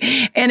movie.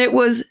 And it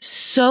was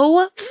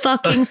so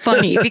fucking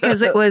funny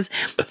because it was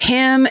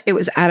him. It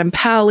was Adam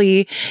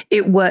Pally.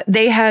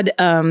 They had,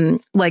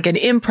 like an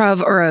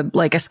improv or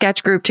a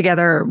sketch group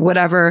together or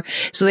whatever.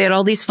 So they had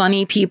all these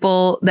funny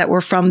people that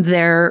were from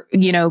their,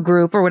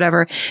 group or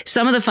whatever.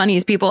 Some of the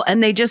funniest people.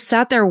 And they just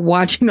sat there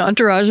watching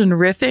Entourage and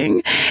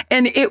riffing.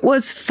 And it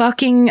was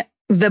fucking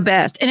the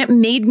best. And it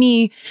made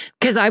me,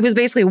 because I was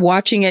basically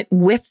watching it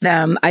with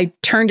them. I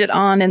turned it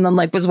on and then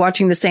like was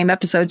watching the same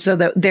episode so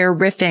that their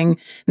riffing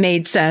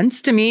made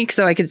sense to me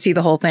so I could see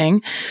the whole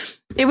thing.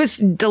 It was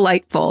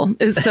delightful.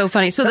 It was so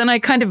funny. So then I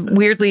kind of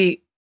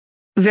weirdly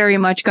very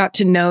much got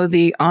to know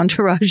the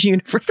Entourage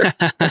universe.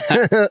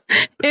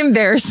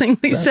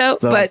 Embarrassingly so,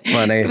 but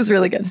funny. It was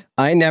really good.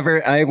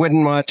 I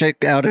wouldn't watch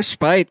it out of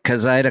spite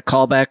because I had a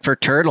callback for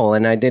Turtle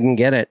and I didn't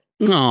get it.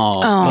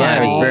 Oh, yeah, I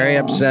was very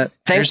upset.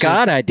 Thank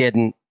God I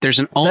didn't. There's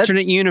an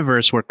alternate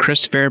universe where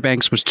Chris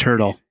Fairbanks was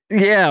Turtle.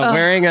 Yeah,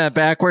 wearing a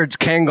backwards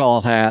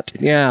Kangol hat.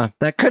 Yeah,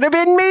 that could have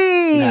been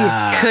me.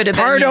 Could have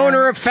been part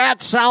owner of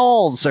Fat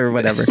Sowls or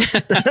whatever.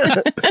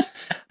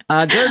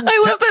 I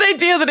love that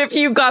idea that if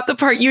you got the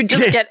part, you'd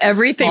just get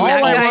everything. All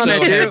I want to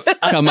do,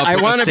 come up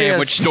with a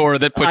sandwich store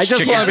that puts. I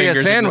just want to be a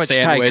sandwich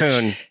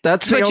tycoon.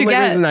 That's the only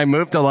reason I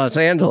moved to Los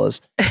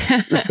Angeles.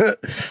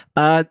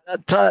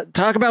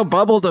 Talk about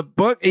Bubble the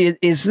book.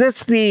 Is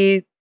this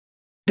the?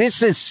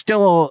 This is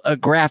still a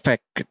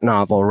graphic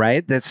novel,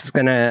 right? This is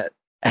going to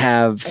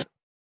have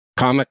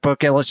comic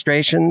book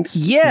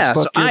illustrations. Yeah.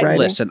 So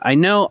listen. I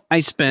know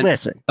I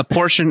spent a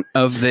portion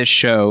of this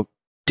show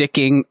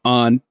dicking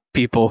on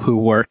people who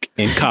work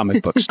in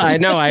comic books. I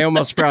know. I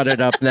almost brought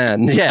it up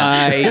then. Yeah.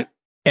 I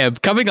am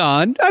coming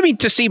on,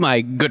 to see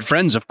my good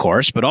friends, of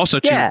course, but also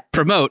to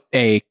promote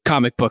a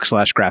comic book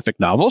 / graphic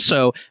novel.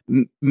 So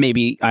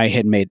maybe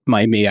I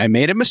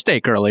made a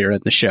mistake earlier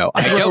in the show.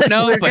 I don't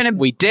know,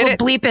 we did it.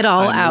 We'll bleep it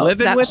all out,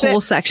 that whole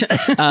section.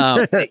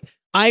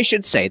 I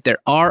should say there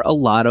are a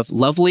lot of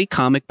lovely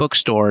comic book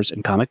stores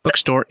and comic book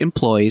store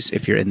employees.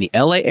 If you're in the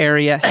LA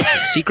area, have a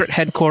secret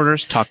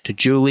headquarters, talk to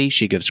Julie.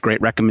 She gives great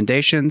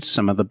recommendations.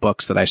 Some of the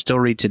books that I still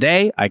read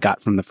today, I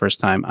got from the first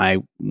time I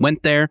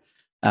went there.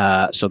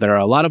 So there are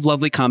a lot of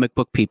lovely comic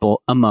book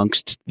people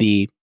amongst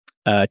the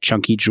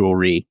chunky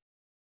jewelry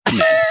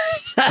men.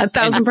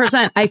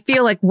 1,000%. I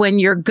feel like when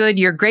you're good,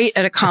 you're great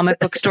at a comic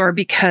book store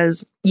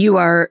because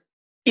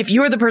if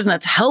you're the person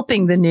that's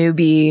helping the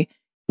newbie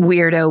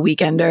weirdo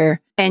weekender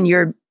and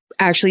you're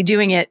actually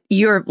doing it,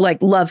 you're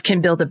like, love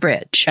can build a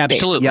bridge.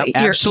 Absolutely. Yep,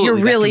 absolutely.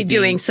 You're really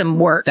doing some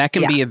work. That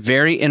can be a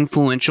very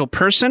influential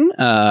person.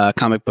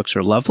 Comic books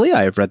are lovely.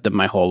 I have read them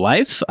my whole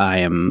life. I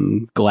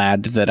am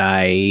glad that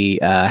I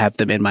have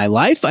them in my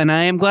life, and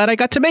I am glad I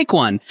got to make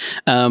one.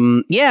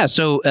 So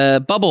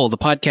Bubble, the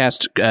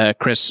podcast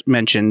Chris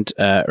mentioned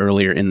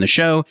earlier in the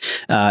show,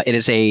 it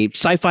is a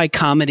sci-fi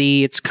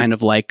comedy. It's kind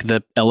of like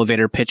the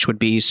elevator pitch would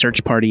be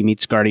Search Party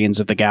meets Guardians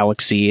of the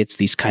Galaxy. It's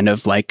these kind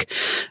of like,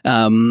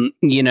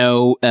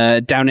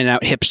 down and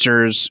out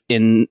hipsters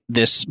in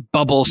this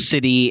bubble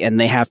city, and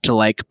they have to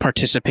like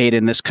participate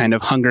in this kind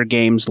of Hunger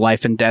Games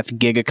life and death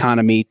gig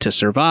economy to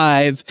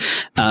survive.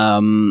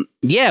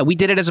 Yeah, we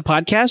did it as a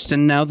podcast,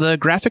 and now the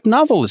graphic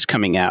novel is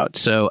coming out.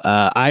 So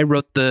I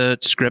wrote the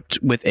script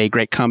with a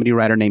great comedy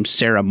writer named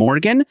Sarah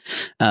Morgan.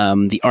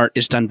 The art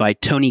is done by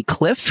Tony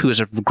Cliff, who is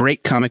a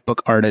great comic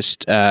book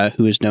artist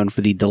who is known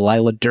for the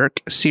Delilah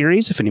Dirk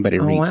series, if anybody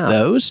reads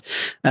those.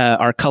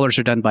 Our colors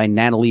are done by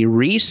Natalie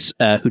Reese,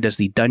 who does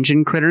the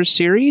Dungeon Critters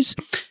series.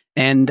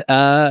 And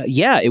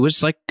it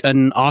was like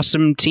an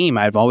awesome team.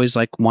 I've always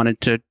wanted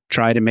to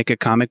try to make a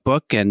comic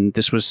book, and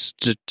this was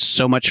just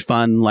so much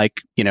fun.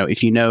 Like,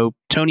 if you know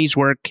Tony's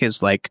work,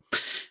 his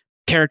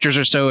characters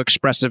are so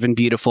expressive and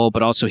beautiful,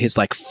 but also his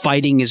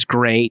fighting is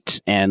great.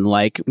 And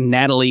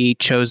Natalie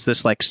chose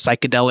this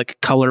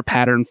psychedelic color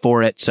pattern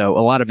for it. So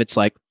a lot of it's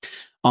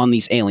on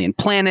these alien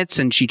planets,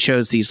 and she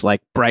chose these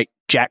bright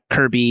Jack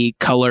Kirby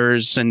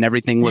colors, and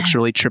everything looks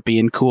really trippy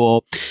and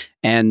cool.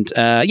 And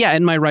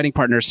and my writing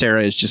partner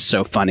Sarah is just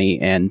so funny,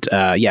 and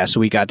so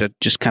we got to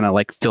just kind of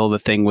fill the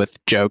thing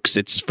with jokes.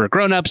 It's for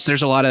grown-ups.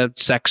 There's a lot of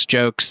sex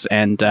jokes,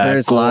 and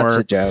there's lots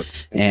of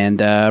jokes, and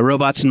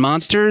robots and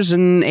monsters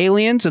and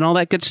aliens and all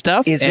that good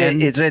stuff. Is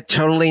it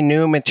totally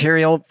new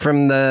material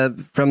from the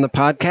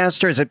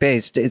podcast, or is it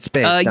based? It's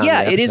based. On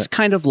it is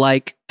kind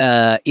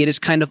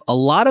of a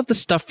lot of the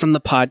stuff from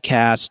the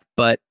podcast,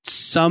 but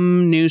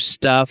some new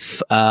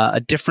stuff, a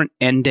different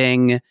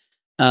ending.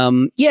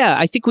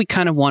 I think we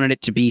kind of wanted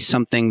it to be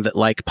something that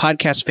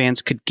podcast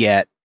fans could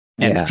get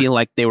and feel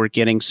like they were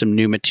getting some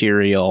new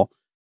material,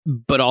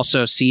 but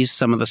also see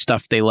some of the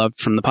stuff they loved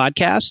from the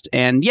podcast.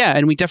 And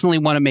we definitely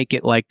want to make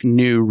it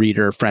new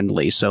reader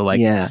friendly. So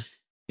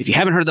if you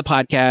haven't heard the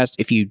podcast,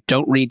 if you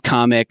don't read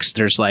comics,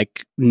 there's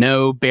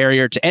no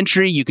barrier to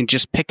entry. You can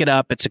just pick it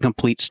up. It's a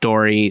complete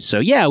story. So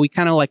we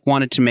kind of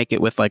wanted to make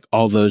it with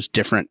all those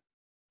different,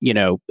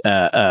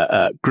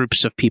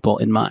 groups of people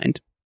in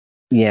mind.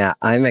 Yeah,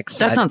 I'm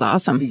excited. That sounds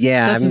awesome.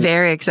 Yeah. That's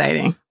very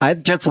exciting. I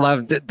just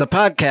loved the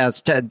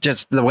podcast,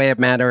 just the way it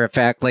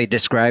matter-of-factly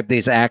described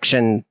these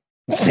action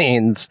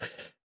scenes.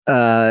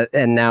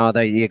 And now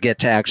that you get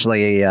to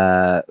actually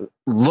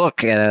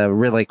look at a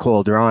really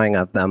cool drawing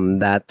of them,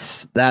 that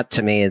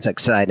to me is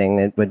exciting.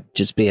 It would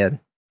just be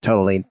a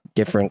totally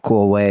different,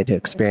 cool way to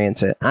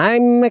experience it.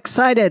 I'm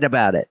excited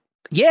about it.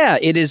 Yeah,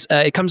 it is.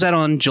 It comes out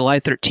on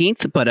July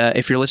 13th, but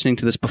if you're listening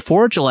to this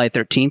before July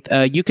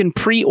 13th, you can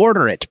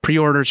pre-order it.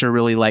 Pre-orders are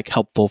really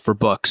helpful for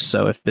books.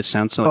 So if this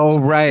sounds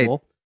right,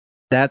 cool,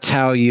 that's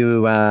how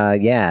you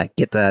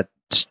get the.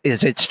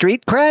 Is it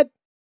street cred?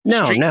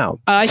 No.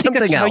 I think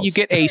that's how you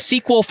get a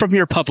sequel from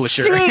your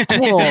publisher.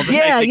 Sequel,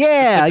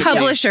 yeah.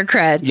 Publisher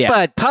cred. Yeah.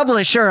 But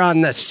publisher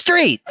on the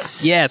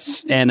streets.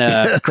 Yes, and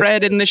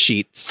cred in the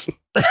sheets.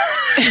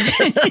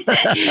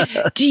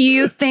 Do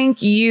you think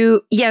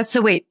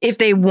so wait, if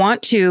they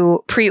want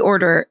to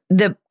pre-order,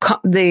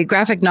 the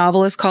graphic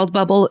novel is called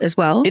Bubble as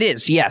well? It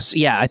is, yes.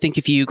 Yeah, I think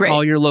if you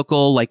call your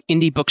local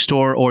indie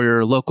bookstore or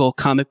your local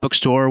comic book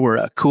store where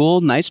a cool,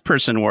 nice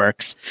person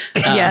works,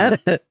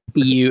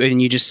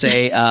 you just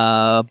say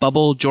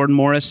Bubble, Jordan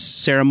Morris,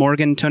 Sarah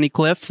Morgan, Tony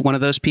Cliff, one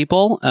of those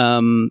people,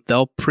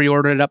 they'll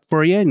pre-order it up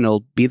for you, and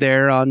it'll be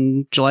there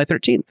on July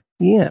 13th.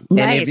 Yeah.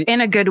 Nice.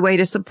 And a good way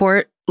to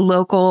support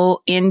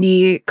local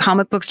indie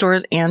comic book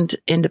stores and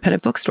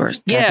independent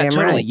bookstores. Yeah,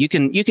 totally. Right. You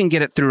can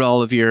get it through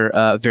all of your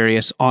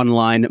various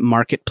online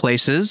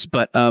marketplaces,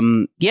 but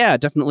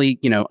definitely,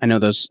 I know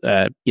those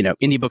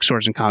indie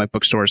bookstores and comic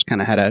book stores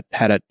kind of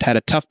had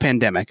a tough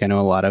pandemic. I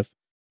know a lot of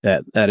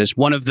that is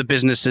one of the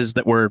businesses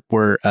that were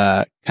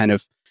kind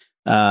of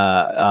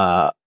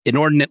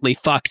inordinately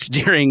fucked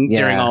during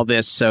all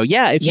this. So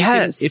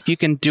if you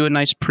can do a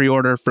nice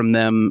pre-order from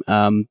them,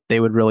 they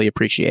would really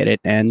appreciate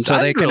it, and so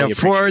they can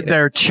afford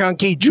their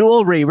chunky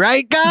jewelry,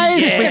 right,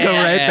 guys? Yeah. We go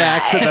right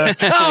back to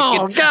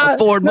the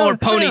afford more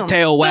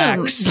ponytail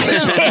wax.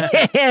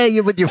 Yeah,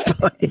 you with your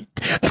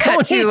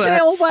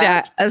ponytail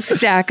a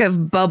stack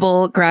of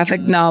Bubble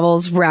graphic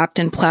novels wrapped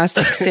in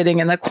plastic sitting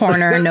in the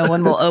corner. No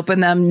one will open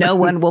them. No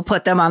one will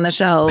put them on the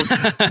shelves.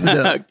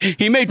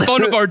 He made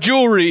fun of our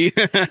jewelry.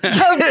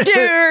 How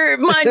dare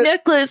my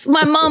necklace.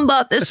 My mom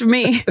bought this for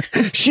me.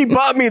 She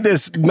bought me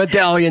this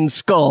medallion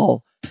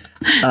skull.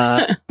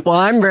 Well,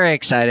 I'm very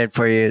excited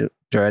for you,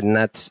 Jordan.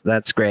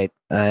 That's great.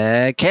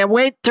 I can't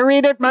wait to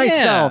read it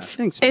myself. Yeah,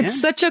 thanks, man. It's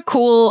such a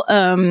cool.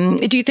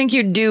 Do you think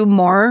you'd do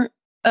more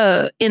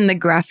in the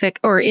graphic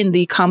or in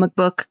the comic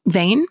book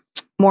vein?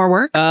 More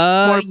work?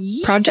 More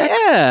projects?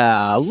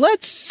 Yeah.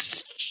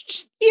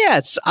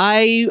 Yes,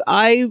 I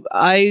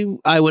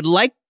would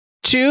like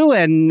to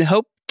and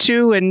hope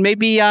to, and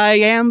maybe I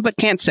am, but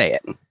can't say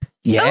it.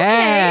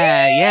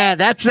 Yeah,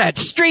 that's that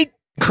street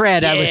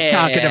cred I was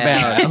talking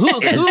about.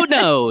 Who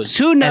knows?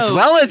 Who knows? As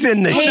well as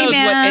in the Who knows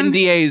what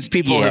NDAs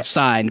people have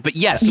signed. But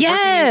yes, working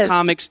in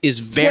comics is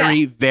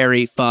very,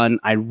 very fun.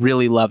 I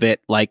really love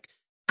it.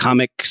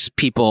 comics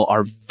people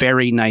are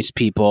very nice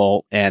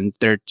people, and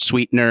they're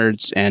sweet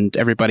nerds, and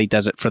everybody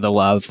does it for the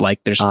love. Like,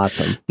 there's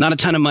Awesome. not a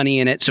ton of money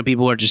in it, so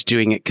people are just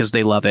doing it because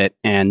they love it,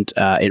 and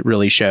it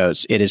really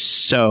shows. It is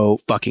so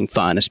fucking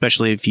fun,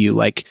 especially if you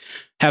like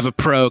have a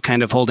pro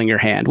kind of holding your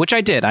hand, which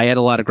I did. I had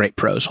a lot of great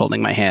pros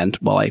holding my hand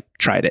while I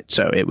tried it,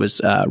 so it was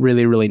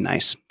really, really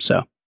nice.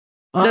 So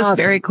That's Awesome.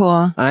 very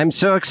cool. I'm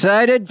so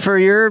excited for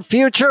your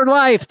future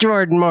life,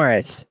 Jordan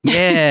Morris.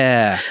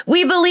 yeah.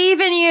 We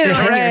believe in you and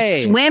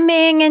Hooray. your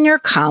swimming and your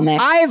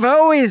comics. I've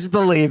always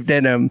believed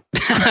in him.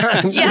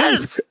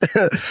 Yes.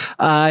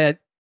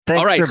 Thanks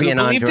All right, for who being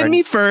on, believed Jordan. in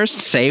me first?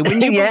 Say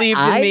when you Yeah, believed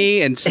in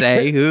me, and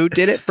say who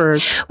did it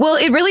first. Well,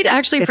 it really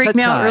actually It's freaked a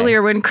me out tie.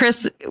 earlier when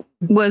Chris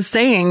was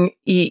saying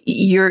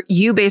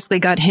you basically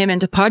got him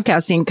into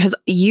podcasting because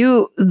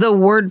the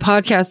word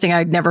podcasting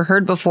I'd never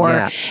heard before,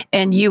 Yeah.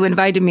 and you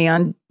invited me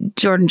on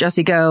Jordan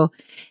Jesse Go,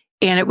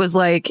 and it was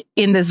like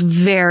in this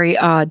very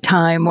odd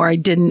time where I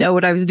didn't know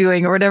what I was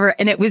doing or whatever,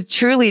 and it was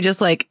truly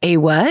just like a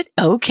what?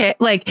 Okay,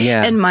 like,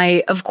 Yeah. and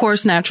my of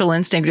course natural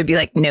instinct would be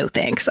like, no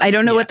thanks, I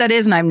don't know what that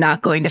is, and I'm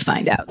not going to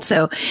find out.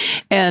 So,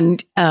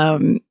 and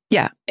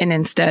yeah, and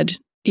instead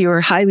you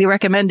were highly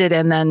recommended,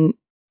 and then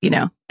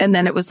and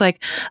then it was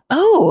like,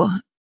 oh,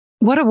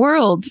 what a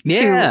world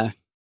Yeah.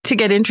 to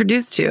get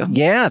introduced to.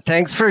 Yeah,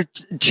 thanks for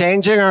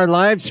changing our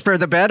lives for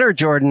the better,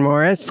 Jordan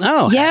Morris.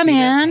 Oh, Yeah, happy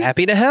man.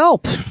 happy to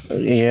help.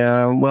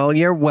 Yeah, well,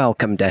 you're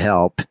welcome to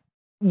help.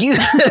 You've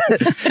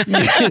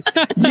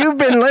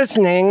been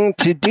listening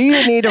to Do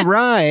You Need a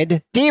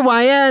Ride?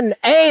 DYNAR.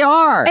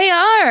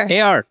 AR.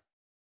 AR.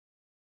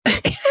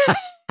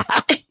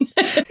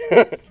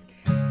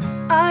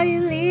 Are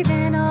you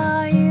leaving or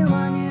are you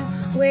on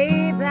your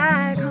way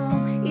back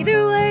home?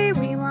 Either way,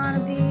 we want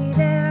to be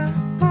there.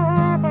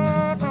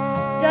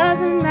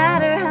 Doesn't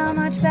matter how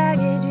much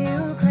baggage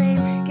you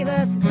claim. Give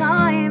us a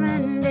time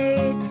and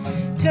date,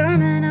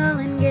 terminal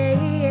and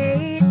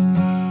gate.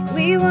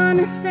 We want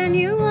to send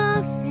you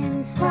off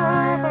in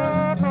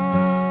style.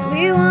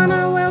 We want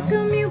to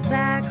welcome you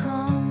back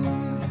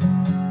home.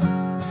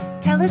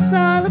 Tell us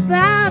all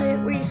about it.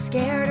 Were you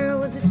scared or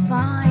was it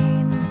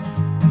fine?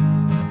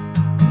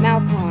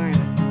 Mouth horn.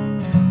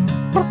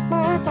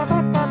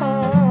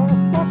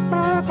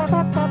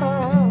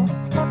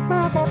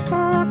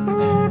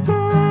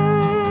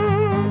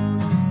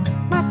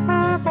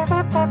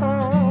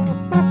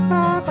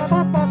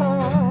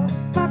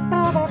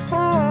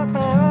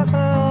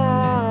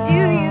 Do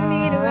you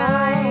need a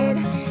ride?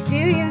 Do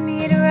you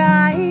need a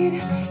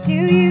ride? Do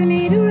you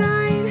need a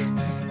ride?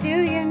 Do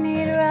you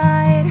need a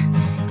ride?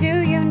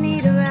 Do you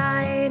need a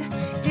ride?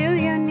 Do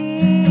you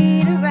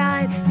need a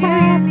ride? Do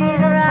you need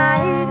a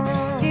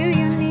ride? Do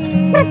you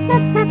need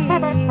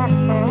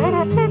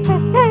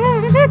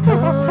a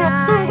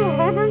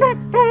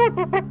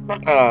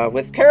ride?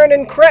 With Karen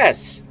and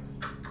Chris.